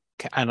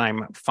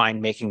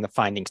fine making the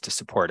findings to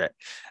support it.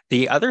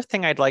 The other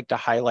thing I'd like to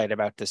highlight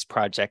about this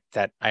project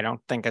that I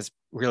don't think has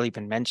really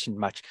been mentioned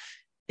much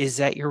is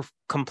that you're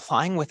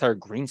complying with our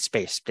green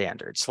space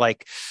standards.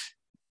 Like,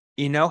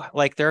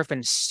 there have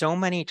been so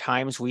many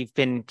times we've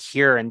been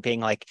here and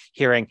being like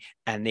hearing,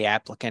 and the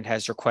applicant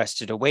has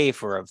requested a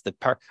waiver of the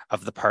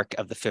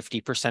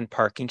 50%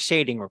 parking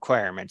shading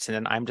requirements. And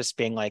then I'm just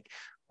being like,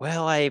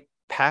 well, I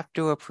have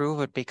to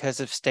approve it because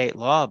of state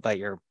law, but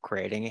you're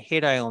creating a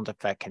heat island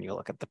effect. Can you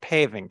look at the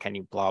paving? Can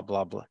you blah,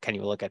 blah, blah? Can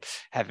you look at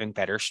having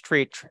better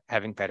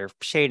having better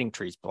shading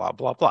trees, blah,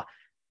 blah, blah.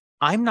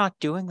 I'm not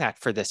doing that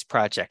for this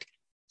project.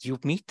 You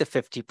meet the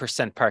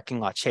 50% parking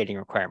lot shading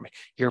requirement.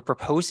 You're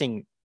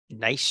proposing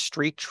nice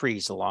street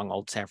trees along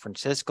Old San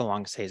Francisco,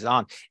 along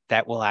Cezanne,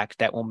 that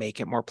will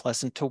make it more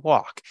pleasant to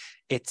walk.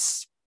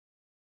 It's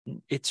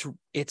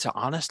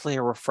honestly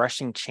a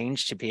refreshing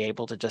change to be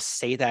able to just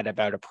say that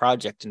about a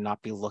project and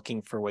not be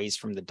looking for ways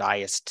from the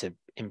dais to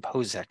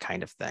impose that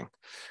kind of thing.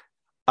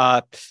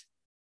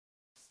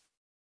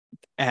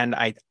 And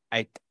I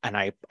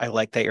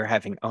like that you're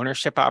having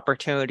ownership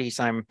opportunities.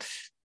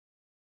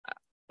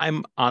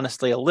 I'm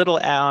honestly a little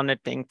out on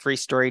it being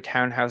 3-story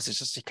townhouses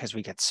just because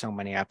we get so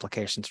many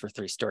applications for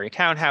 3-story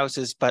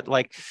townhouses, but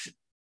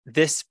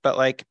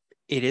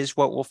it is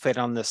what will fit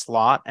on this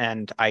lot.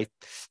 And I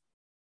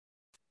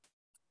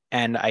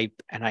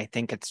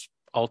think it's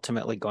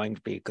ultimately going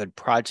to be a good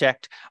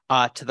project.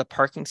 To the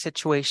parking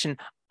situation,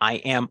 I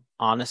am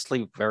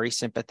honestly very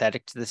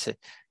sympathetic to this,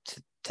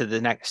 to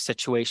the next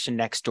situation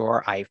next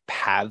door. I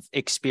have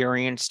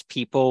experienced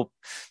people.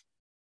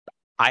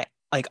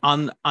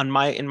 In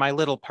my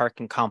little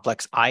parking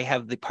complex, I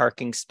have the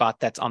parking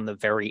spot that's on the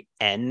very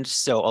end.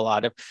 So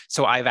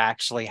I've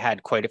actually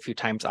had quite a few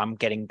times I'm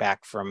getting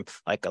back from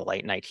like a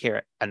late night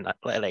here and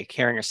like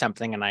hearing or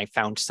something, and I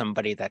found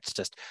somebody that's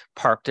just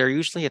parked there.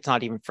 Usually it's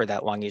not even for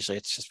that long. Usually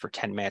it's just for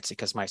 10 minutes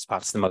because my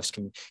spot's the most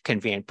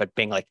convenient, but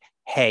being like,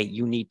 hey,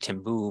 you need to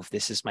move.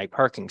 This is my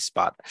parking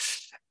spot.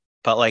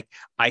 But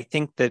I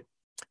think that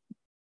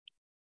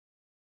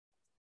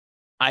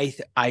I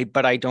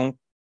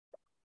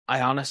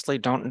honestly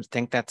don't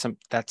think that's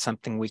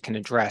something we can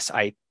address.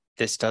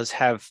 This does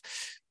have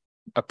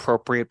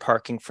appropriate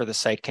parking for the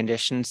site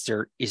conditions.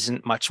 There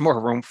isn't much more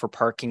room for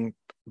parking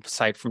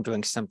aside from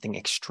doing something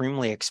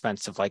extremely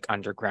expensive like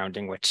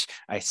undergrounding, which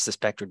I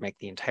suspect would make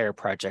the entire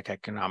project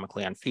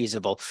economically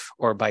unfeasible,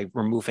 or by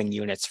removing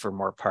units for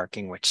more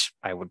parking, which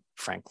I would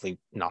frankly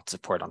not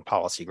support on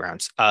policy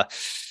grounds. I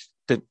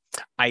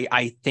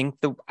think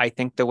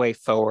the way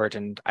forward,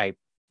 and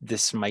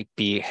this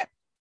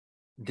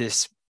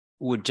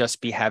would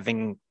just be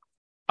having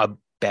a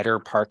better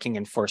parking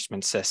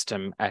enforcement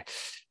system at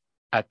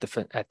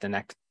the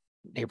next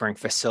neighboring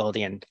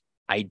facility, and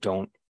I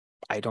don't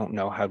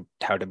know how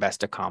to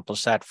best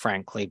accomplish that,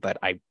 frankly, but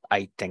I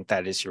think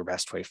that is your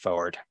best way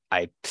forward.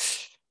 I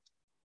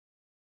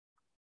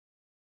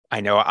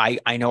know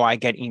I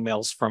get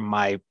emails from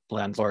my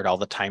landlord all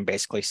the time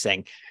basically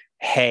saying,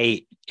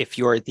 hey, if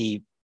you're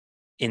the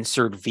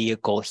insert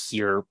vehicle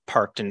here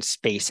parked in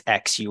space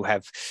X, you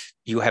have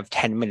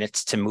 10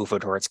 minutes to move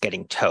it or it's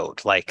getting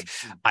towed. Like,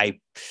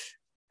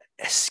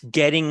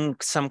 getting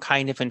some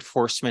kind of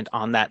enforcement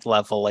on that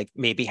level, like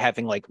maybe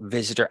having like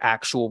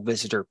actual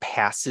visitor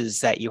passes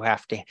that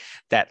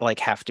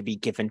have to be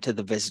given to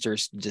the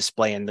visitors to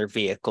display in their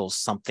vehicles,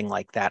 something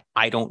like that.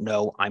 I don't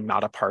know. I'm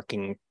not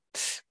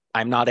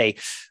a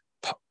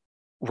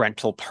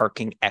rental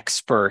parking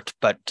expert,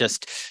 but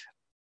just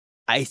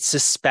I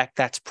suspect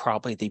that's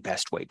probably the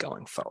best way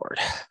going forward.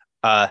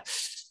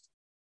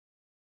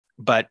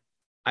 But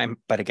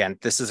again,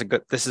 this is a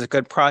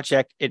good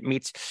project.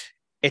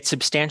 It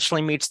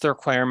substantially meets the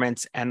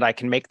requirements, and I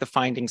can make the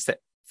findings that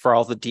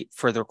for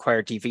the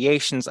required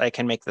deviations. I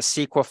can make the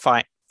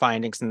CEQA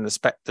findings and the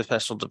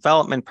special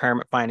development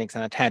permit findings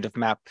and a tentative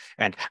map,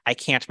 and I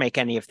can't make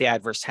any of the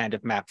adverse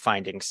tentative map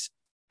findings.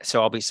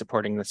 So I'll be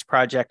supporting this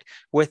project.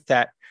 With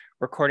that,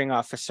 recording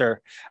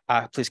officer,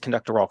 please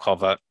conduct a roll call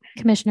vote.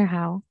 Commissioner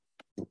Howell,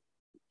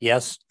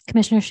 Yes.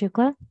 Commissioner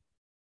Shukla,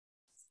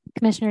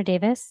 Commissioner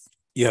Davis,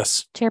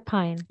 Yes. Chair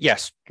Pine,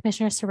 Yes.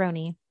 Commissioner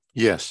Cerrone,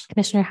 Yes.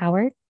 Commissioner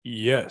Howard.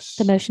 Yes.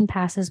 The motion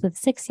passes with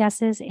 6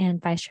 yeses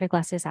and Vice Chair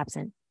Glassius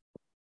absent.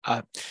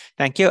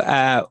 Thank you.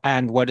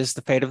 And what is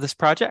the fate of this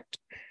project?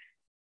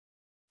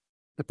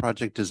 The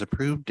project is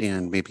approved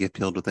and may be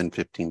appealed within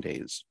 15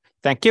 days.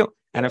 Thank you.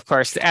 And of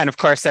course,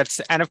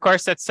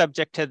 that's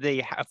subject to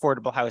the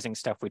affordable housing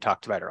stuff we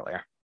talked about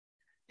earlier.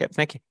 Yep.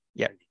 Thank you.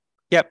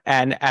 Yep.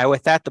 And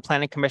with that, the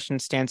Planning Commission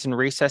stands in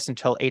recess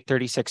until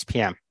 8:36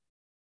 p.m.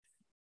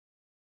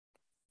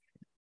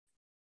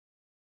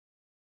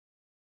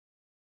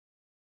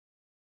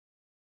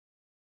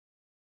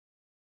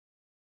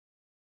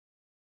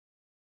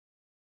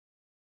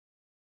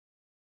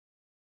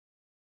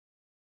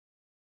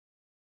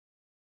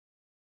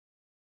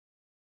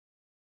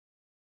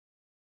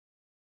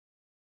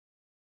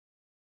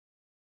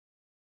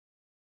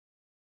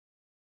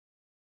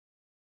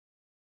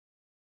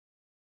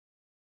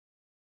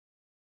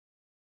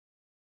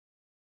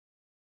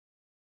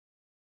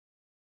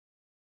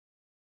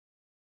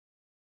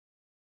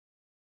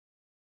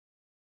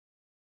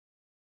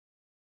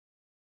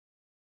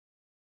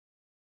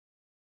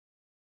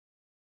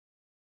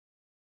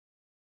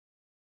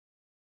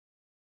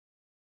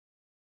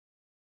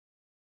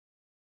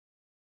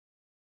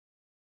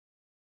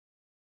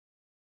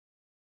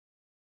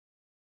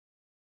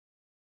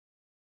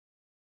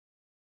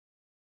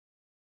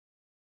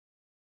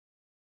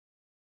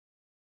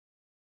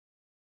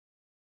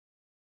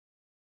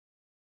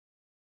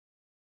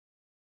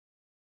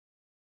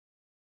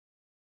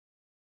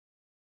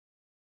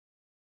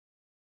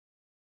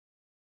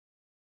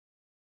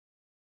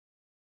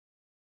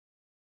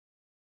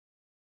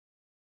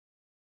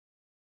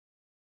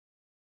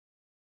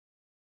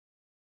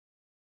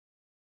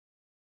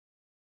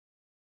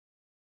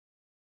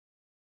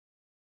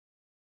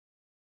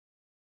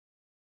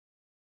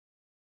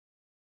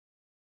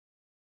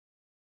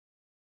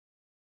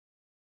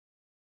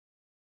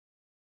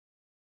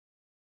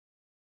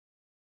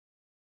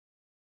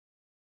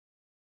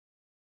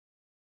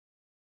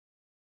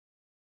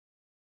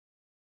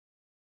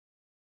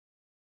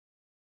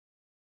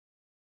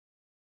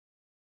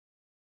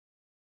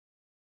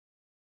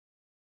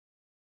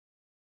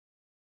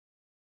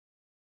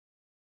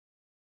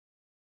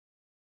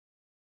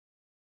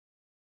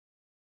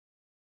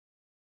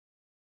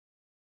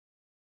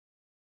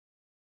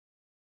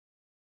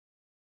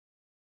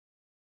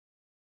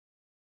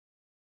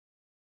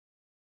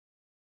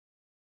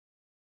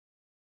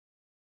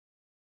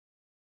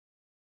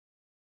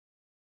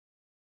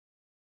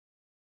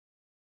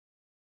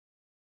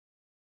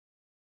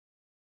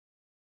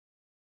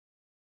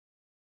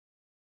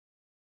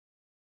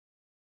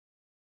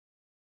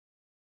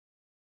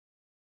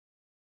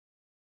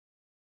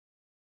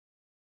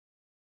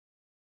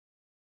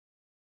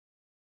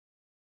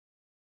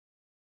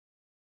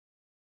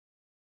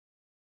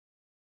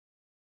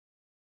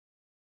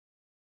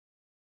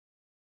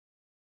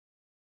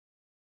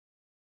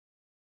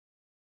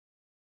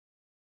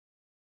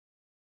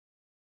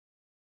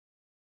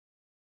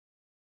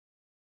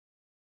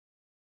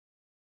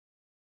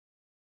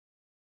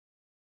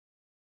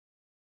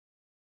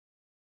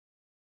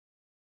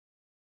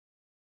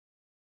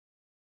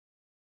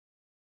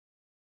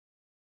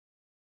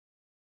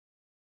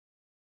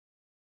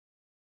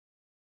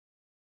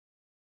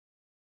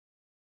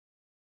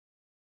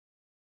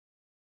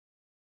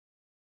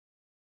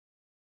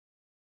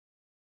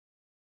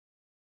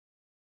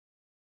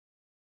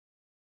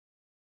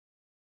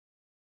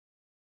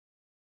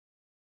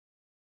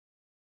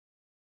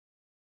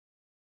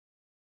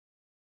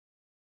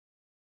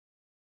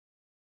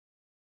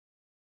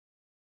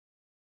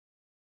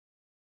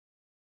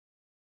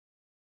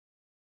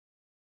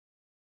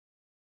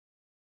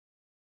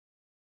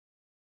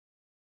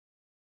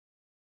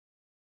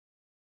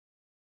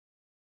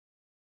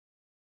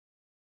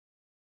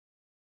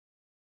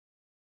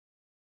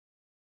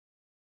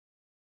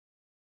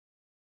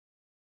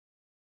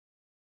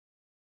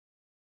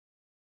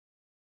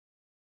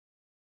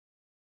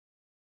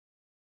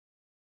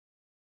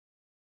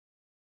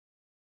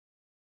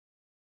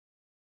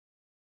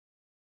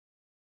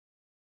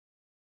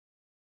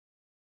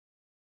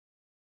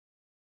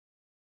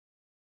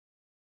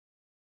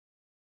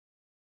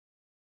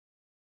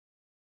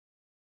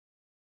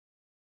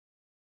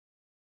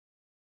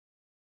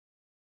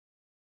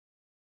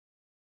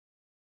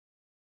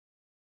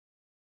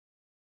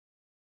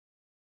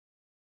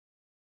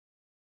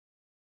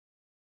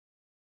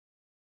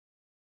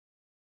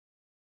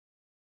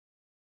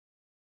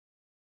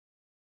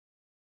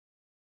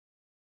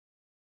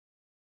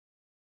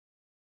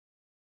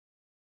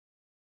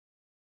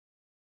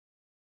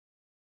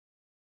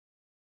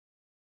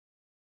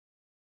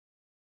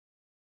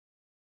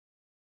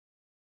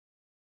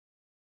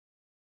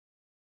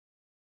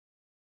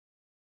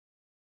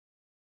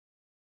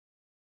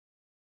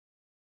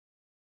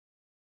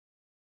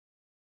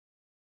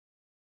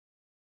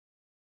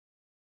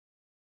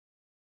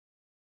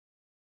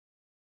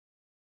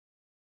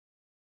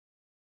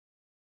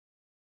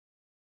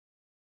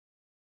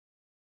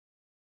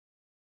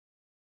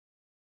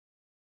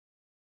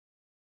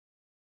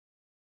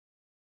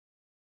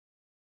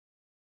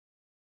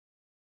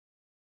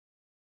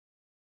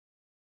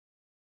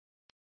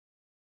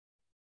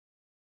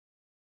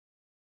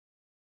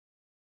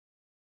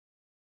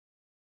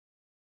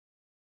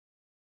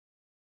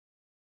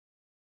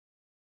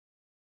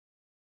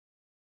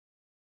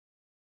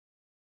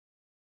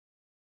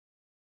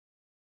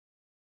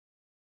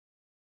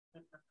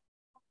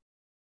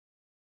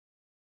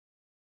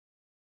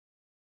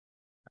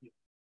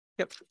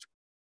 Yep.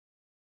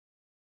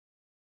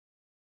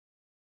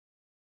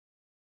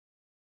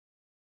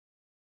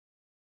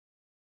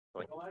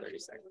 Like 30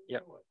 seconds.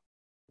 Yep.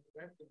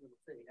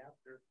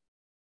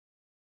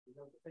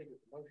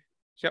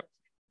 Yep.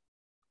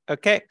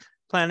 Okay,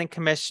 Planning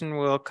Commission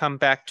will come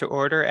back to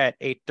order at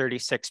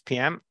 8:36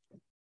 p.m.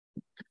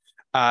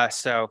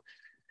 So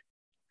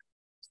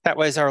that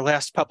was our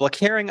last public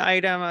hearing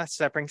item.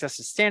 So that brings us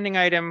to standing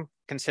item,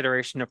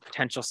 consideration of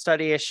potential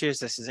study issues.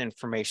 This is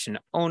information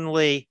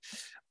only.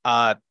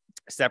 So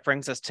that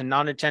brings us to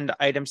non-agenda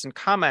items and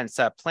comments.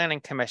 Planning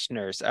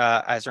commissioners,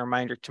 as a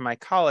reminder to my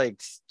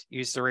colleagues,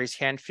 use the raise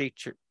hand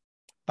feature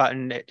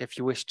button if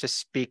you wish to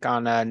speak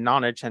on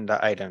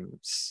non-agenda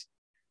items.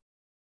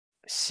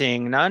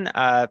 Seeing none,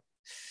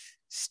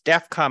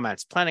 staff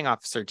comments. Planning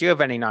officer, do you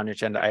have any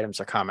non-agenda items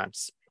or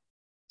comments?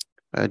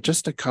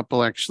 Just a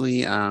couple,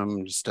 actually.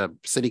 Just a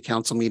city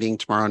council meeting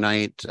tomorrow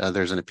night.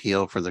 There's an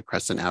appeal for the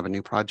Crescent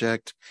Avenue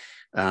project.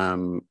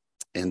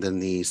 And then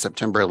the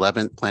September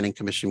 11th Planning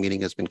Commission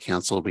meeting has been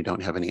canceled. We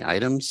don't have any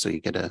items, so you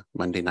get a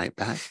Monday night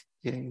back.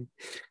 Yay.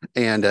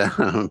 And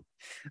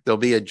there'll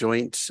be a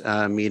joint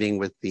meeting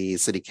with the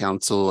city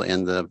council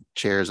and the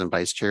chairs and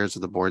vice chairs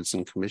of the boards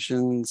and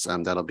commissions.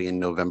 That'll be in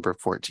November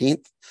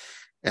 14th.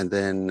 And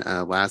then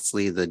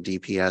lastly, the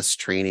DPS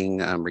training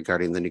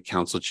regarding the new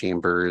council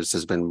chambers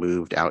has been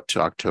moved out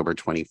to October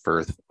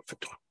 24th.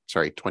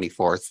 So I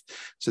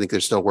think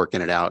they're still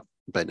working it out,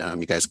 but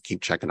you guys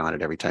keep checking on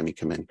it every time you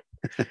come in.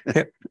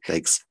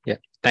 Thanks. Yeah,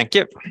 thank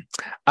you.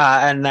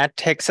 And that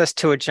takes us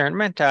to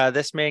adjournment.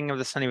 This meeting of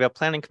the Sunnyvale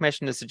Planning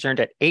Commission is adjourned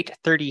at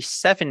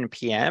 8:37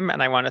 p.m.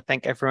 And I want to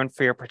thank everyone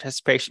for your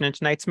participation in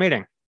tonight's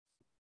meeting.